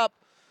popped up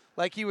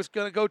like he was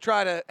going to go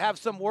try to have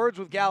some words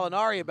with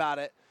Gallinari about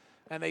it,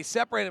 and they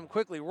separated him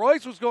quickly.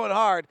 Royce was going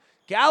hard.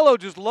 Gallo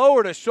just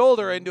lowered a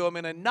shoulder into him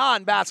in a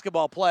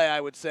non-basketball play, I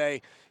would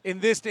say.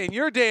 In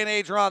your day and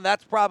age, Ron,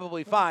 that's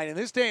probably fine. In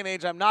this day and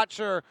age, I'm not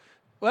sure.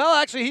 Well,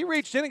 actually, he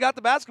reached in and got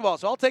the basketball,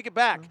 so I'll take it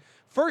back.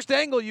 First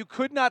angle, you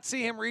could not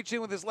see him reach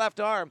in with his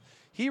left arm.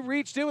 He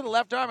reached in with the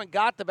left arm and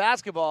got the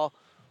basketball.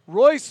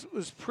 Royce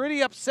was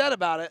pretty upset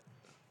about it.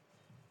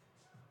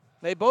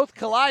 They both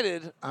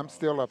collided. I'm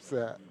still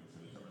upset.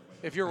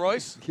 If you're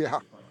Royce? Yeah.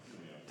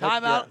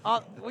 Timeout.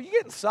 Well, you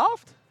getting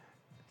soft?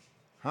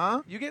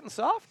 Huh? You getting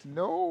soft?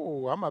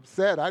 No, I'm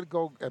upset. I'd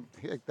go.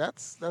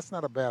 That's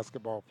not a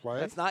basketball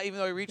play. That's not, even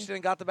though he reached in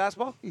and got the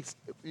basketball?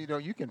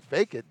 You can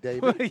fake it,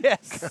 David.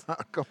 Yes.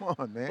 Come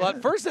on, man. Well,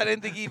 at first I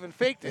didn't think he even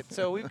faked it.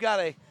 So we've got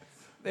a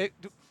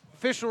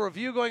official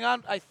review going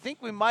on. I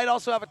think we might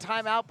also have a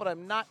timeout, but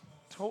I'm not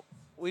told.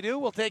 We do.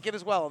 We'll take it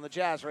as well on the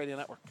Jazz Radio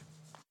Network.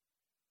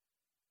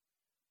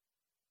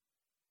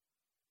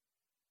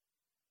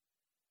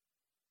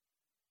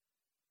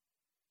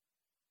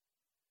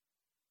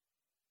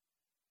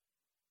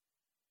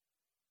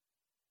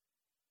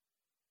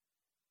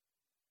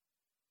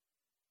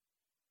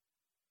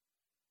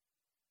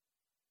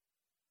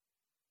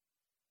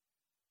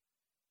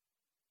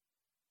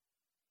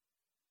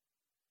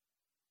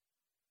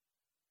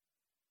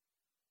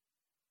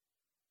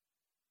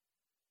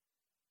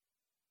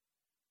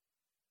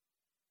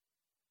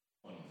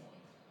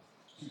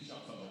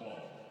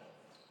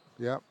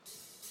 Yep.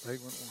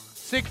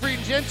 Siegfried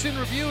and Jensen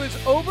review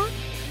is over.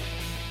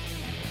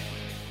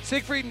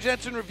 Siegfried and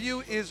Jensen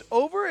review is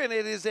over, and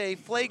it is a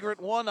flagrant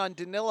 1 on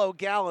Danilo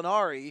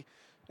Gallinari,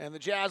 and the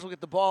Jazz will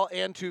get the ball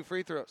and 2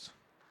 free throws.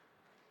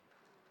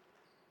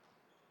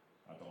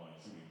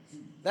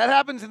 That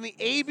happens in the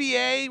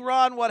ABA.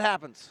 Ron, what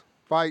happens?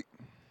 Fight.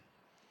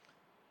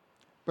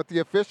 But the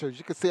officials,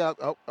 you can see how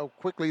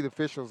quickly the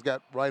officials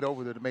got right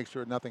over there to make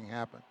sure nothing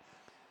happened.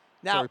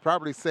 Now, so he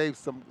probably saved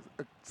some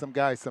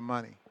guys some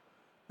money.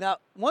 Now,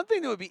 one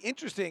thing that would be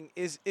interesting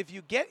is if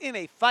you get in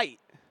a fight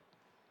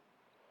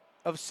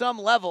of some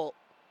level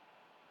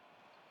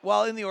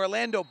while in the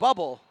Orlando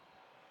bubble,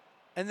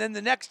 and then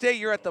the next day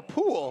you're at the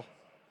pool,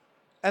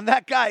 and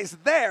that guy's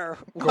there,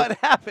 what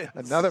happens?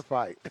 Another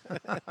fight.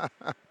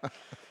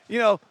 You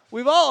know,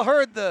 we've all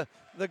heard the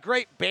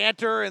great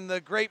banter and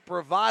the great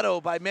bravado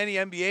by many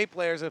NBA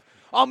players of,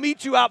 I'll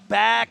meet you out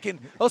back and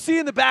I'll see you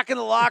in the back in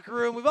the locker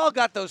room. We've all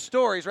got those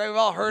stories, right? We've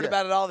all heard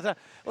about it all the time.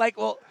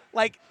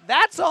 Like,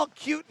 that's all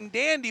cute and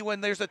dandy when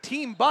there's a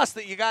team bus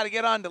that you got to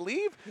get on to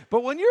leave.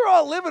 But when you're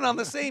all living on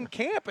the same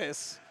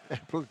campus,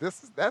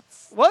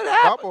 that's what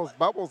happens?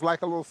 Bubble's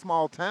like a little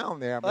small town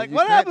there. I mean,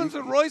 what happens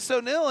when Royce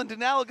O'Neal and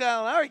Danilo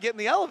Gallinari get in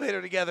the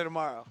elevator together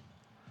tomorrow?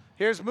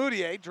 Here's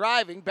Moutier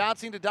driving,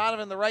 bouncing to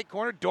Donovan in the right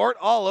corner. Dort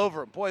all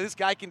over him. Boy, this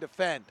guy can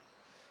defend.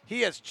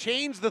 He has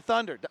changed the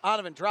Thunder.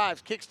 Donovan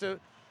drives, kicks to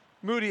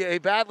Moutier,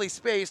 badly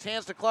spaced,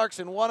 hands to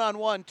Clarkson,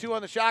 1-on-1, 2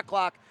 on the shot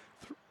clock,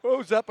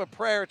 throws up a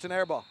prayer. It's an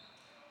air ball.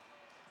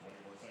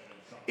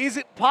 Is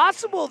it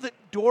possible that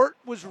Dort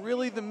was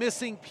really the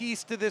missing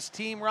piece to this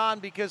team, Ron?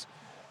 Because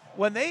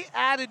when they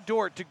added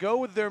Dort to go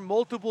with their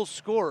multiple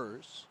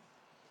scorers,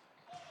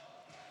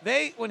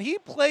 when he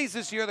plays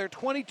this year, they're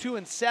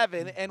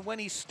 22-7, and when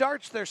he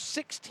starts, they're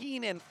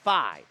 16-5.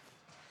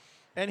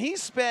 And he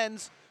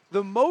spends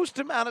the most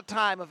amount of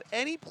time of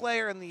any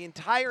player in the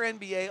entire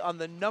NBA on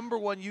the number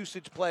one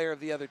usage player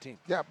of the other team.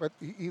 Yeah, but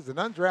he's an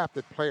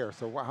undrafted player,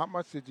 so how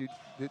much do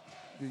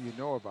you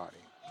know about him?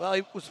 Well,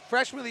 he was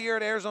freshman of the year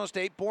at Arizona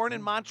State, born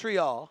in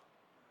Montreal,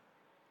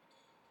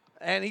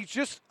 and he's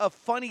just a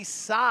funny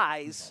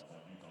size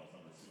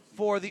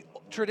for the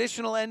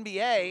traditional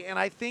NBA, and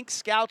I think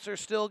scouts are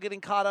still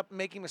getting caught up and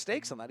making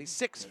mistakes on that. He's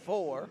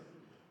 6'4".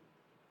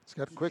 He's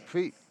got quick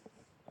feet.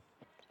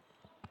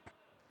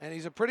 And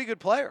he's a pretty good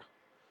player.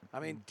 I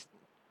mean,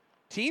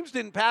 teams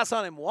didn't pass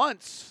on him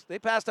once. They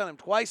passed on him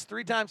twice,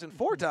 3 times, and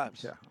 4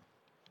 times. Yeah.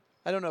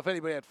 I don't know if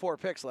anybody had 4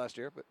 picks last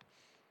year, but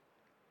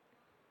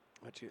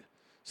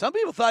some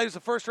people thought he was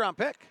a first-round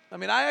pick. I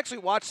mean, I actually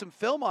watched some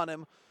film on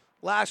him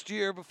last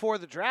year before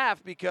the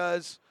draft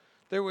because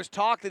there was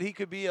talk that he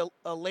could be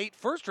a late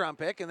first-round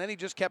pick, and then he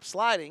just kept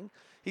sliding.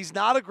 He's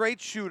not a great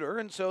shooter,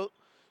 and so,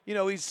 you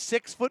know, he's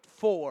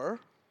 6'4",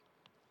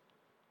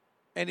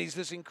 and he's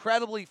this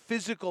incredibly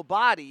physical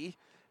body,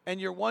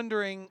 and you're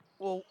wondering,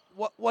 well,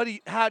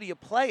 how do you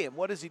play him?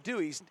 What does he do?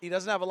 He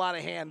doesn't have a lot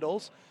of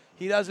handles.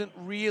 He doesn't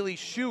really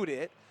shoot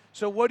it.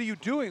 So what are you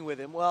doing with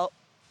him? Well,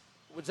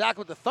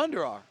 exactly what the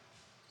Thunder are.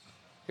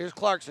 Here's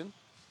Clarkson,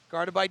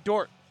 guarded by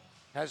Dort.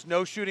 Has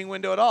no shooting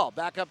window at all.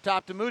 Back up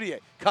top to Moutier.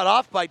 Cut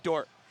off by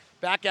Dort.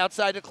 Back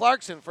outside to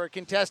Clarkson for a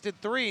contested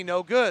 3.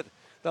 No good.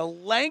 The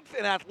length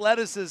and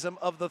athleticism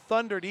of the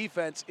Thunder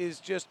defense is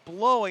just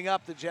blowing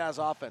up the Jazz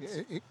offense.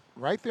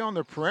 Right there on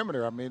the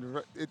perimeter. I mean,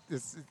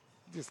 it's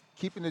just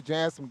keeping the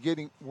Jazz from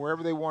getting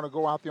wherever they want to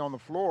go out there on the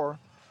floor.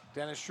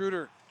 Dennis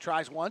Schroeder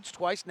tries once,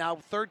 twice. Now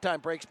third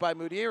time breaks by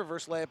Moutier.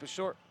 Reverse layup is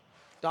short.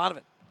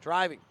 Donovan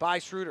driving by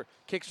Schroeder.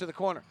 Kicks to the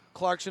corner.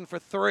 Clarkson for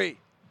 3.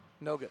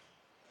 No good.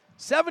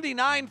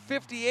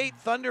 79-58,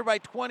 Thunder by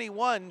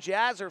 21.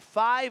 Jazz are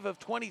 5 of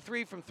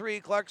 23 from 3.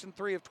 Clarkson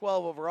 3 of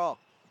 12 overall.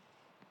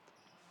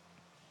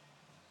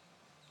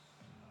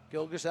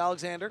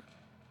 Gilgeous-Alexander,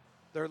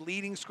 their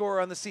leading scorer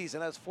on the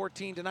season, has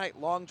 14 tonight.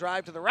 Long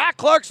drive to the rack.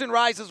 Clarkson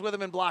rises with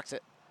him and blocks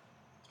it.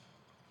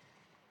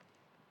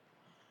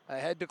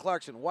 Ahead to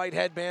Clarkson. White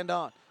headband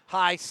on.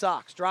 High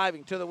socks.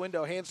 Driving to the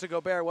window. Hands to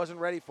Gobert. Wasn't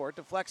ready for it.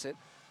 Deflects it.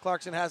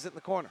 Clarkson has it in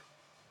the corner.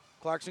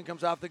 Clarkson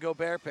comes off the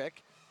Gobert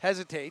pick.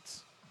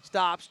 Hesitates.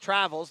 Stops,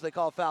 travels. They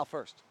call a foul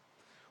first.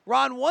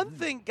 Ron, one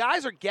thing,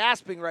 guys are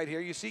gasping right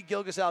here. You see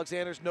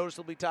Gilgeous-Alexander's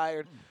noticeably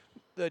tired.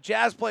 The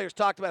Jazz players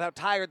talked about how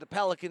tired the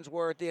Pelicans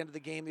were at the end of the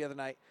game the other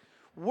night.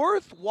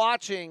 Worth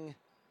watching,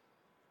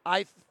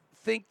 I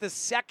think, the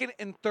second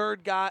and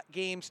third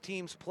games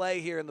teams play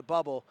here in the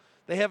bubble.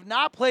 They have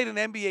not played an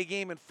NBA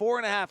game in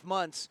 4.5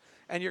 months,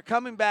 and you're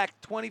coming back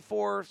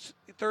 24,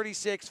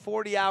 36,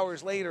 40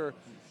 hours later.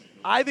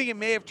 I think it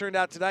may have turned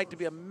out tonight to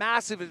be a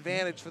massive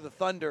advantage for the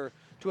Thunder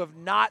to have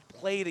not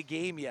played a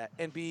game yet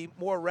and be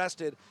more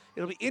rested.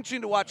 It'll be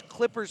interesting to watch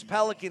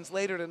Clippers-Pelicans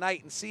later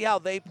tonight and see how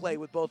they play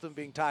with both of them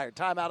being tired.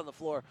 Time out on the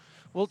floor.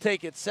 We'll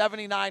take it.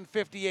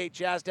 79-58,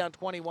 Jazz down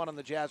 21 on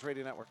the Jazz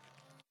Radio Network.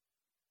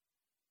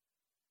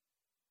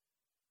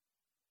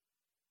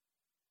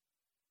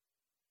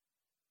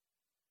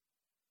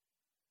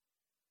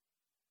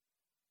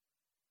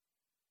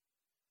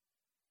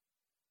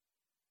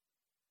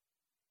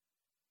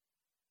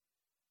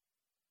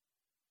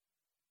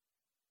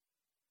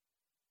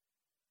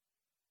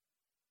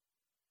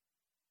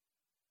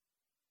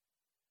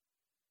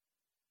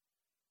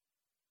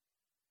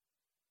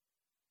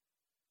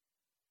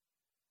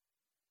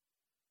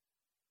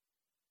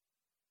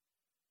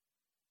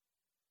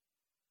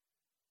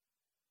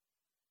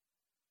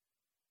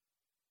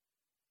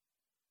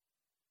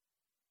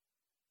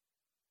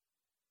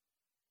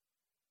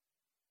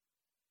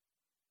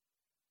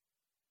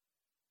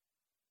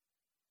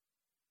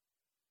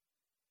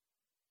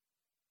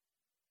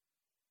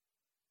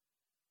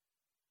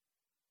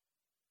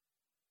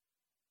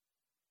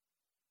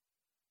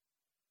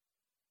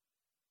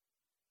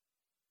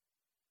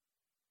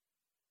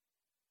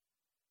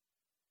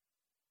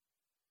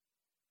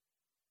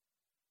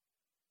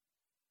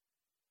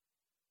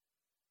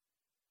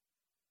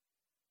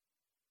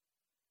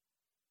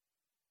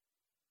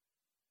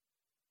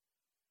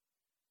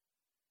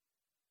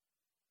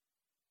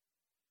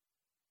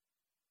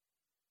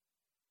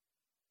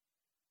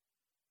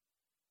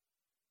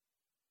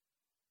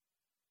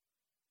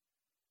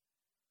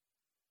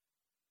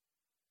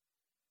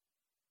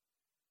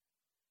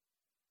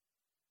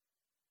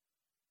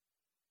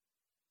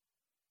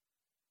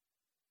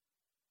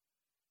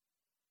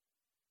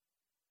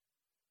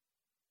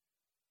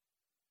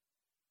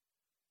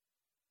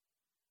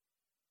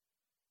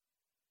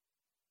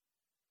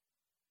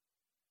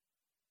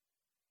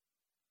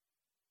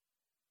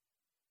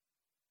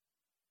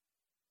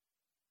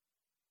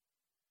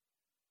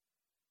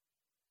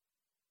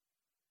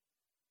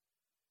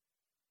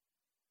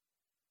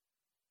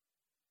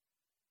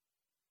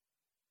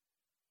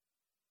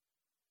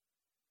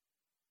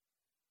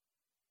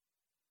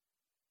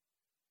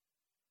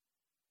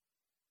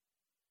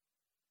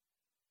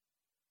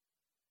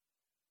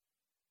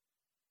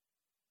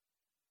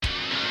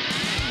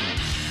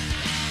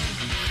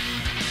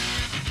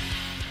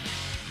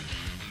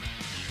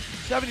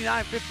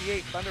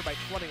 79-58, Thunder by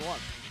 21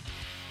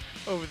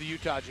 over the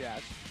Utah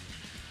Jazz.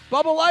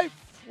 Bubble life.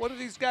 What are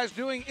these guys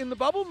doing in the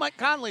bubble? Mike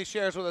Conley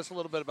shares with us a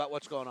little bit about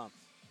what's going on.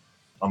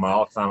 On my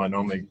off time, I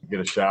normally get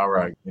a shower.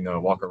 I,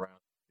 walk around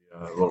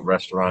the little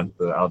restaurant,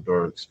 the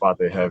outdoor spot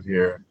they have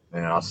here,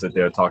 and I'll sit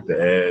there, talk to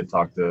Ed,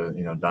 talk to,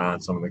 Don,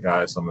 some of the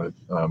guys, some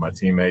of my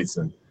teammates.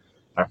 And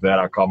after that,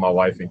 I call my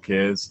wife and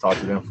kids, talk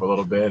to them for a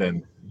little bit,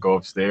 and go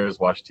upstairs,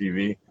 watch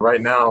TV.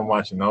 Right now, I'm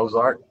watching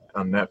Ozark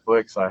on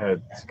Netflix. I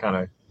had kind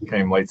of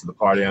came late to the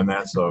party on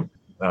that, so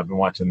I've been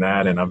watching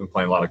that, and I've been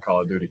playing a lot of Call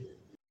of Duty.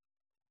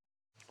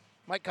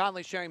 Mike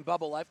Conley sharing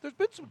bubble life. There's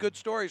been some good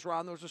stories,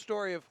 Ron. There was a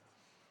story of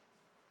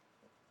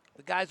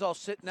the guys all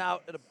sitting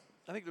out at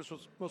I think this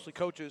was mostly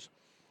coaches,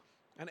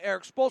 and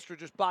Eric Spoelstra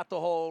just bought the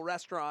whole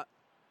restaurant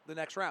the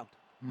next round.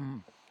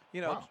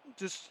 Wow.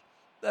 Just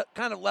that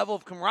kind of level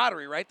of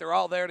camaraderie, right? They're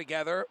all there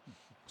together.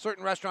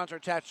 Certain restaurants are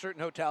attached to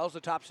certain hotels.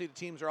 The top-seeded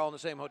teams are all in the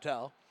same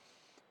hotel.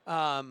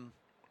 And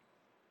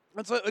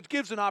so it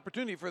gives an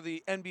opportunity for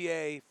the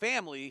NBA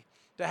family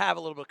to have a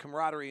little bit of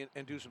camaraderie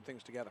and do some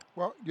things together.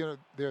 Well,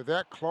 they're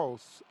that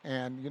close,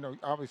 and,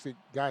 obviously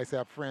guys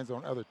have friends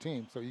on other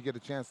teams, so you get a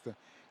chance to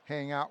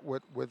hang out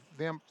with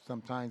them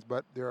sometimes.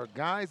 But there are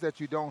guys that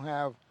you don't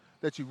have,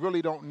 that you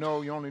really don't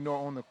know, you only know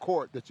on the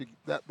court,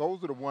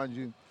 those are the ones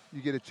you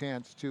get a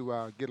chance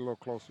to get a little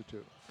closer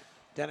to.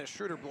 Dennis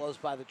Schroeder blows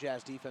by the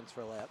Jazz defense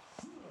for a layup.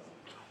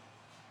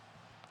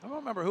 I don't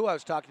remember who I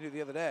was talking to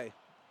the other day.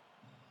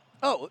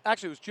 Oh,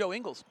 actually, it was Joe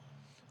Ingles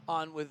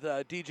on with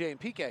DJ and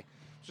PK.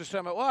 Just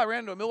talking about, I ran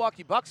into a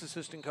Milwaukee Bucks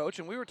assistant coach,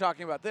 and we were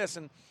talking about this,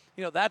 and,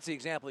 that's the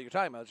example you're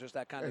talking about. It's just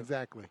that kind of.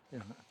 Exactly. Yeah.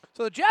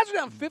 So the Jazz are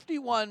down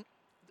 51,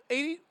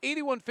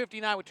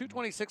 81-59 with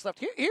 2:26 left.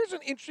 Here's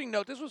an interesting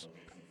note.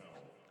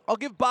 I'll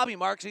give Bobby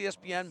Marks,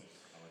 ESPN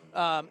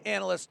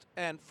analyst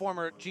and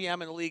former GM in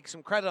the league,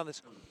 some credit on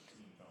this.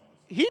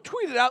 He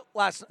tweeted out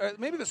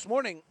maybe this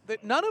morning,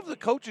 that none of the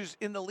coaches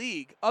in the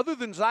league, other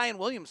than Zion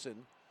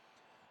Williamson,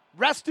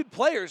 rested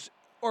players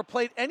or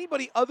played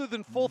anybody other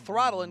than full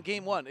throttle in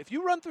game one. If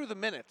you run through the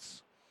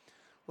minutes,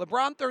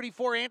 LeBron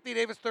 34, Anthony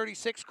Davis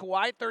 36,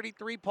 Kawhi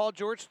 33, Paul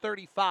George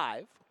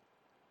 35.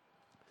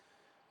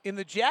 In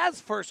the Jazz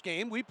first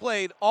game, we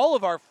played all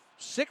of our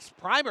 6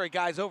 primary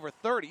guys over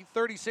 30,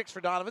 36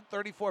 for Donovan,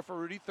 34 for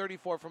Rudy,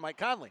 34 for Mike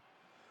Conley.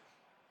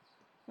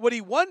 What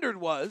he wondered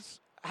was,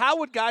 how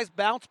would guys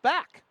bounce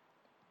back?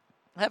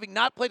 Having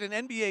not played an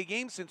NBA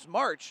game since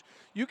March,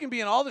 you can be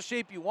in all the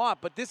shape you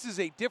want, but this is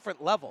a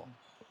different level.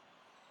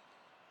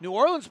 New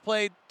Orleans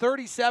played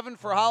 37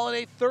 for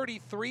Holiday,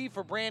 33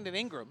 for Brandon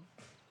Ingram.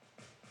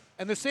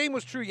 And the same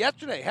was true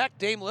yesterday. Heck,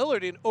 Dame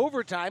Lillard in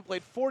overtime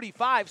played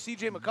 45.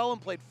 C.J.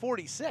 McCollum played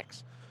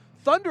 46.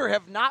 Thunder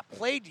have not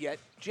played yet.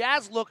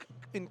 Jazz look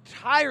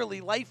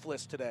entirely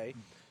lifeless today.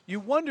 You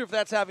wonder if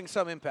that's having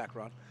some impact,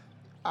 Ron.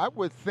 I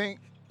would think,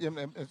 and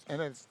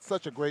it's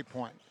such a great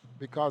point,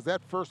 because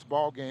that first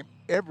ball game,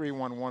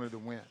 everyone wanted to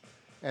win.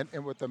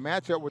 And with the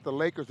matchup with the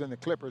Lakers and the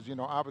Clippers,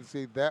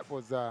 obviously that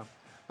was a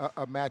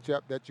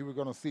matchup that you were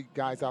going to see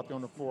guys out there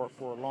on the floor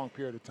for a long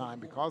period of time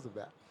because of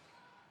that.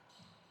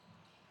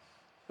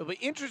 It'll be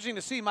interesting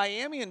to see.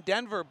 Miami and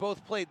Denver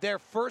both played their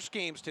first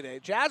games today.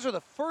 Jazz are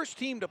the first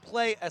team to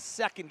play a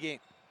second game.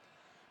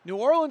 New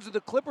Orleans and the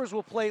Clippers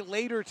will play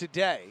later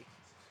today.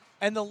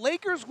 And the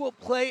Lakers will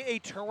play a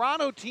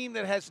Toronto team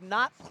that has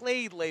not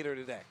played later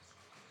today.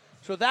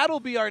 So that'll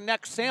be our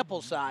next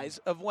sample size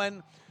of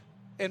when,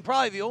 and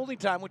probably the only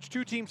time, which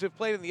 2 teams have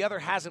played and the other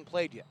hasn't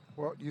played yet.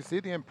 Well, you see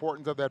the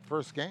importance of that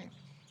first game.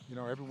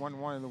 Everyone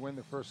wanted to win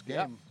the first game.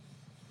 Yep.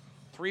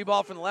 3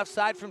 ball from the left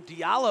side from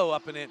Diallo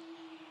up and in.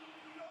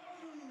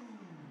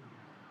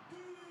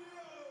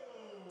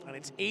 And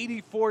it's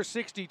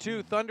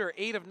 84-62. Thunder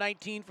 8 of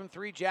 19 from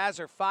 3. Jazz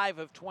are 5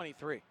 of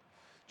 23.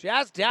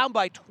 Jazz down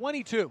by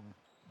 22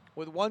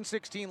 with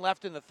 1:16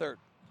 left in the third.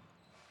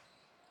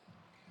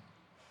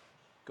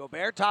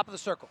 Gobert, top of the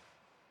circle.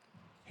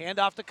 Hand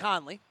off to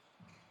Conley.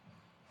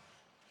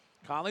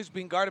 Conley's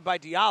being guarded by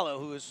Diallo,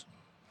 who is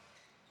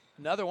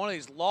another one of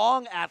these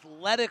long,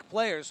 athletic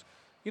players.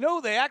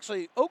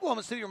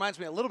 Oklahoma City reminds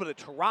me a little bit of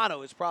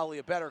Toronto is probably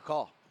a better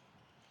call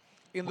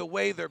in the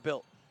way they're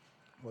built.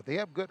 Well, they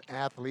have good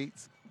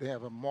athletes. They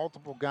have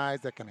multiple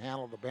guys that can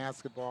handle the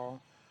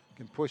basketball,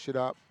 can push it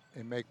up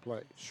and make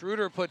plays.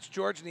 Schroeder puts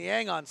George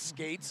Niang on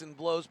skates and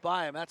blows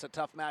by him. That's a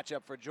tough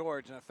matchup for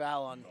George, and a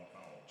foul on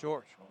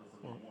George.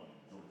 Well,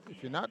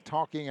 if you're not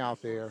talking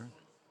out there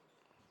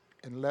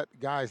and let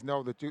guys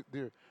know that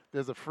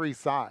there's a free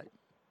side,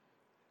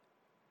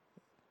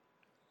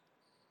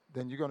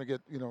 then you're going to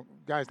get,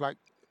 guys like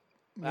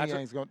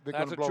Niang's going to blow right by.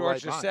 That's what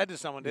George just said to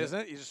someone,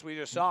 isn't it? We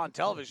just saw on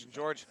television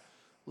George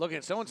looking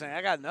at someone saying,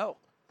 I got to know.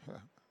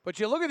 But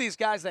you look at these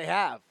guys they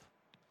have.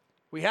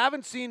 We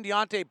haven't seen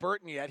Deonte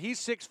Burton yet. He's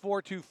 6'4",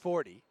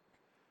 240.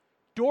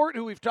 Dort,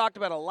 who we've talked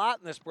about a lot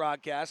in this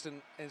broadcast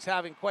and is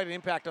having quite an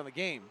impact on the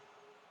game.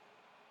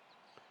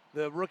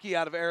 The rookie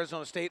out of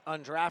Arizona State,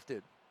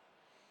 undrafted.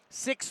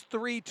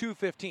 6'3",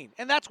 215.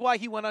 And that's why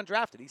he went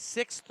undrafted. He's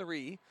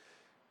 6'3",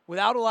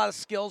 without a lot of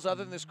skills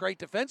other than this great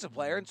defensive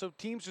player, and so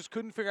teams just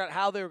couldn't figure out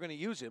how they were going to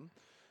use him.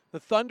 The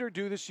Thunder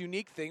do this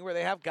unique thing where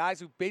they have guys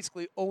who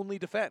basically only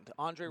defend.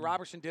 Andre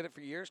Robertson did it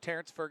for years,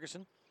 Terrence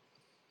Ferguson.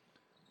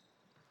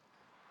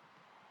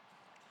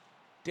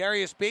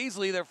 Darius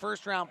Baisley, their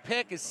first-round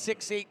pick, is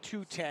 6'8",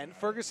 210.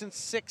 Ferguson,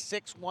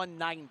 6'6",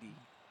 190.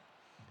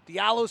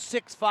 Diallo,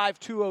 6'5",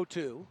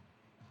 202.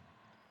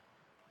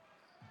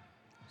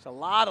 It's a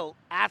lot of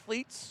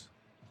athletes,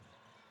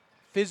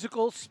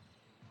 physicals,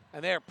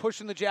 and they're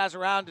pushing the Jazz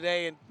around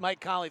today, and Mike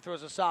Conley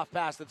throws a soft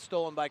pass that's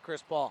stolen by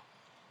Chris Paul.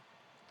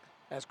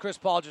 As Chris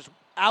Paul just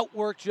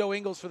outworked Joe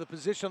Ingles for the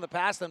position on the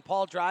pass, then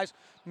Paul drives,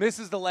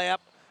 misses the layup.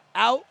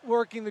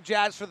 Outworking the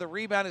Jazz for the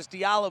rebound is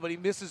Diallo, but he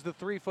misses the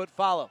 3-foot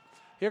follow.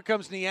 Here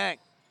comes Niang.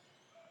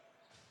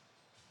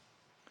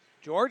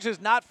 George has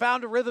not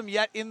found a rhythm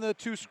yet in the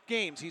 2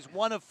 games. He's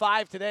 1 of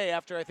 5 today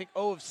after, I think,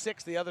 0 of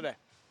 6 the other day.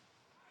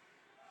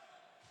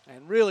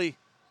 And really,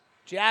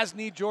 Jazz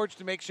need George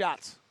to make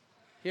shots.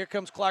 Here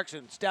comes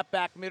Clarkson. Step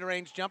back,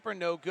 mid-range jumper,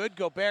 no good.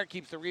 Gobert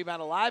keeps the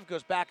rebound alive,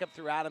 goes back up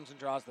through Adams and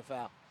draws the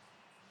foul.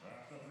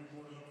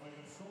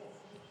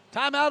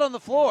 Timeout on the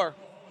floor.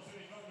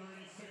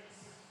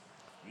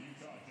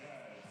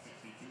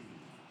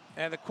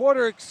 And the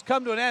quarter has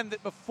come to an end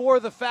before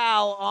the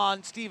foul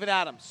on Steven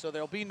Adams. So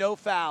there'll be no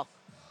foul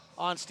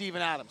on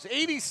Steven Adams.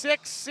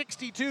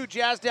 86-62,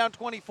 Jazz down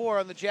 24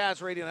 on the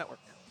Jazz Radio Network.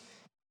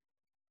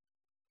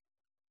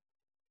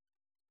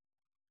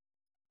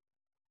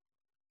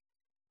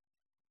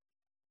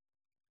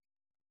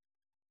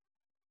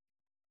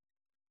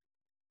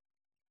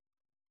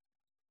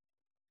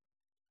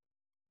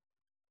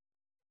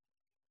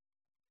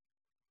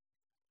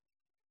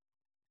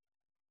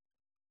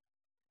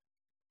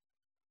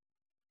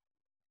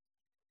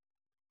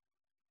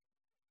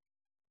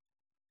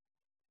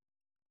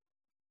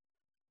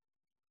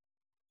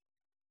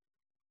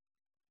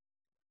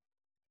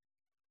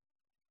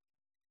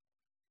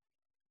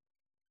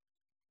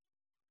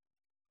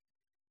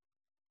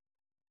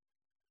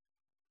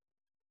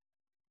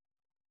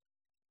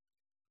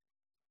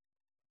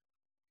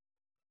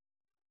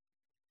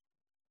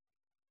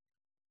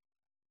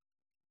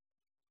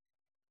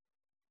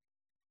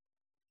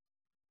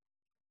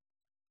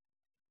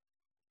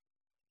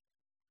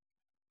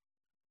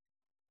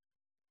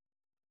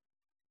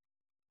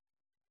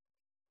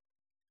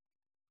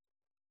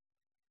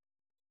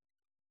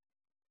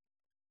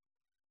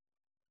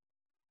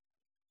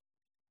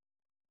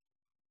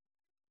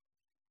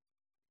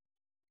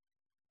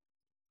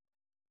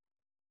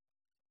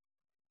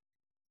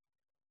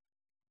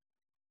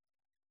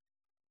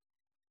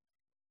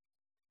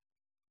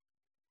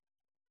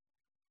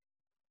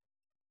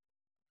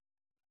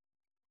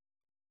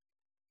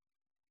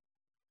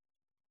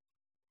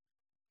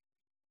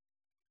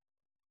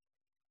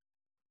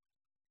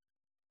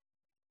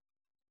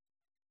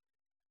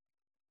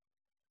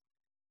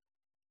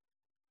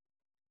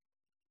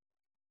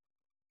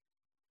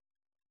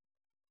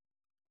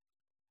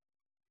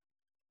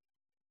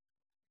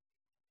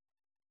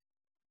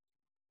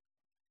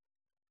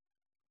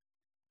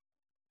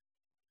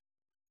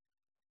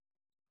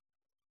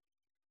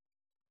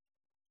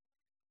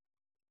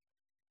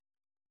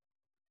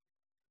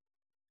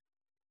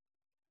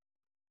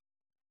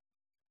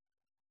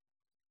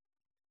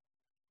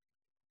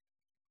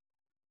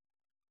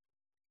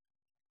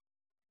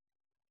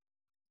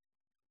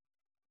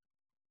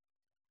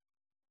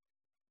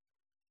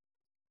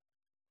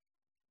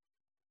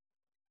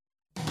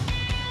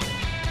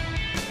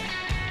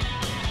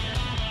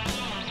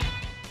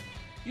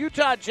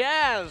 Utah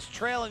Jazz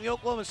trailing the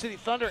Oklahoma City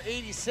Thunder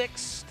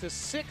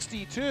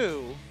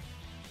 86-62.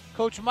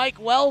 Coach Mike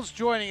Wells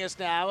joining us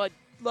now. I'd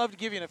love to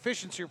give you an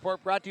efficiency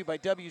report brought to you by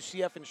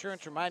WCF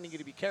Insurance, reminding you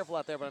to be careful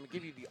out there, but I'm going to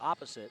give you the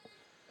opposite.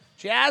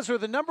 Jazz are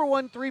the number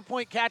 1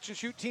 3-point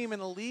catch-and-shoot team in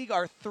the league,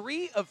 are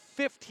 3 of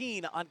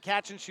 15 on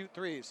catch-and-shoot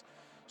threes.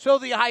 So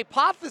the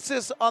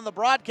hypothesis on the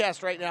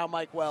broadcast right now,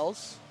 Mike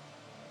Wells,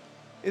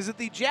 is that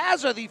the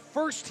Jazz are the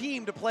first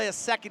team to play a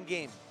second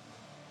game.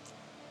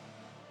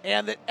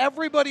 And that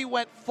everybody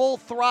went full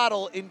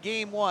throttle in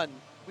game 1.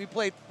 We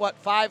played,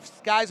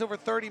 5 guys over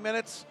 30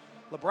 minutes?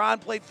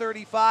 LeBron played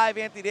 35.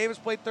 Anthony Davis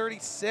played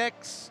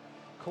 36.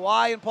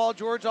 Kawhi and Paul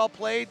George all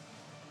played.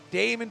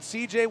 Dame and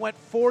CJ went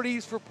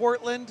 40s for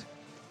Portland.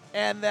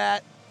 And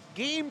that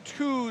game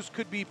 2s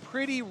could be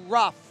pretty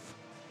rough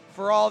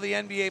for all the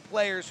NBA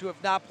players who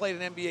have not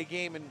played an NBA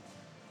game in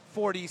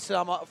 4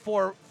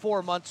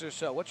 months or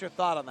so. What's your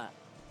thought on that?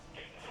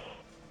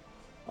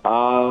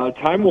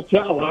 Time will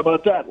tell. How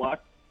about that,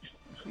 Locke?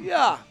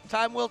 Yeah,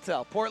 time will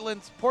tell.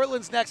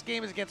 Portland's next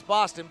game is against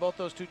Boston. Both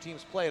those 2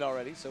 teams played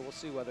already, so we'll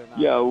see whether or not.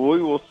 Yeah,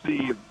 we will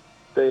see if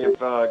they've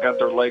got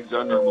their legs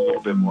under them a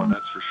little bit more,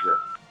 that's for sure.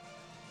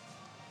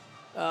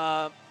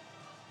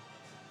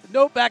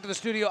 Note back to the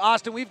studio.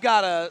 Austin, we've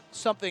got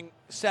something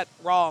set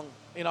wrong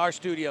in our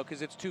studio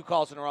because it's 2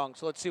 calls in a row.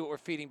 So let's see what we're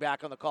feeding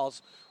back on the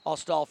calls. I'll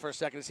stall for a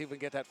second to see if we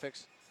can get that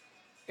fixed.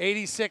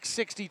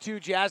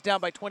 86-62, Jazz down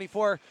by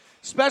 24.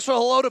 Special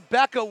hello to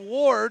Becca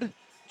Ward,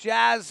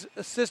 Jazz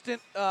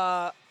assistant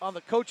on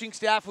the coaching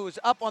staff who is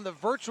up on the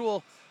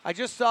virtual. I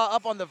just saw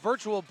up on the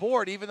virtual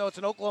board, even though it's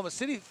an Oklahoma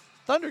City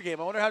Thunder game.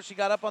 I wonder how she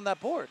got up on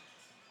that board.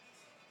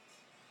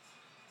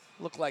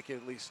 Looked like it,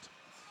 at least.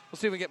 We'll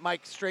see if we can get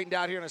Mike straightened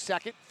out here in a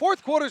second.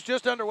 Fourth quarter's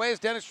just underway as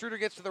Dennis Schroeder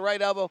gets to the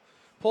right elbow,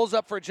 pulls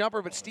up for a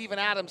jumper, but Steven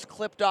Adams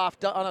clipped off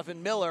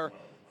Donovan Mitchell,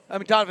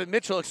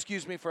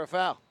 for a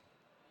foul.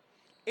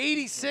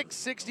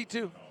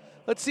 86-62.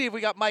 Let's see if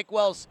we got Mike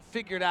Wells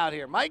figured out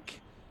here. Mike,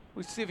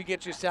 we'll see if he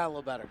gets you sound a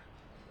little better.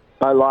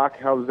 Hi, Locke.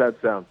 How does that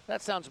sound?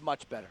 That sounds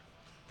much better.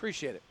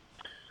 Appreciate it.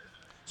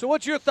 So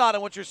what's your thought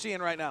on what you're seeing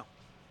right now?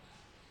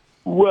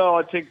 Well,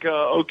 I think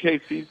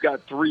OKC's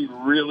got 3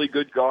 really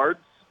good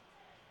guards,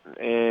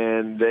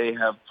 and they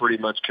have pretty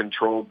much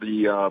controlled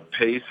the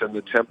pace and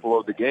the tempo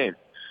of the game.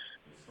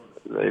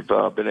 They've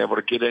been able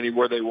to get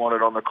anywhere they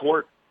wanted on the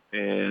court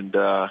and,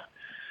 been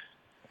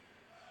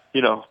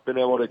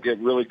able to get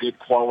really good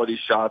quality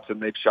shots,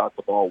 and they've shot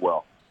the ball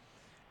well.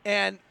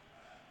 And,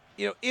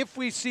 if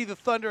we see the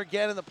Thunder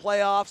again in the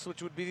playoffs,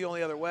 which would be the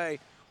only other way,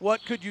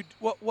 what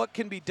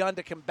can be done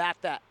to combat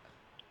that?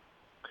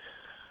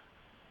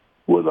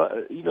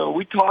 Well,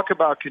 we talk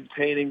about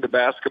containing the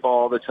basketball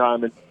all the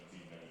time and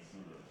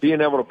being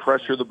able to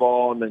pressure the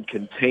ball and then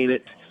contain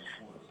it.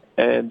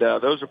 And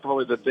those are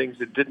probably the things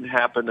that didn't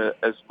happen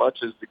as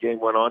much as the game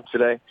went on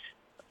today.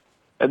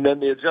 And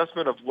then the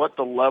adjustment of what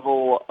the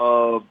level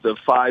of the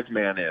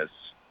 5-man is.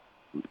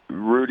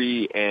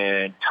 Rudy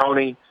and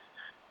Tony,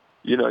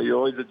 you're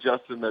always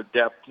adjusting their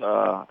depth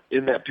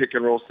in that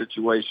pick-and-roll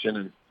situation.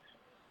 And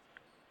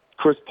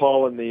Chris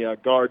Paul and the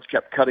guards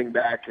kept cutting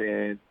back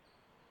and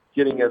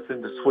getting us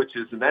into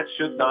switches, and that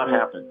should not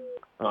happen.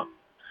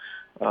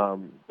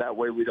 That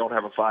way we don't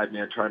have a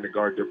 5-man trying to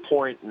guard their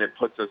point, and it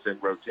puts us in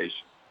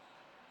rotation.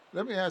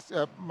 Let me ask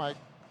Mike,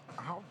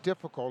 how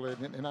difficult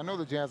is it? And I know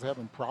the Jazz are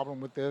having a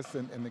problem with this,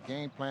 and the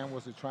game plan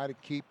was to try to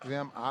keep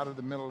them out of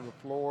the middle of the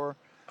floor.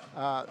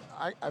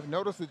 I've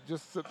noticed it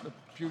just a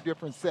few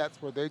different sets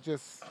where they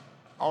just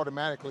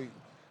automatically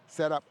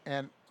set up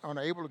and are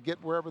able to get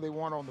wherever they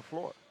want on the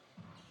floor.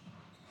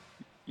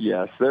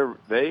 Yes,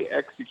 they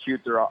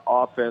execute their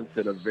offense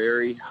at a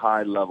very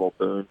high level,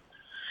 Boone.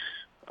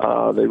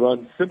 They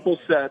run simple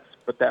sets,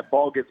 but that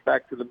ball gets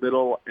back to the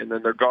middle, and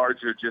then their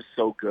guards are just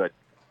so good.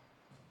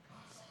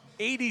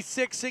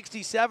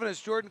 86-67 as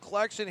Jordan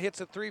Clarkson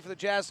hits a 3 for the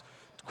Jazz.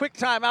 Quick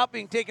timeout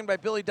being taken by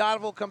Billy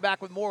Donovan. We'll come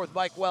back with more with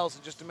Mike Wells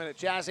in just a minute.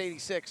 Jazz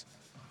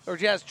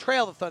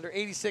trail the Thunder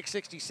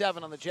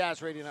 86-67 on the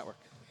Jazz Radio Network.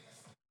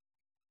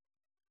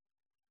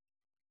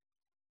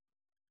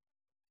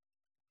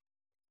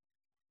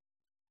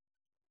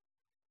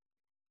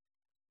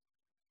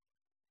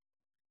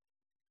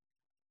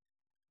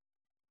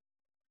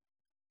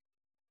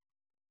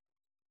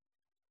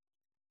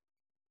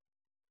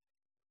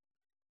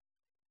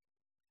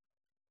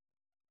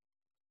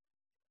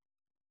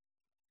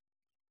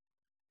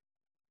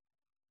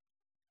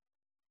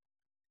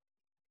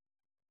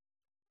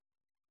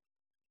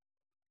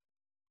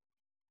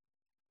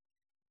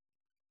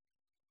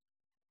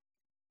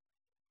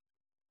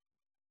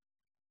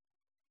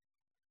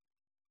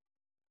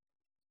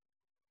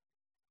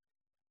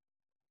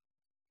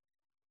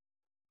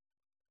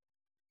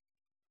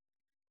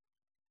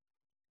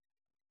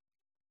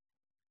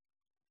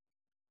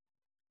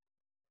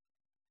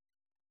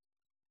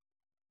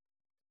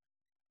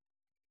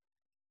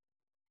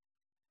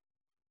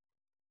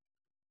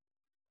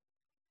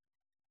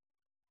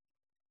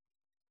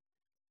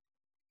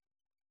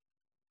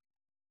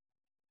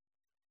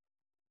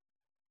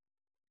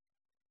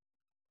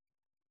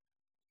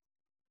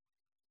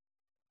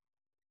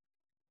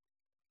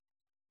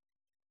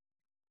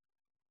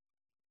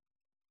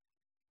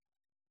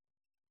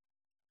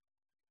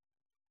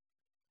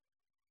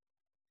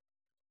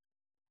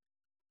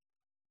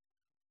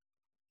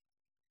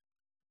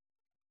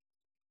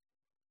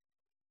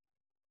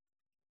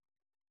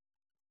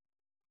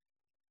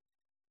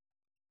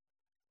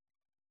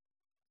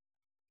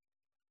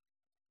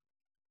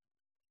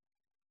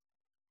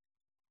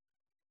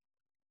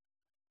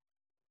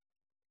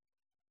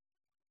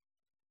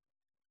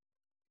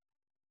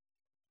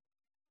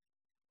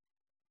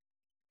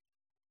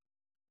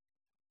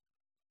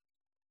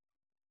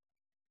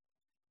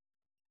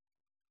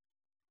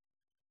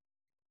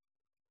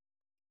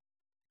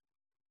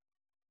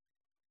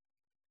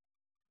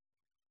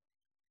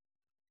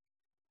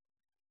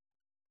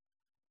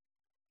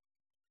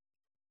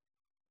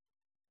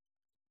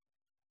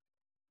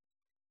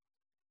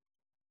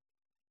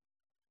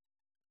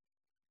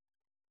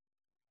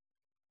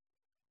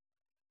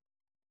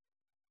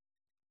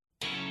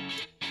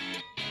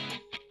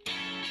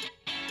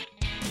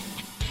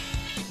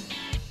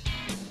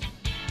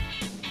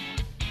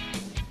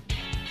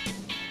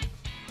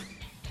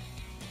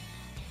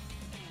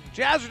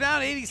 Jazz are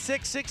down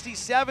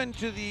 86-67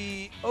 to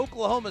the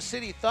Oklahoma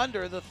City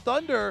Thunder. The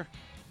Thunder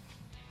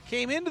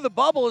came into the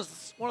bubble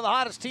as one of the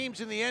hottest teams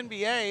in the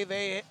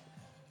NBA.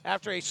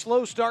 After a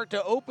slow start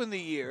to open the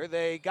year,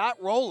 they got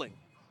rolling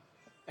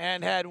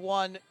and had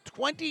won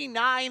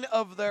 29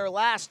 of their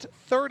last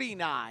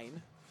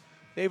 39.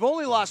 They've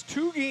only lost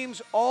 2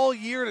 games all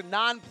year to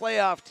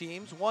non-playoff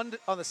teams, one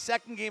on the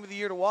second game of the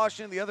year to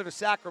Washington, the other to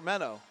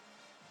Sacramento.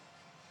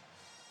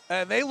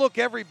 And they look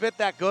every bit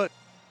that good.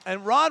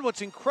 And Ron,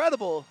 what's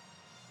incredible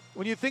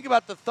when you think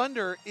about the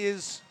Thunder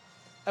is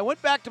I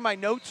went back to my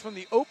notes from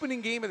the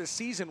opening game of the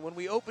season when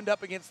we opened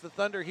up against the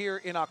Thunder here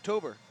in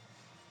October.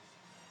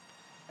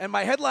 And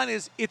my headline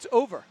is, it's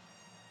over.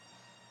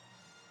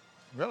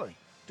 Really?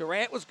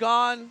 Durant was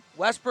gone.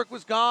 Westbrook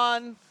was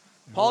gone.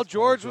 Paul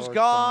George was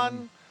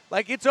gone.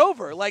 Like, it's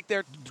over. Like,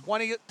 they're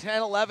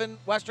 20-10-11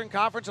 Western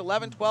Conference,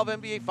 11-12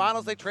 NBA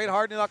Finals. They trade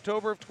Harden in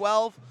October of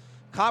 12.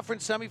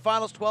 Conference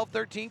semifinals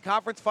 12-13.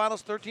 Conference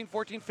finals 13-14,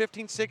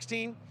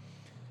 15-16.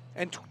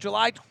 And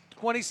July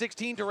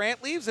 2016,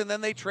 Durant leaves, and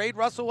then they trade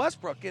Russell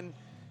Westbrook. And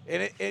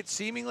it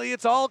seemingly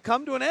it's all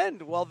come to an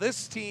end. Well,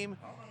 this team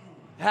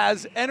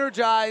has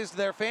energized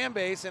their fan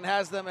base and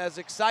has them as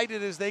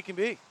excited as they can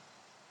be.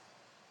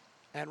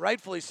 And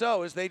rightfully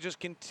so, as they just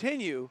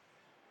continue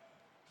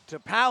to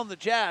pound the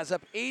Jazz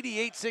up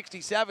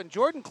 88-67.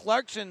 Jordan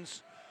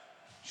Clarkson's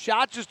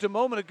shot just a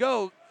moment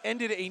ago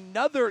ended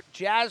another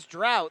Jazz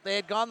drought. They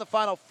had gone the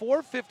final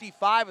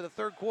 4:55 of the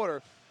third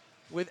quarter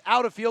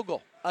without a field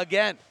goal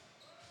again.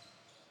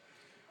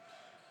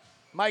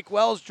 Mike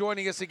Wells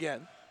joining us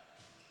again.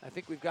 I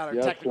think we've got our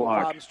technical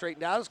problem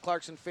straightened out as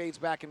Clarkson fades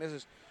back and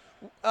misses.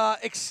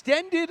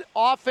 Extended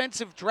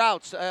offensive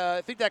droughts.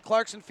 I think that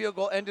Clarkson field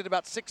goal ended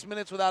about 6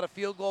 minutes without a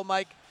field goal,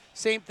 Mike.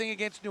 Same thing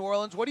against New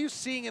Orleans. What are you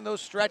seeing in those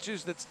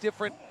stretches that's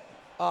different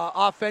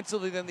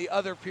offensively than the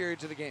other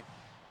periods of the game?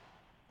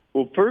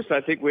 Well, first,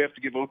 I think we have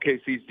to give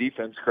OKC's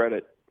defense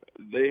credit.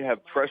 They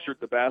have pressured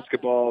the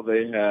basketball.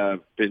 They have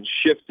been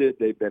shifted.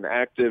 They've been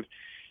active,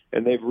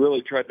 and they've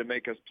really tried to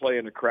make us play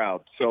in the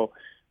crowd. So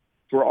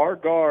for our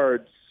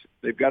guards,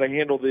 they've got to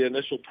handle the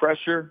initial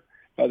pressure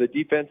by the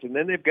defense, and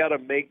then they've got to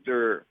make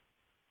their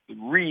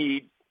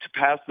read to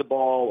pass the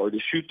ball or to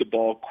shoot the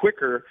ball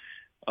quicker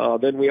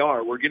than we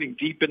are. We're getting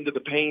deep into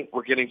the paint.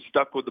 We're getting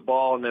stuck with the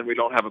ball, and then we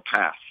don't have a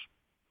pass.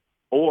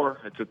 Or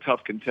it's a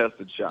tough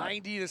contested shot.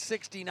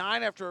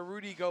 90-69 after a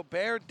Rudy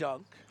Gobert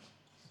dunk.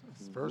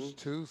 His first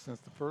 2 since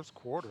the first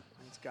quarter.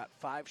 He's got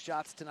 5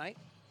 shots tonight.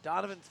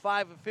 Donovan's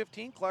 5 of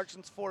 15.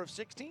 Clarkson's 4 of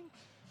 16.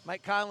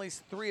 Mike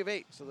Conley's 3 of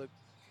 8. So the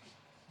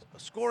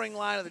scoring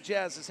line of the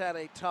Jazz has had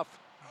a tough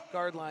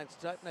guard line.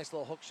 Nice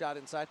little hook shot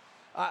inside.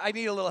 I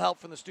need a little help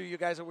from the studio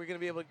guys. Am I going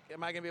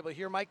to be able to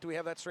hear Mike? Do we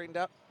have that straightened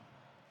out?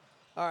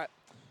 All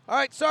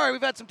right, sorry,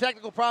 we've had some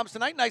technical problems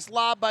tonight. Nice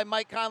lob by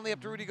Mike Conley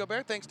up to Rudy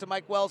Gobert. Thanks to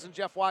Mike Wells and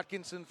Jeff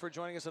Watkinson for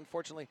joining us.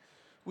 Unfortunately,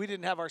 we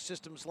didn't have our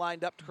systems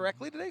lined up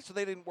correctly today, so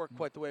they didn't work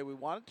quite the way we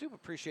wanted to.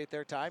 Appreciate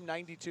their time.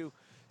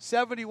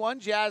 92-71.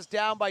 Jazz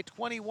down by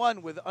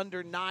 21 with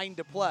under 9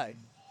 to play.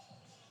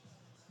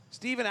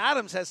 Steven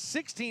Adams has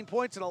 16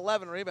 points and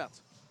 11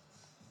 rebounds.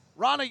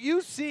 Ron, are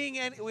you seeing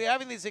we're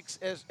having these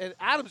as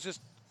Adams just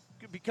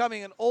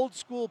becoming an old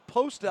school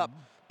post up,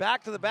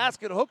 back to the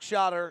basket hook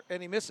shotter,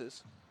 and he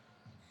misses.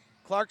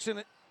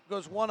 Clarkson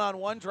goes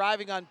one-on-one,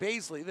 driving on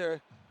Baisley, their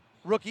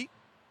rookie.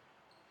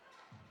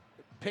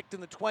 Picked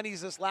in the 20s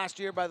this last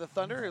year by the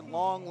Thunder, a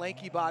long,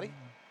 lanky body.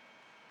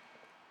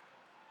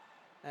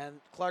 And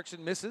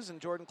Clarkson misses,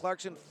 and Jordan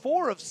Clarkson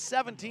 4 of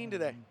 17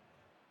 today.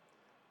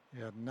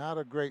 Yeah, not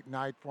a great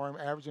night for him,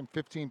 averaging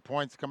 15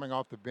 points coming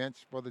off the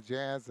bench for the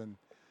Jazz, and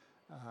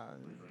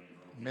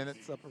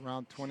minutes up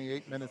around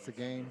 28 minutes a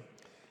game.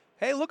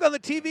 Hey, look on the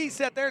TV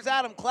set. There's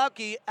Adam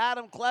Klauke.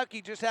 Adam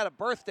Klauke just had a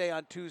birthday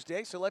on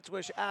Tuesday, so let's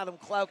wish Adam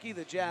Klauke,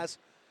 the Jazz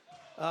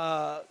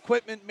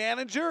equipment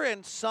manager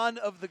and son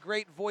of the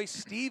great voice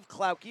Steve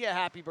Klauke, a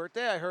happy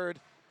birthday. I heard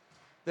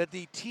that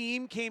the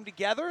team came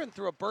together and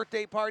threw a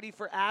birthday party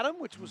for Adam,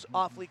 which was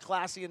awfully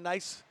classy and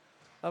nice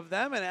of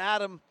them. And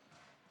Adam,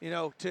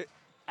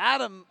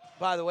 Adam,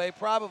 by the way,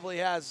 probably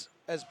has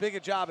as big a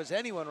job as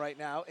anyone right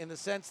now, in the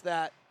sense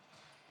that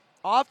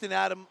often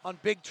Adam on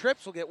big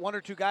trips will get 1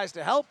 or 2 guys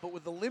to help, but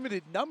with the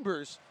limited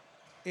numbers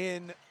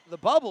in the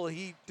bubble,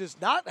 he does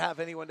not have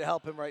anyone to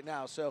help him right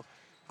now. So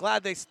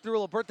glad they threw a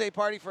little birthday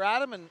party for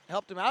Adam and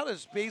helped him out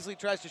as Baisley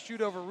tries to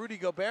shoot over Rudy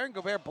Gobert, and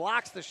Gobert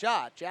blocks the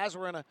shot. Jazz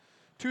were in a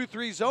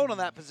 2-3 zone on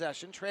that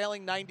possession,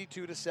 trailing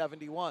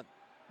 92-71.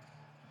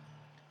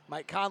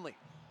 Mike Conley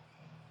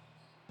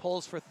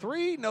pulls for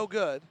 3, no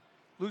good.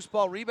 Loose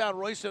ball rebound,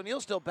 Royce O'Neal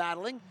still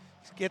battling.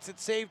 Gets it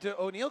saved to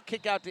O'Neal,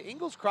 kick out to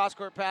Ingles,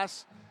 cross-court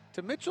pass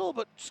to Mitchell,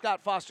 but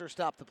Scott Foster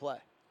stopped the play.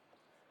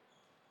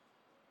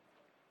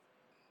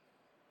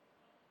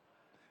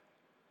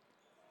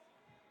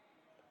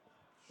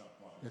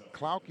 Yeah,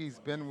 Klauke's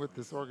been with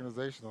this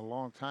organization a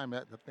long time.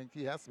 I think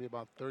he has to be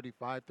about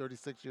 35,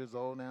 36 years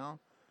old now.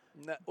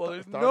 No, well,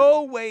 there's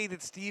no way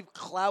that Steve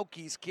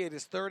Klauke's kid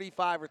is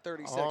 35 or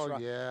 36. Oh,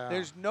 yeah.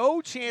 There's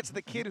no chance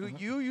the kid who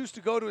you used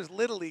to go to his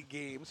Little League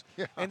games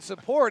and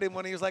support him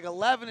when he was like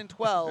 11 and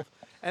 12,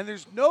 and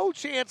there's no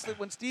chance that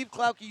when Steve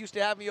Klauke used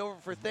to have me over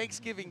for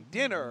Thanksgiving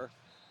dinner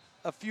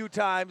a few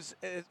times,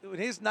 in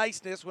his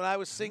niceness when I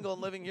was single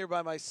and living here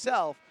by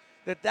myself,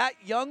 that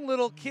young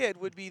little kid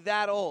would be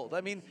that old.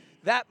 I mean,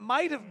 That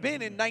might have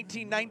been in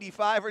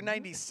 1995 or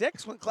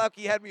 96 when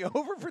Klauke had me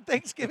over for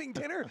Thanksgiving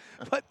dinner,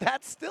 but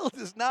that still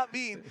does not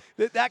mean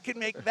that can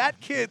make that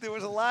kid that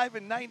was alive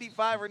in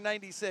 95 or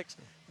 96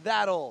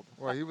 that old.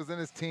 Well, he was in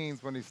his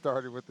teens when he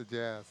started with the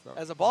Jazz. So.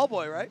 As a ball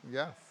boy, right?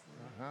 Yes.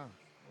 Uh-huh.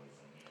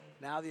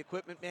 Now the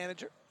equipment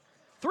manager.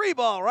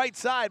 3-ball right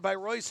side by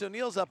Royce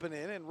O'Neal's up and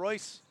in, and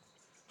Royce,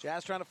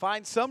 Jazz trying to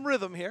find some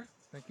rhythm here.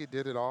 I think he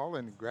did it all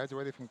and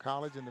graduated from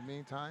college in the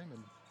meantime.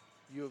 And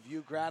U of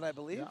U grad, I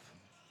believe. Yeah.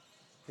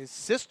 His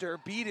sister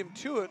beat him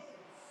to it,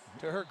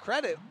 to her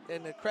credit,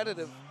 and the credit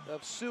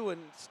of Sue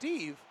and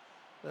Steve.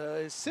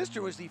 His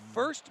sister was the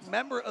first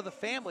member of the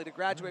family to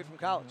graduate from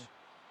college.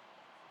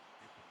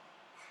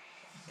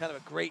 Kind of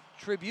a great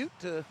tribute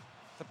to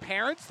the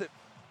parents that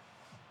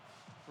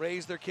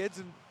raised their kids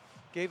and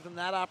gave them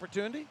that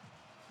opportunity.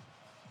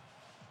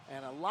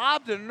 And a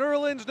lob to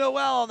Nerlens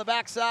Noel on the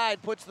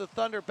backside puts the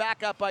Thunder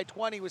back up by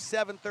 20 with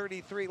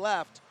 7:33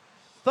 left.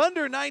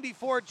 Thunder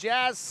 94,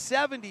 Jazz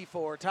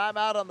 74.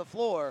 Timeout on the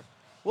floor.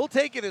 We'll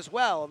take it as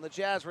well on the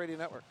Jazz Radio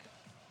Network.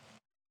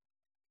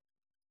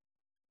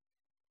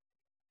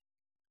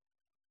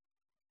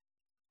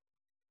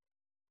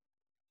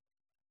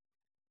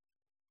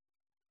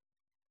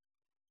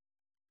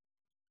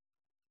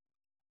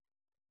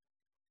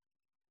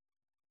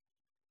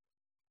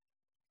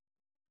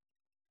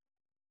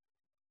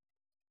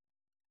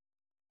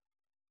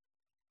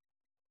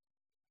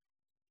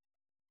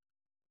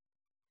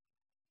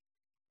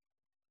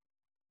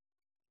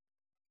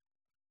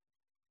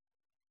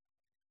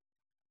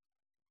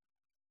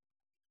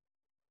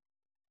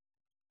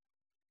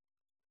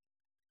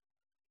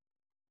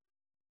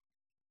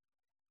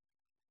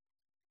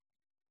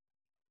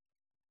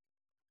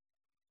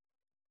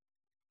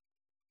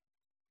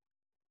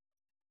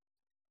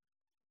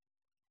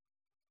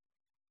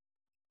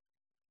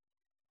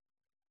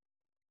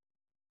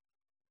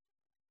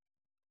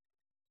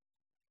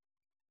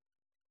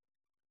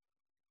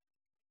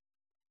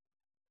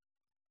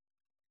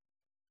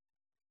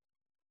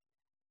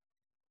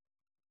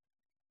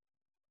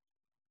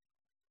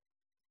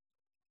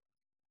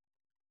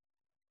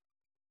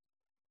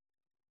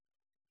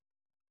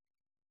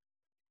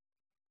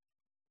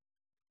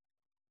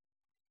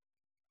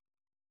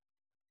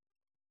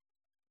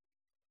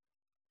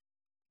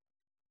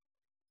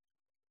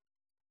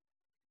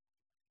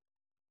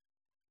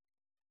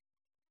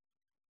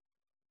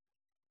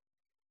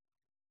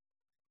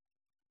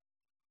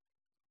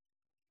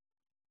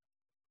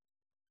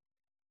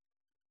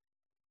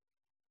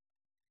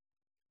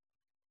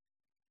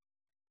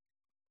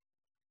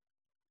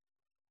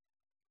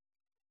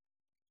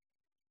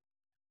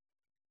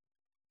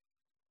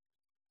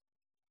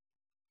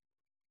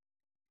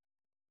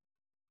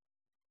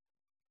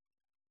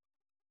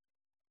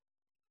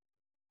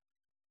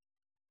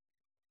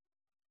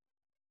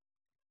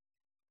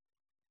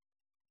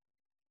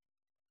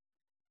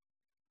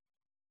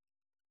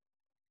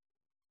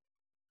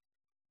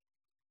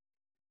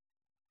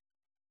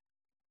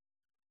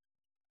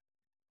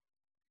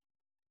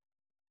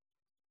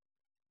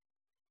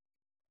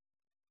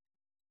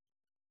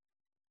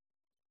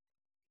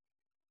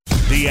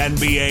 The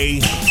NBA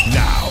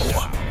now.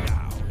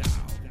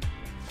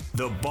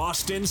 The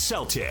Boston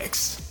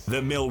Celtics.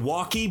 The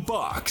Milwaukee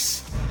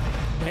Bucks.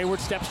 Hayward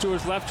steps to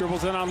his left,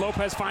 dribbles in on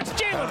Lopez, finds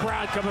Jaylen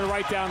Brown coming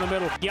right down the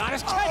middle.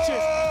 Giannis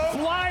catches,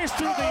 flies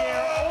through the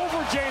air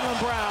over Jaylen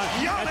Brown,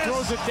 and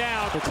throws it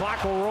down. The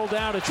clock will roll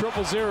down to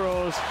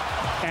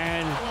 0-0,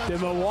 and the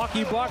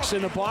Milwaukee Bucks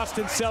and the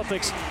Boston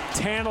Celtics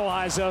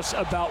tantalize us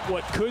about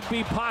what could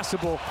be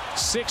possible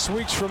 6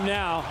 weeks from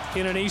now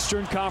in an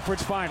Eastern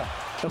Conference Final.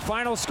 The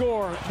final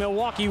score,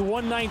 Milwaukee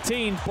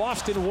 119,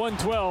 Boston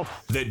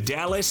 112. The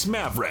Dallas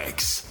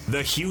Mavericks,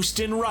 the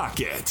Houston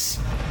Rockets.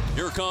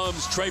 Here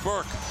comes Trey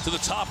Burke to the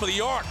top of the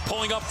arc,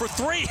 pulling up for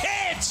three,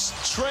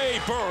 hits!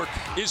 Trey Burke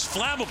is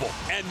flammable,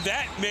 and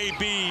that may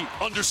be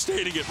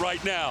understating it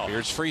right now.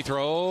 Here's free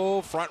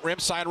throw, front rim,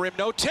 side rim,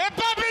 no tip,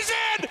 up is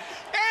in!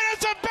 And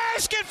it's a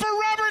basket for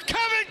Robert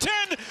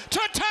Covington to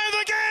tie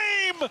the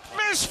game!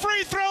 Missed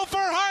free throw for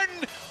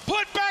Harden,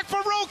 put back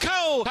for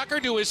Rocco. Tucker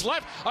to his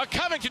left, a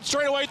Covington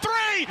straightaway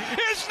three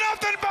is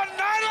nothing but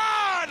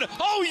nylon!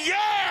 Oh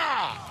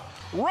yeah!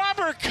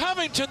 Robert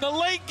Covington, the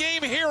late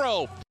game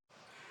hero.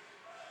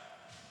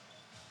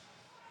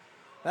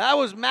 That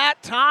was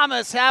Matt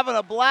Thomas having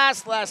a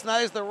blast last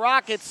night as the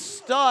Rockets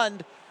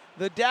stunned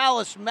the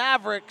Dallas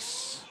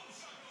Mavericks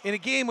in a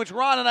game which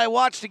Ron and I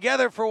watched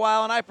together for a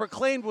while and I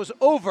proclaimed was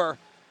over.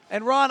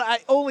 And Ron,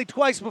 I only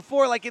twice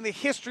before, like in the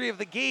history of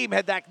the game,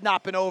 had that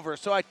not been over.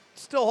 So I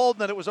still hold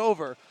that it was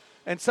over.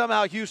 And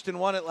somehow Houston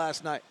won it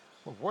last night.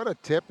 Well, what a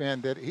tip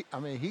in that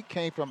he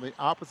came from the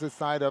opposite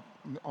side up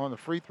on the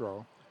free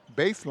throw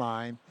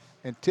baseline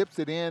and tips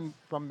it in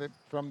from the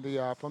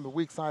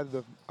weak side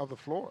of the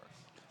floor.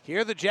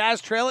 Here the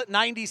Jazz trail at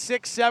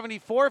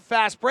 96-74.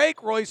 Fast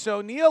break. Royce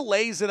O'Neal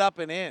lays it up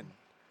and in.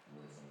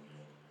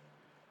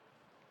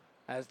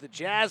 As the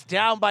Jazz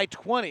down by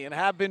 20 and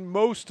have been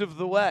most of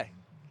the way.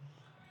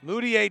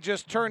 Moutier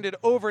just turned it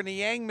over.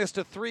 Niang missed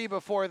a three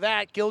before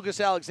that.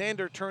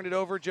 Gilgeous-Alexander turned it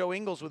over. Joe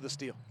Ingles with the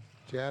steal.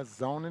 Jazz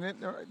zoning it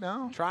right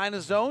now. Trying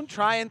to zone,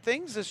 trying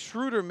things as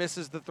Schroeder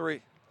misses the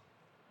three.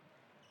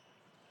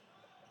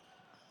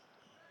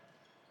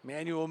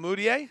 Manuel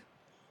Moutier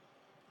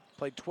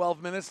played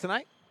 12 minutes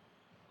tonight.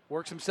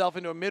 Works himself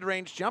into a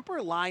mid-range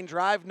jumper. Line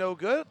drive, no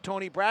good.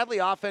 Tony Bradley,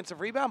 offensive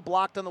rebound,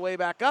 blocked on the way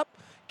back up.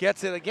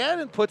 Gets it again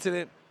and puts it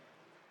in.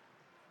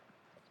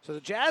 So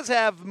the Jazz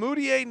have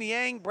Moutier,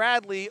 Niang,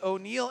 Bradley,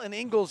 O'Neal, and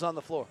Ingles on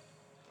the floor.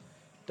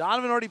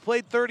 Donovan already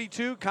played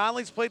 32.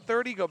 Conley's played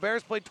 30.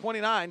 Gobert's played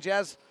 29.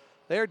 Jazz,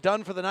 they're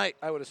done for the night,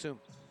 I would assume.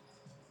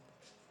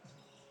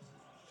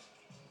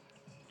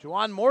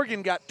 Juwan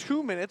Morgan got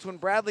 2 minutes when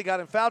Bradley got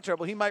in foul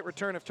trouble. He might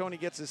return if Tony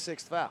gets his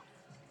 6th foul.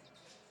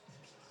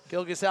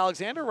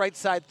 Gilgeous-Alexander, right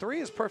side three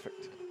is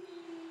perfect.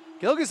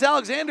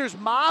 Gilgeous-Alexander's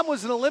mom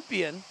was an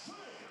Olympian.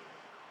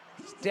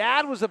 His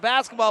dad was a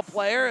basketball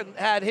player and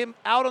had him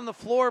out on the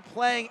floor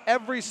playing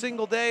every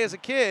single day as a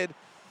kid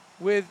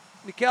with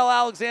Nickeil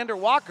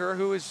Alexander-Walker,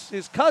 who is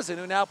his cousin,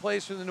 who now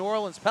plays for the New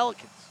Orleans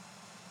Pelicans.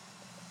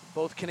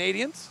 Both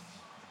Canadians.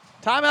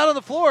 Timeout on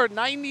the floor,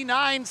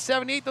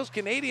 99-78. Those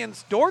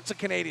Canadians, Dort's a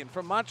Canadian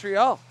from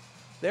Montreal.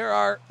 They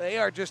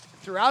are just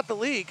throughout the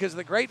league because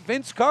the great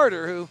Vince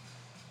Carter, who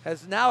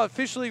has now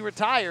officially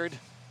retired,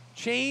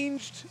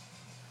 changed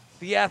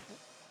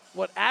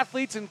what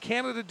athletes in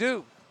Canada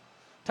do.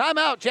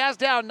 Timeout, Jazz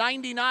down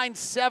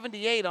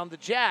 99-78 on the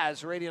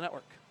Jazz Radio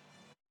Network.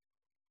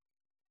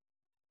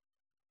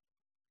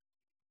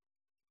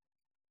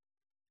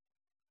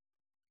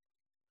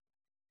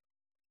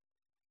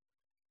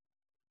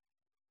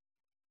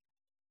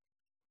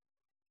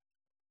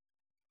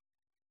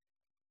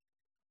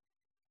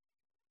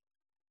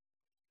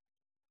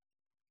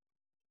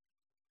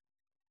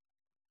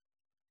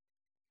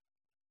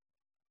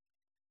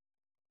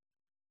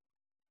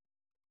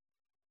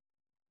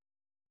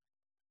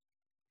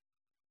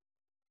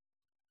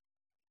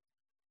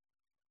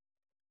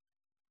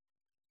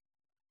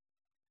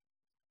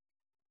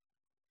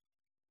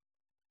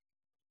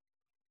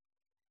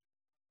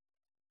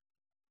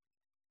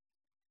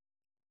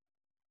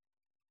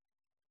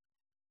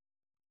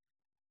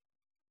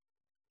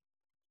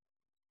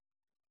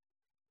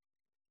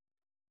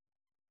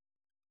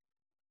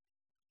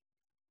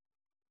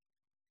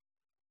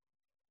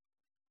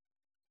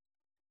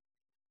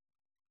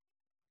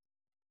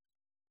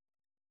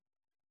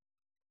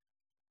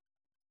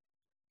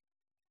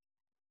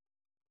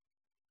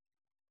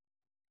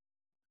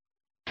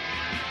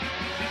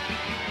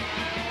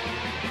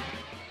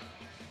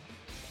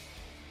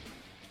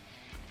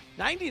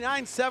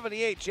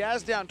 (99-78),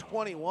 Jazz down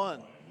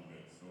 21.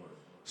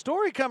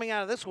 Story coming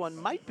out of this one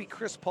might be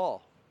Chris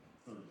Paul.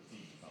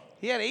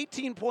 He had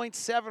 18 points,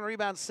 7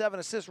 rebounds, 7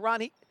 assists.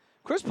 Ron,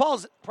 Chris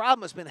Paul's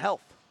problem has been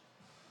health.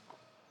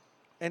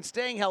 And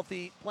staying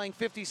healthy, playing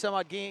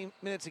 50-some-odd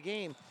minutes a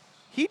game.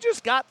 He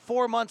just got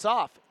 4 months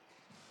off.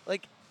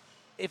 Like,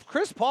 if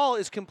Chris Paul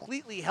is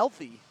completely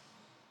healthy,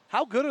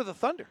 how good are the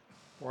Thunder?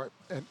 Right.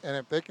 And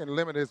if they can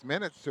limit his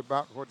minutes to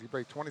about, he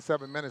played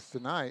 27 minutes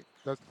tonight,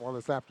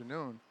 this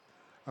afternoon.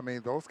 I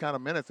mean, those kind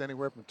of minutes,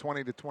 anywhere from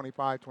 20 to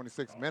 25,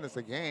 26 minutes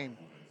a game,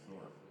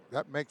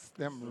 that makes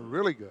them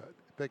really good.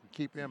 If they can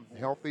keep him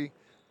healthy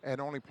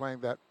and only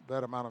playing that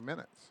amount of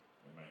minutes.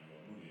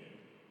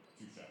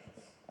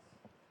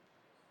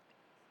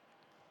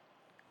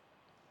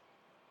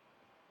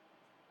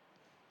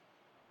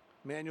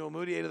 Manuel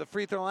Moutier to the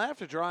free throw line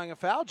after drawing a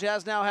foul.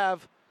 Jazz now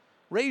have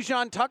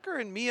Rajon Tucker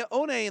and Mia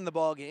One in the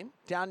ballgame,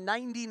 down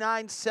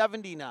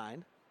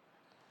 99-79.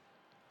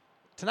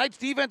 Tonight's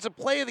defensive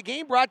play of the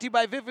game brought to you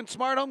by Vivint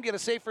Smart Home. Get a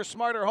safer,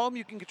 smarter home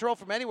you can control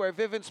from anywhere.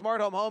 Vivint Smart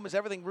Home is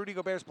everything Rudy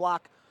Gobert's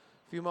block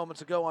a few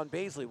moments ago on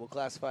Baisley will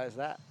classify as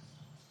that.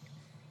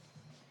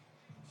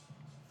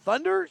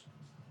 Thunder,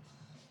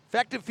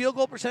 effective field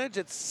goal percentage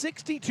at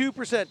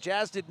 62%.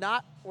 Jazz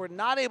were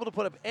not able to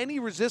put up any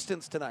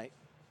resistance tonight.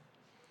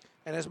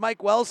 And as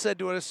Mike Wells said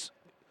to us,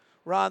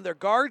 Ron, their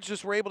guards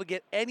just were able to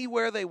get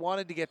anywhere they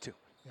wanted to get to.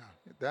 Yeah,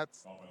 that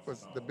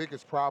was the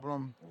biggest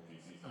problem.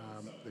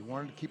 They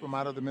wanted to keep them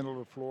out of the middle of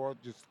the floor,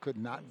 just could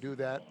not do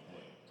that.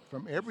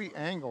 From every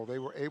angle, they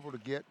were able to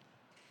get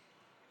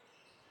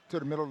to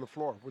the middle of the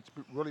floor, which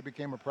really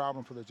became a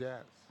problem for the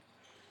Jazz.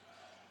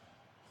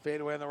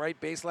 Fadeaway on the right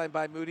baseline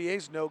by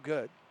Moutier's no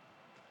good.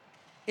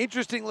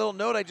 Interesting little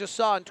note I just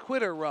saw on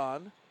Twitter,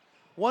 Ron.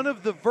 One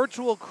of the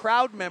virtual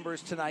crowd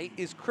members tonight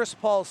is Chris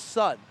Paul's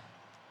son,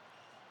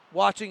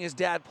 watching his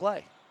dad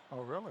play.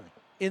 Oh, really?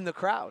 In the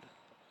crowd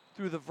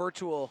through the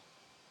virtual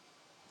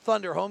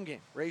Thunder home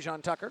game.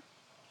 Rajon Tucker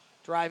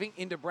driving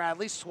into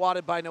Bradley,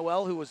 swatted by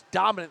Noel, who was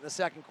dominant in the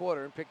second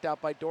quarter and picked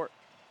out by Dort.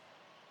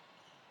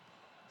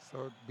 So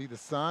it'd be the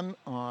son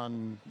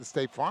on the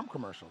State Farm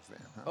commercials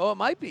then, huh? Oh, it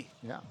might be.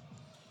 Yeah.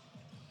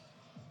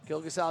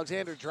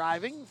 Gilgeous-Alexander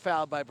driving,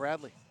 fouled by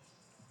Bradley.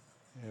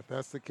 If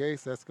that's the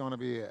case, that's going to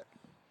be it.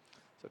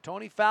 So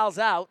Tony fouls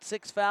out.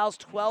 6 fouls,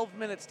 12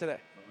 minutes today.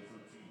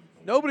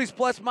 Nobody's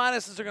plus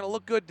minuses are going to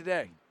look good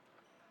today.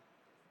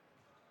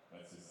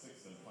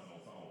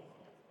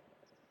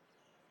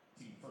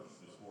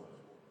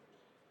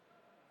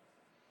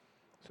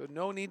 So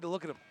no need to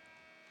look at him.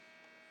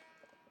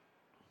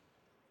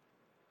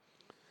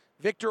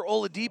 Victor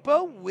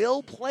Oladipo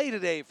will play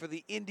today for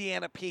the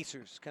Indiana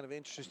Pacers. Kind of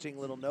interesting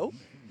little note.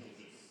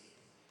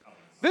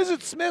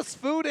 Visit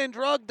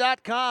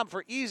smithsfoodanddrug.com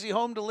for easy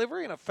home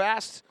delivery in a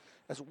fast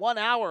as 1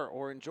 hour,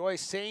 or enjoy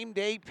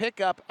same-day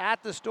pickup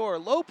at the store.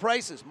 Low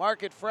prices,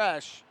 market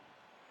fresh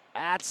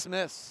at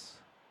Smith's.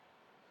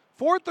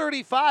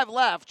 4:35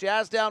 left.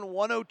 Jazz down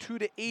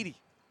 102-80.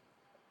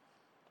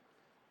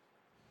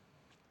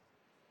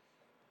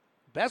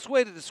 Best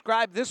way to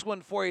describe this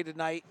one for you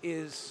tonight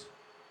is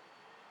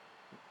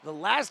the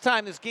last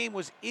time this game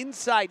was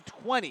inside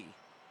 20.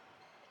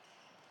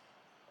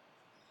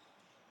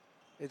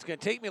 It's going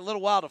to take me a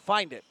little while to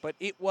find it, but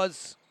it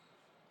was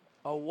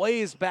a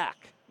ways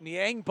back.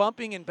 Niang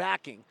bumping and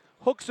backing.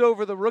 Hooks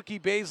over the rookie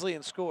Bazley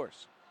and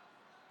scores.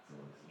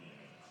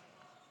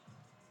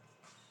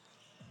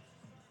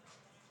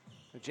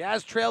 The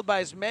Jazz trailed by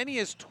as many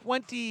as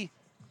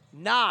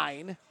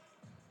 29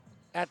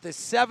 at the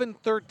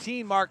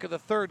 7:13 mark of the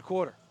third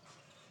quarter.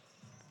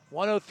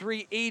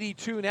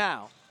 103-82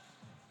 now.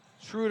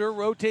 Schroeder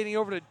rotating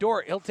over to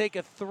Dort. He'll take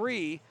a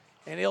three,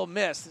 and he'll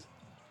miss.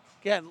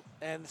 Again,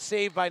 and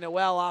saved by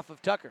Noel off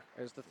of Tucker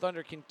as the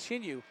Thunder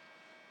continue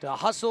to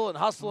hustle and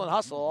hustle and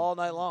hustle all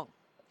night long.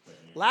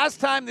 Last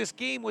time this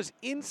game was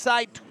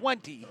inside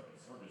 20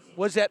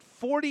 was at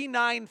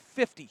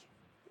 49-50.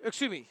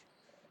 Excuse me,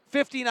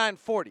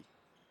 59-40.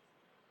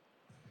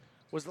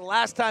 Was the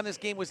last time this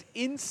game was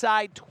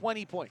inside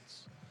 20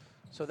 points.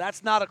 So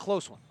that's not a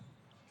close one.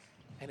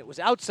 And it was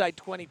outside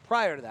 20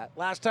 prior to that.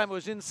 Last time it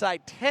was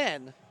inside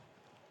 10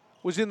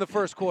 was in the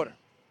first quarter.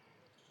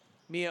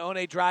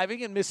 Mione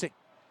driving and missing.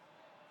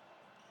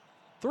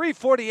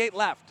 3:48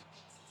 left.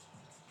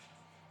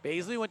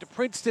 Bazley went to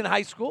Princeton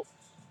High School.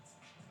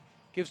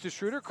 Gives to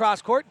Schroeder,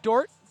 cross court.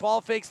 Dort,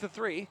 ball fakes the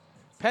three.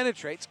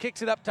 Penetrates,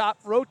 kicks it up top.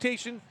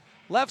 Rotation,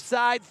 left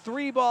side,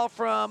 three ball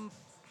from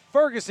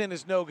Ferguson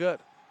is no good.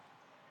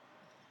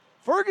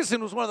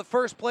 Ferguson was one of the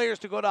first players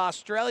to go to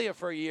Australia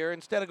for a year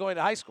instead of going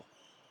to high school.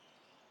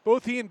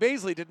 Both he and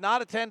Bazley did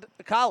not attend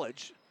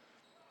college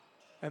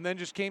and then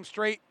just came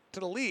straight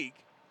to the league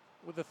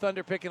with the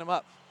Thunder picking him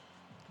up.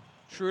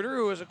 Schroeder,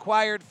 who was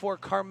acquired for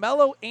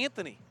Carmelo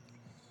Anthony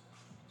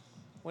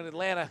when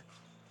Atlanta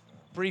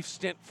brief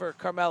stint for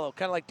Carmelo,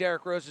 kind of like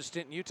Derrick Rose's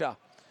stint in Utah.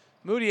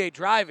 Moutier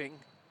driving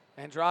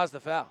and draws the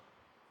foul.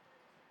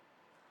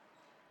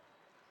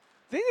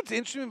 The thing that's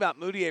interesting about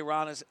Moutier,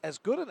 Ron, is as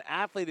good an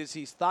athlete as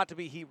he's thought to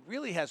be, he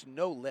really has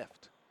no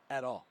lift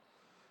at all.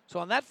 So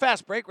on that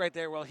fast break right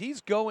there, while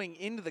he's going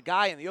into the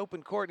guy in the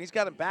open court and he's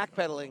got him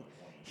backpedaling,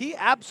 he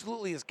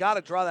absolutely has got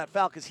to draw that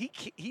foul because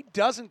he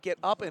doesn't get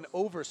up and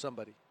over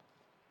somebody.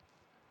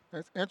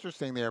 It's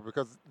interesting there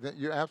because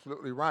you're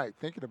absolutely right.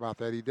 Thinking about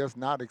that, he does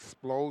not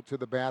explode to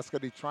the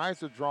basket. He tries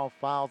to draw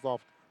fouls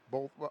off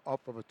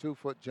of a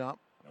 2-foot jump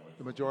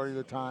the majority of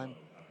the time,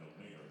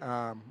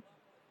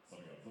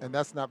 and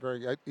that's not very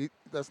good.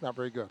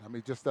 I mean,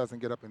 he just doesn't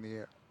get up in the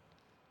air.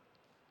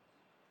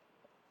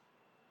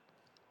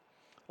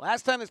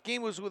 Last time this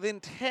game was within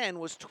 10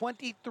 was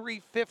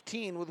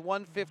 23-15 with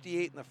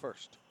 1:58 in the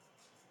first.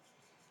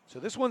 So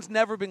this one's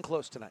never been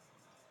close tonight.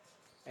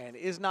 And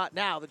is not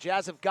now. The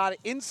Jazz have got it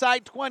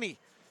inside 20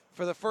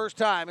 for the first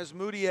time as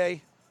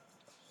Moutier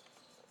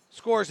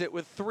scores it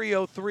with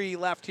 3:03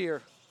 left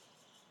here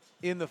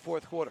in the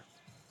fourth quarter.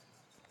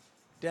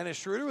 Dennis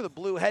Schroeder with a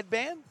blue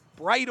headband,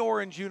 bright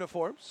orange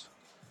uniforms,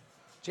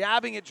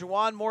 jabbing at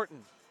Juwan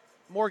Morgan.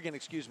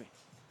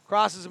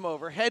 Crosses him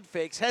over, head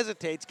fakes,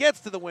 hesitates, gets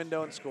to the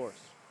window and scores.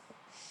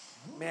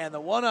 Man, the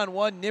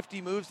one-on-one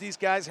nifty moves these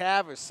guys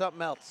have is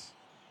something else.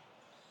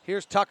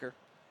 Here's Tucker.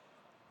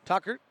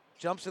 Tucker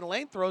jumps in the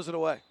lane, throws it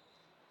away.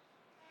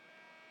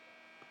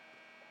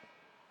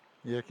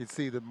 Yeah, you could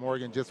see that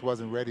Morgan just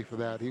wasn't ready for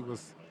that. He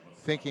was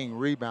thinking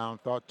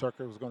rebound, thought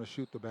Tucker was going to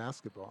shoot the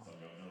basketball.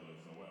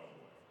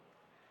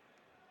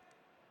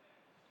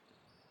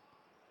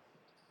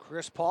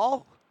 Chris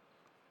Paul.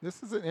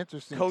 This is an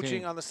interesting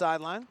coaching team. On the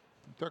sideline.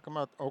 I'm talking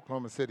about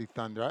Oklahoma City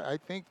Thunder. I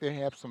think they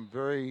have some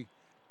very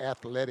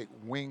athletic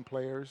wing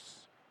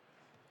players.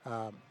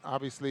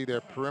 Obviously,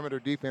 their perimeter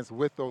defense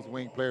with those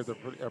wing players are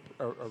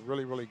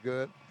really, really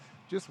good.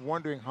 Just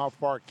wondering how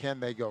far can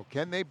they go?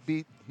 Can they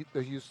beat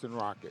the Houston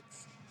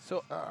Rockets?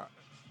 So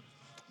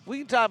we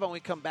can talk about when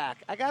we come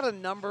back. I got a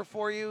number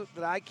for you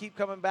that I keep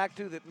coming back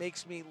to that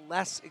makes me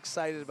less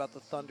excited about the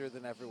Thunder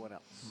than everyone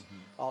else. Mm-hmm.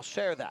 I'll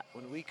share that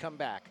when we come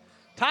back.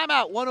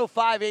 Timeout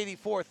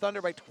 105-84.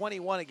 Thunder by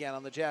 21 again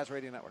on the Jazz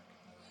Radio Network.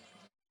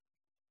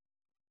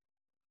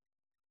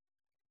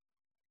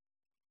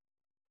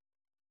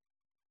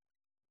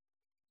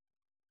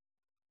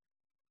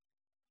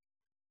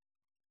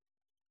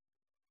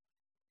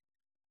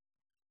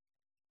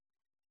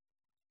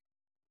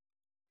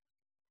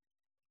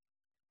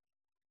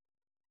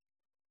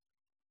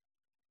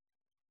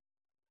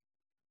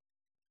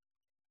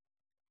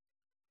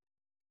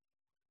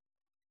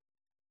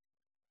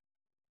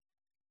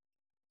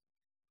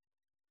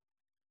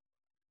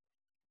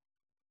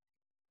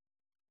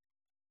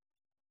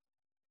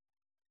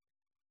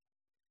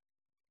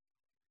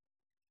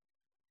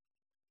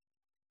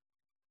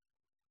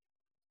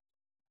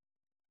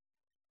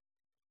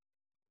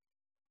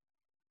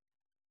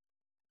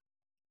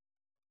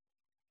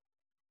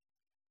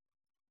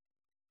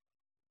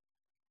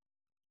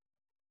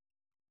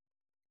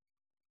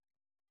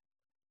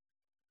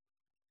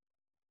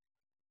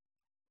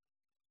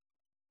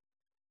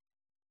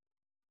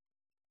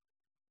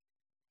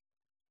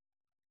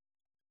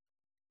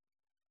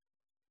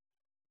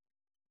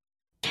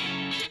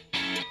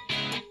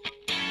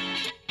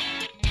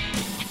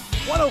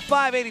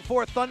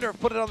 105-84 Thunder have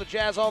put it on the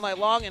Jazz all night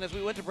long, and as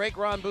we went to break,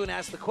 Ron Boone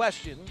asked the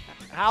question,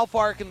 how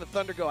far can the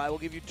Thunder go? I will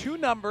give you two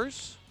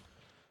numbers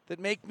that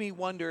make me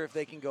wonder if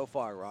they can go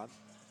far, Ron.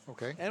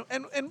 Okay. And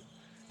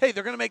hey,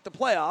 they're going to make the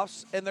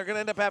playoffs, and they're going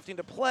to end up having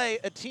to play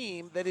a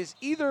team that is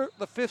either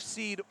the 5th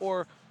seed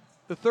or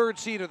the 3rd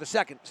seed or the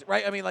 2nd,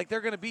 right? I mean, like,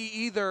 they're going to be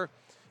either,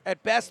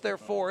 at best, they're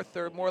 4th,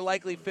 or more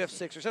likely 5th,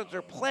 6th, or 7th.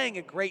 They're playing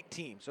a great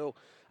team. So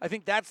I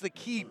think that's the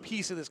key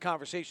piece of this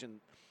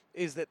conversation,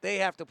 is that they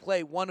have to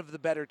play one of the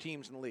better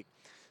teams in the league.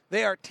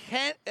 They are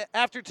 10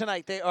 after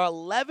tonight. They are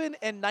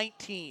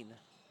 11-19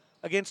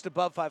 against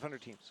above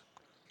 500 teams.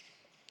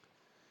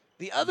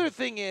 The other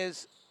thing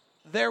is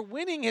their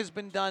winning has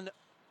been done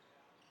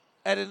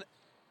at an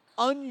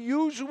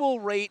unusual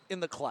rate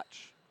in the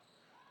clutch.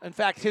 In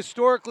fact,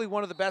 historically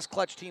one of the best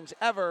clutch teams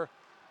ever,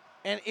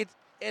 and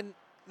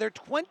they're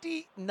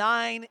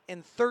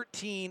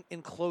 29-13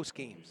 in close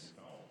games.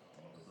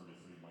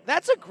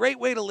 That's a great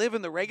way to live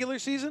in the regular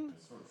season.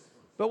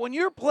 But when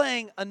you're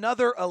playing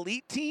another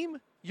elite team,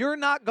 you're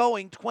not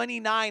going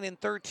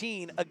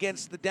 29-13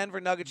 against the Denver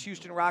Nuggets,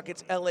 Houston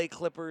Rockets, LA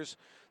Clippers,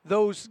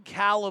 those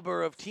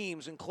caliber of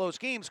teams in close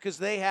games, because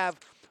they have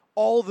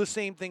all the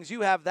same things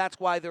you have. That's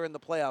why they're in the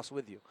playoffs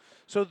with you.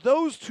 So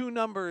those two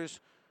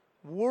numbers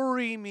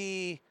worry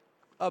me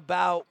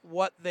about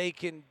what they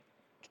can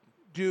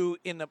do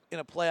in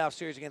a playoff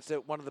series against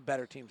one of the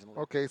better teams in the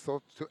league. Okay,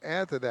 so to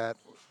add to that,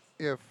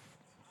 if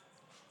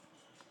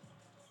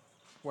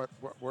what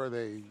were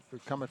they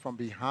coming from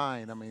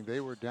behind? I mean, they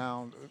were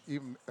down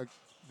even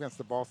against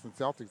the Boston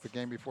Celtics the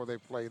game before they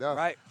played us.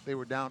 Right. They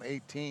were down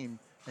 18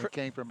 and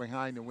came from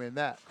behind to win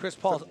that. Chris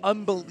Paul's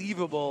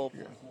unbelievable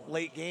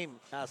late game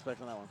aspect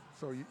on that one.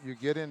 So you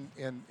get in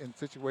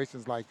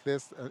situations like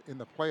this in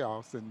the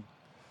playoffs, and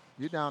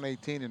you're down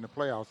 18 in the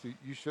playoffs.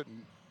 You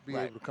shouldn't be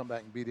able to come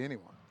back and beat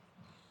anyone.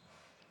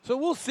 So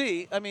we'll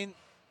see. I mean,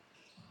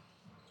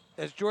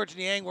 as George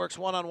Niang works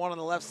one-on-one on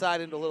the left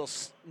side into a little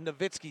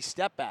Nowitzki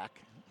step back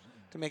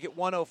to make it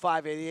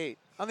 105-88.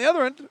 On the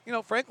other end,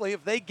 frankly,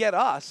 if they get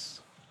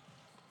us,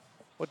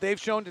 what they've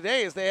shown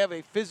today is they have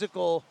a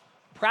physical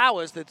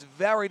prowess that's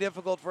very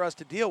difficult for us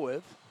to deal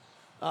with.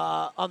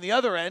 On the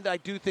other end, I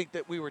do think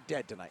that we were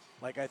dead tonight.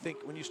 Like, I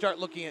think when you start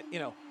looking at,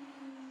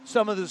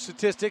 some of the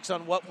statistics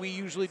on what we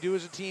usually do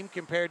as a team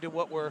compared to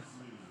what we're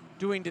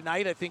doing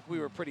tonight, I think we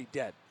were pretty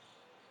dead.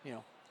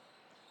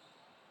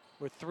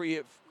 We're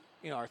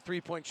our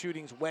three-point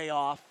shooting's way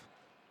off.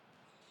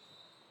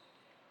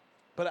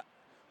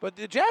 But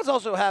the Jazz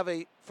also have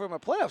from a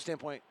playoff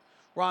standpoint,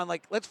 Ron,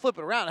 let's flip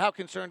it around. How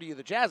concerned are you,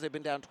 the Jazz? They've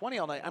been down 20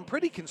 all night. I'm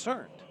pretty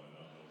concerned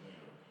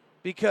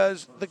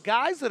because the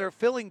guys that are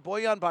filling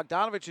Bojan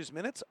Bogdanovic's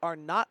minutes are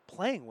not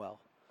playing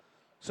well.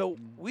 So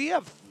we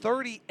have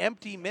 30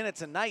 empty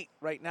minutes a night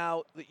right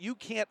now that you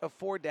can't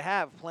afford to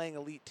have playing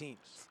elite teams.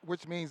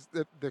 Which means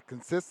that the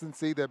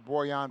consistency that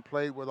Bojan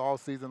played with all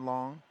season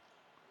long,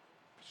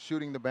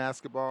 shooting the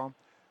basketball,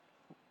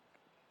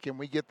 can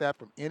we get that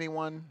from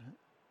anyone?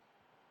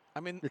 I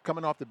mean, you're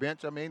coming off the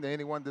bench.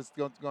 Anyone that's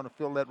going to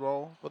fill that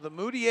role. Well, the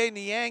Mudiay,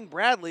 Niang,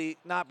 Bradley,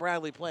 not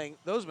Bradley playing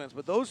those minutes,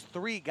 but those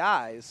three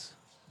guys.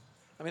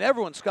 I mean,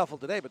 everyone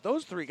scuffled today, but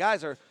those three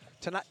guys are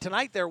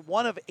tonight. They're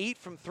 1 of 8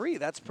 from 3.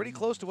 That's pretty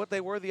close to what they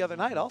were the other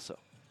night. Also,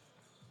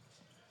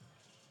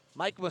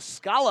 Mike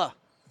Muscala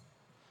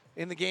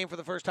in the game for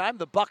the first time.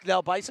 The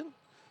Bucknell Bison.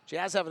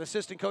 Jazz have an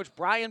assistant coach,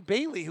 Brian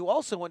Bailey, who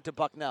also went to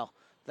Bucknell.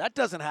 That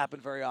doesn't happen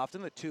very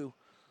often. The two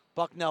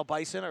Bucknell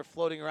Bison are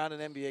floating around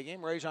an NBA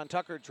game. Rajon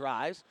Tucker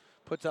drives,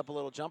 puts up a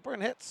little jumper,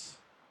 and hits.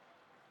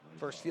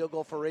 First field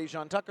goal for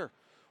Rajon Tucker.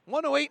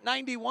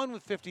 108-91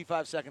 with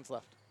 55 seconds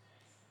left.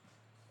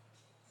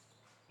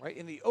 Right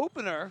in the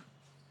opener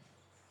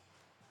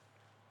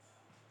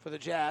for the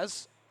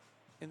Jazz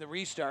in the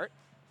restart,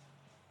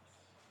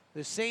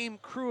 the same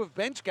crew of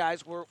bench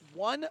guys were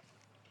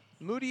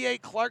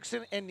Mudiay,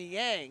 Clarkson, and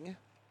Niang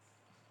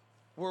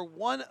were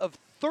 1 of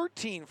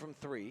 13 from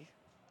 3.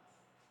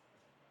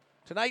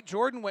 Tonight,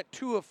 Jordan went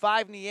 2 of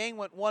 5. Niang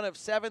went 1 of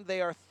 7.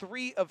 They are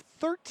 3 of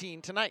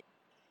 13 tonight.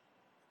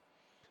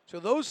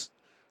 So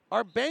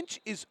our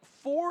bench is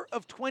 4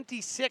 of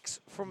 26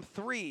 from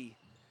 3.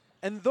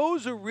 And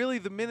those are really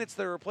the minutes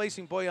that are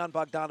replacing Bojan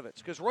Bogdanovic.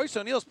 Because Royce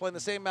O'Neal's playing the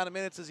same amount of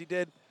minutes as he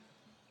did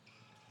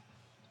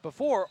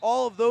before.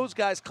 All of those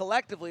guys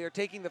collectively are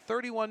taking the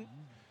 31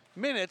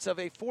 minutes of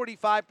a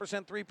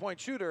 45% three-point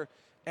shooter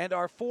and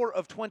are 4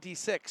 of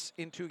 26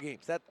 in 2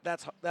 games.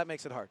 That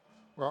makes it hard.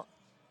 Well,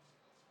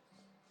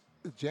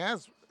 the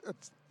Jazz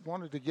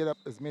wanted to get up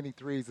as many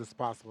threes as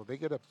possible. They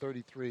get up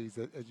 33s,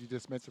 as you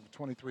just mentioned,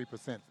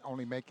 23%,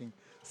 only making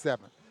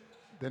 7.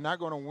 They're not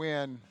going to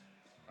win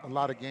a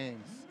lot of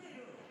games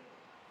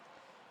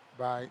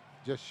by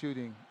just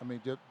shooting.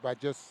 By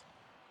just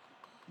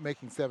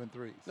making 7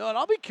 threes. No, and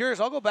I'll be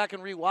curious. I'll go back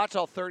and rewatch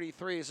all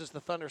 33. This is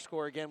the Thunder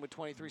score again with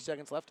 23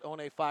 seconds left.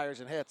 One fires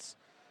and hits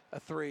a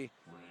 3.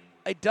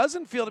 It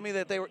doesn't feel to me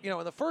that they were,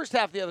 in the first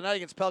half of the other night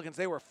against Pelicans,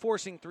 they were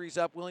forcing threes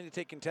up, willing to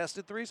take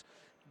contested threes.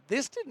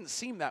 This didn't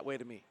seem that way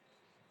to me.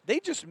 They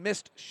just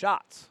missed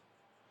shots.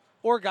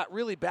 or got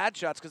really bad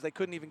shots because they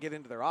couldn't even get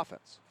into their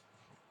offense.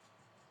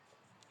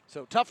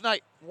 So tough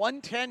night.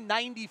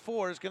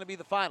 110-94 is going to be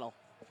the final.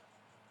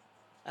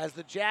 As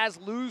the Jazz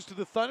lose to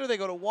the Thunder, they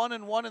go to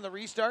 1-1 in the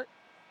restart.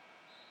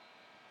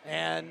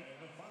 And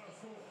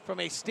from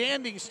a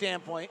standing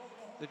standpoint,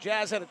 the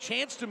Jazz had a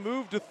chance to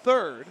move to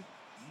third,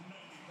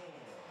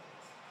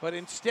 but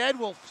instead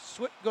will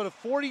go to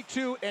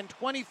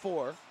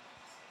 42-24.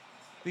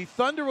 The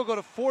Thunder will go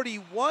to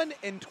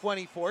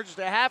 41-24, just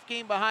a half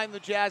game behind the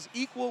Jazz,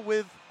 equal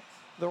with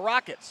the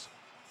Rockets.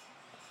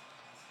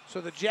 So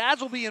the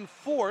Jazz will be in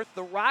fourth,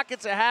 the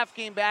Rockets a half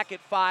game back at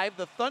 5,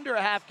 the Thunder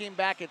a half game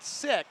back at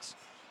 6,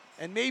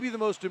 and maybe the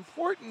most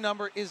important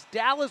number is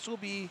Dallas will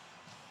be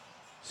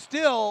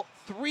still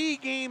 3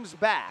 games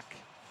back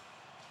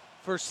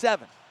for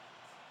 7.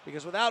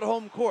 Because without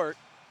home court,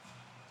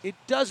 it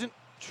doesn't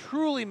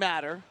truly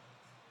matter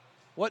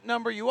what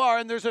number you are.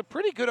 And there's a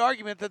pretty good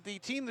argument that the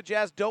team the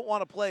Jazz don't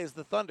want to play is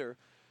the Thunder,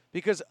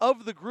 because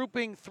of the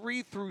grouping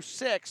 3 through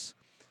 6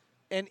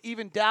 and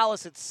even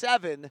Dallas at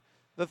 7,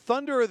 the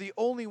Thunder are the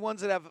only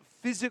ones that have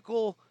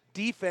physical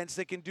defense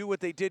that can do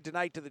what they did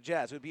tonight to the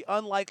Jazz. It would be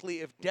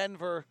unlikely if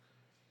Denver,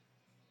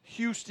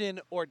 Houston,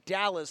 or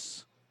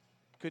Dallas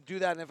could do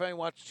that. And if anyone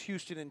watched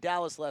Houston and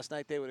Dallas last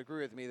night, they would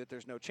agree with me that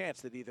there's no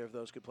chance that either of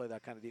those could play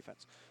that kind of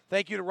defense.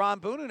 Thank you to Ron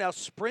Boone, who now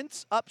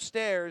sprints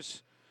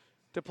upstairs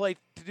to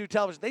do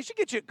television. They should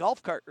get you a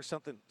golf cart or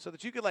something so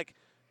that you could, like,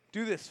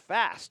 do this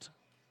fast.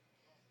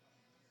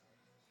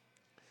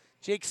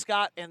 Jake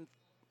Scott and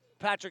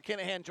Patrick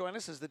Kinahan join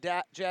us as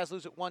the Jazz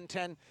lose at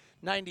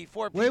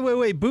 110-94.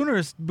 Wait.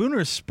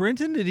 Booner's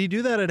sprinting? Did he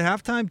do that at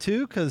halftime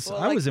too? Because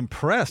I was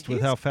impressed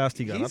with how fast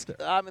he got up there.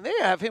 I mean, they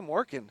have him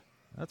working.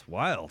 That's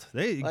wild.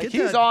 He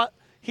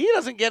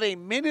doesn't get a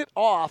minute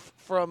off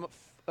from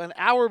an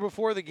hour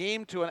before the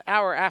game to an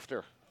hour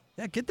after.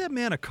 Yeah, get that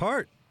man a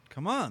cart.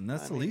 Come on,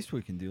 that's the least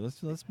we can do.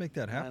 Let's make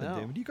that happen, know.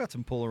 David. You got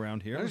some pull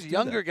around here. There's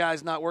younger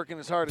guys not working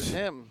as hard as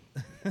him.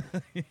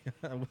 Yeah,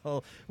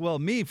 well,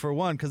 me for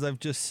one, because I've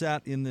just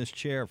sat in this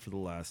chair for the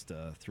last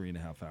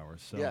 3.5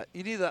 hours. So. Yeah,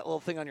 you need that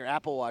little thing on your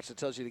Apple Watch that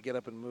tells you to get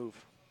up and move.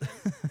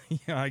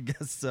 Yeah, I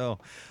guess so.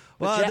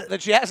 Well, the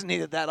Jazz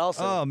needed that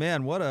also. Oh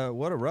man, what a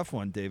rough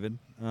one, David.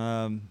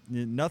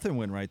 Nothing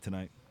went right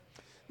tonight.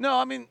 No,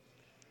 I mean,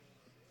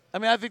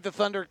 I think the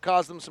Thunder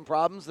caused them some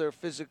problems. They're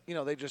that's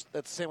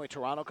the same way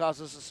Toronto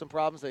causes us some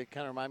problems. They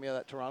kind of remind me of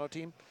that Toronto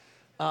team.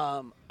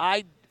 I'm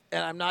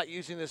not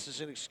using this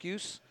as an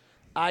excuse.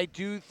 I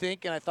do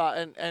think, and I thought,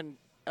 and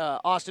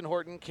Austin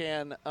Horton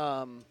can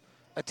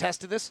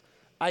attest to this.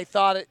 I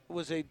thought it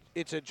was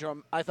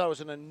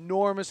an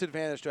enormous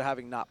advantage to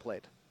having not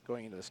played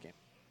going into this game.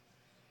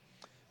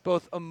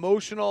 Both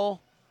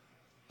emotional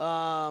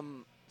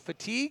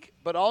fatigue,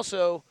 but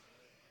also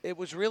it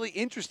was really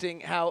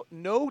interesting how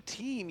no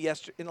team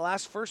in the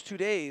last first 2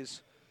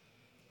 days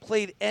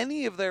played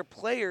any of their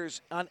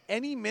players on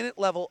any minute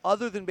level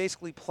other than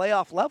basically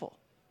playoff level.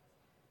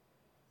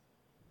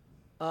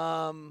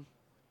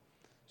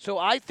 So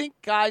I think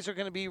guys are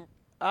going to be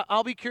 –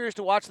 I'll be curious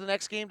to watch the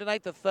next game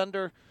tonight, the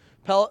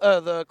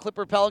the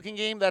Clipper-Pelican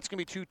game. That's going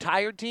to be 2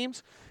 tired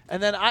teams.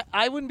 And then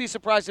I wouldn't be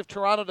surprised if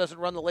Toronto doesn't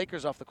run the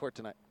Lakers off the court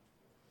tonight.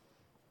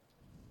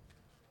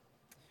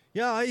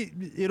 Yeah,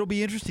 it'll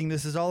be interesting.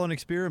 This is all an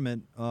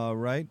experiment,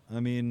 right? I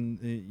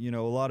mean,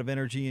 a lot of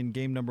energy in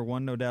game number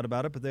 1, no doubt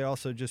about it, but they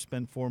also just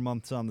spent 4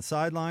 months on the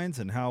sidelines,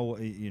 and how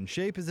in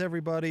shape is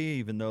everybody,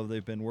 even though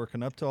they've been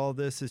working up to all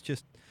this. It's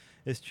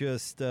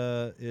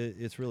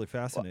really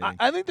fascinating. Well,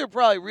 I think they're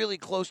probably really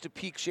close to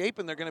peak shape,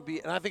 and I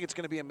think it's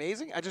going to be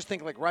amazing. I just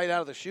think, like, right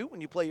out of the chute,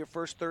 when you play your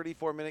first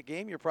 34-minute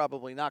game, you're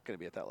probably not going to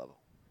be at that level.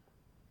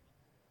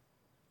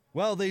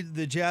 Well,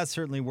 the Jazz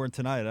certainly weren't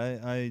tonight.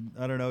 I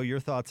don't know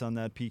your thoughts on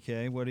that,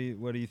 PK. What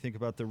do you think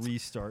about the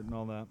restart and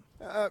all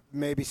that?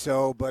 Maybe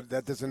so, but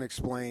that doesn't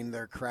explain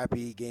their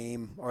crappy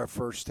game or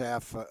first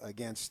half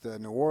against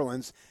New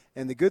Orleans.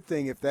 And the good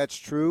thing, if that's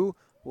true,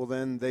 well,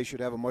 then they should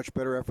have a much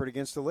better effort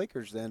against the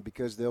Lakers then,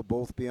 because they'll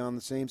both be on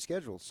the same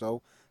schedule.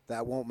 So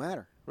that won't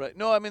matter. Right.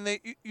 No, I mean,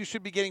 you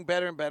should be getting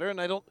better and better.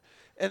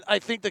 And I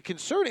think the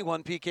concerning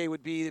one, PK,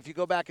 would be if you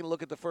go back and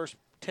look at the first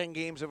 10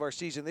 games of our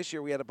season this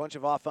year, we had a bunch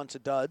of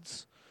offensive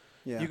duds.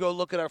 Yeah. You go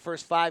look at our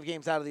first 5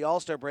 games out of the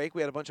All-Star break,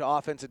 we had a bunch of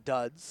offensive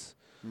duds.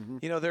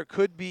 Mm-hmm. There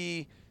could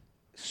be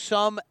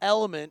some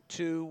element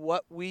to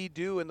what we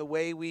do and the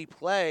way we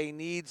play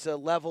needs a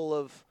level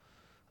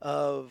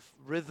of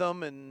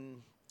rhythm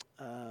and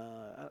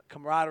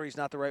camaraderie is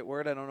not the right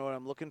word. I don't know what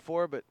I'm looking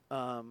for, but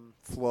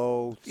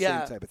flow,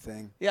 same type of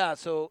thing. Yeah,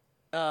 so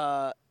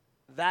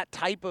that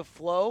type of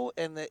flow,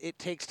 and it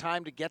takes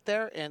time to get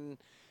there. And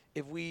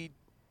if we,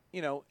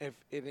 if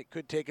it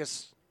could take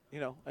us,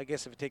 I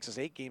guess if it takes us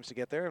 8 games to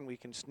get there, and we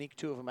can sneak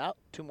 2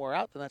 more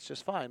out, then that's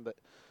just fine. But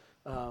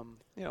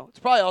it's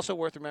probably also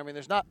worth remembering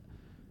there's not,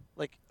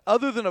 like,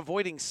 other than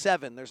avoiding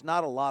 7, there's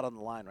not a lot on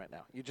the line right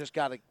now. You just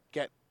got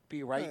to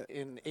be right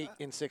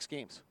in 6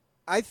 games.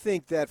 I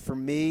think that for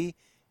me,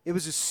 It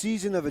was a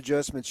season of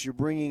adjustments. You're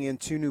bringing in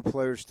 2 new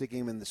players, sticking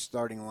them in the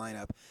starting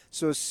lineup.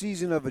 So a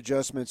season of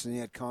adjustments, and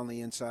you had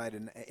Conley inside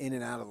and in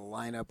and out of the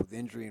lineup with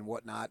injury and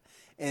whatnot.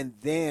 And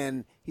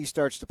then he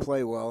starts to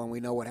play well, and we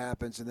know what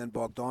happens. And then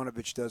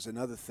Bogdanovich does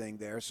another thing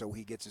there, so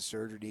he gets his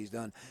surgery. He's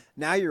done.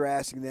 Now you're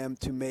asking them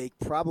to make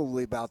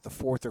probably about the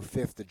 4th or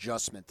 5th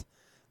adjustment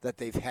that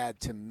they've had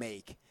to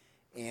make.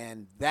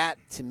 And that,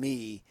 to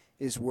me,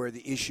 is where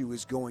the issue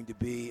is going to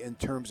be in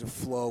terms of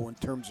flow, in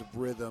terms of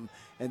rhythm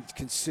and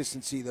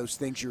consistency, those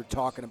things you're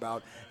talking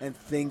about, and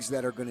things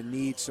that are going to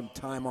need some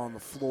time on the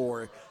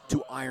floor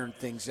to iron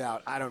things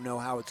out. I don't know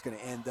how it's going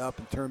to end up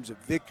in terms of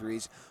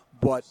victories,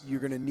 but you're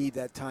going to need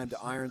that time to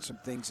iron some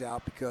things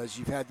out because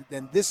you've had –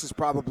 and this is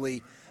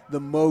probably the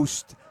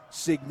most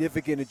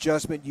significant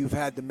adjustment you've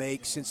had to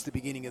make since the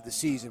beginning of the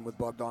season with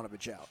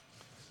Bogdanovich out.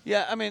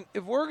 Yeah, I mean,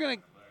 if we're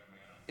going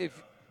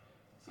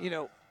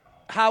to –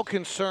 how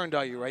concerned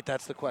are you, right?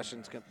 That's the question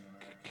that's going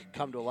to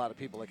come to a lot of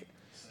people.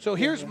 So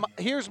here's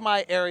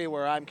my area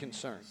where I'm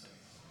concerned.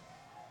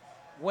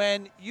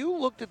 When you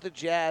looked at the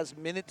Jazz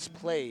minutes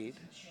played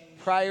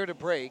prior to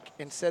break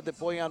and said that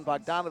Bojan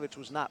Bogdanović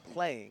was not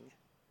playing,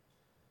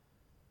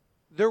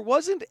 there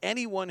wasn't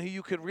anyone who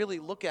you could really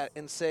look at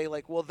and say,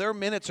 like, well, their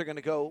minutes are going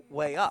to go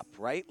way up,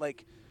 right?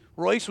 Like,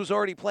 Royce was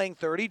already playing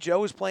 30.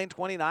 Joe was playing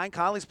 29.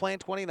 Conley's playing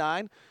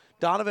 29.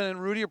 Donovan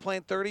and Rudy are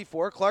playing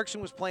 34.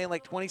 Clarkson was playing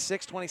like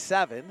 26,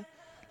 27.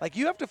 Like,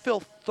 you have to fill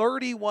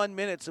 31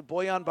 minutes of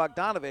Bojan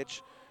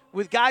Bogdanović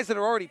with guys that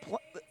are already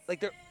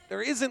like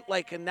there isn't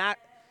like a not,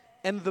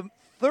 and the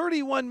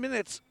 31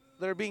 minutes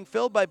that are being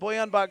filled by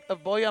Bojan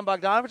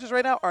Bogdanović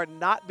right now are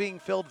not being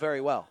filled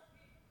very well.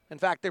 In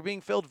fact, they're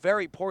being filled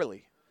very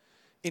poorly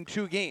in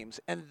 2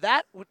 games, and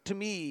that to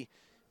me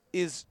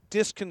is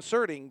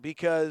disconcerting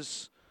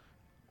because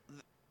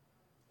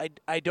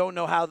I don't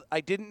know how –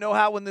 I didn't know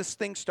how when this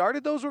thing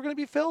started those were going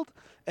to be filled,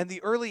 and the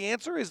early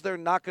answer is they're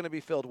not going to be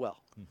filled well.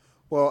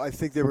 Well, I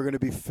think they were going to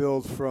be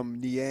filled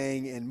from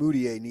Niang and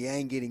Mudiay.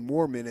 Niang getting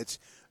more minutes,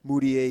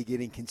 Mudiay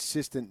getting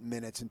consistent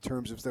minutes in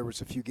terms of there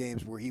was a few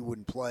games where he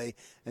wouldn't play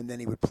and then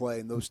he would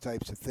play and those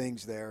types of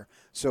things there.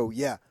 So,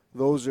 yeah,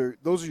 those are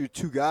your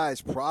 2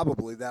 guys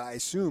probably that I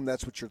assume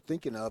that's what you're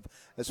thinking of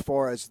as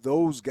far as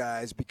those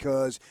guys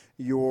because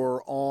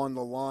you're on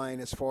the line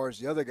as far as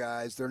the other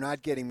guys. They're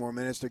not getting more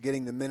minutes. They're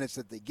getting the minutes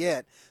that they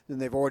get, and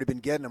they've already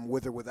been getting them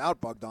with or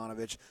without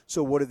Bogdanovich.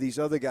 So what are these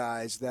other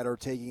guys that are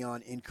taking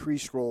on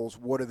increased roles,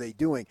 what are they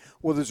doing?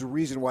 Well, there's a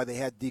reason why they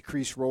had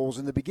decreased roles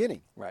in the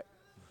beginning. Right.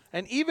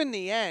 And even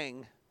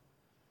Niang,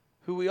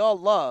 who we all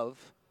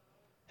love,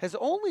 has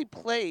only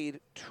played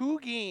 2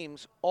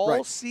 games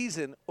all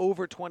season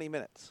over 20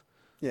 minutes.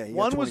 Yeah, he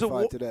one got 25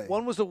 was today.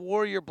 One was a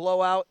Warrior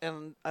blowout,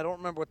 and I don't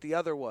remember what the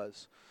other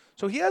was.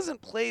 So he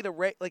hasn't played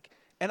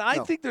and I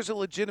think there's a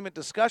legitimate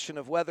discussion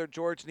of whether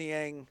George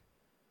Niang,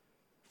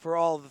 for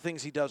all the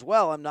things he does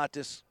well, I'm not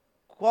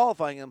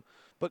disqualifying him,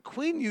 but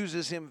Quinn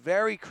uses him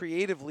very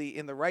creatively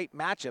in the right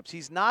matchups.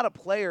 He's not a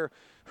player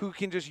who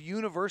can just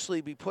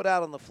universally be put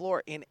out on the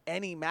floor in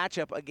any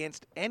matchup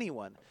against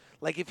anyone.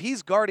 Like, if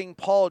he's guarding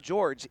Paul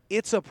George,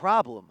 it's a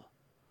problem,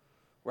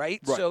 right?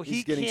 So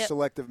he's getting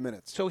selective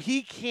minutes. So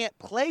he can't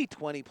play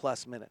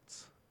 20-plus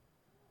minutes.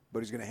 But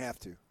he's going to have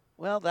to.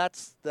 Well,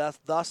 that's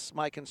thus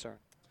my concern.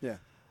 Yeah.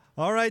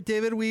 All right,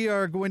 David, we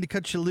are going to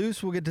cut you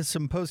loose. We'll get to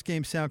some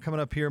post-game sound coming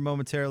up here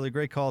momentarily.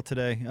 Great call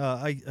today.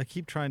 I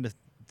keep trying to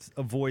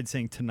avoid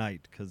saying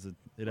tonight because it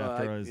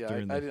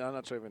during I'm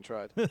not sure I even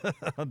tried.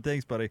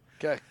 Thanks, buddy.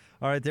 Okay.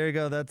 All right, there you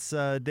go. That's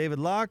David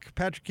Locke,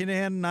 Patrick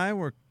Kinahan, and I.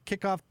 We're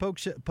kickoff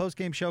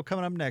post-game show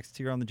coming up next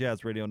here on the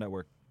Jazz Radio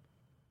Network.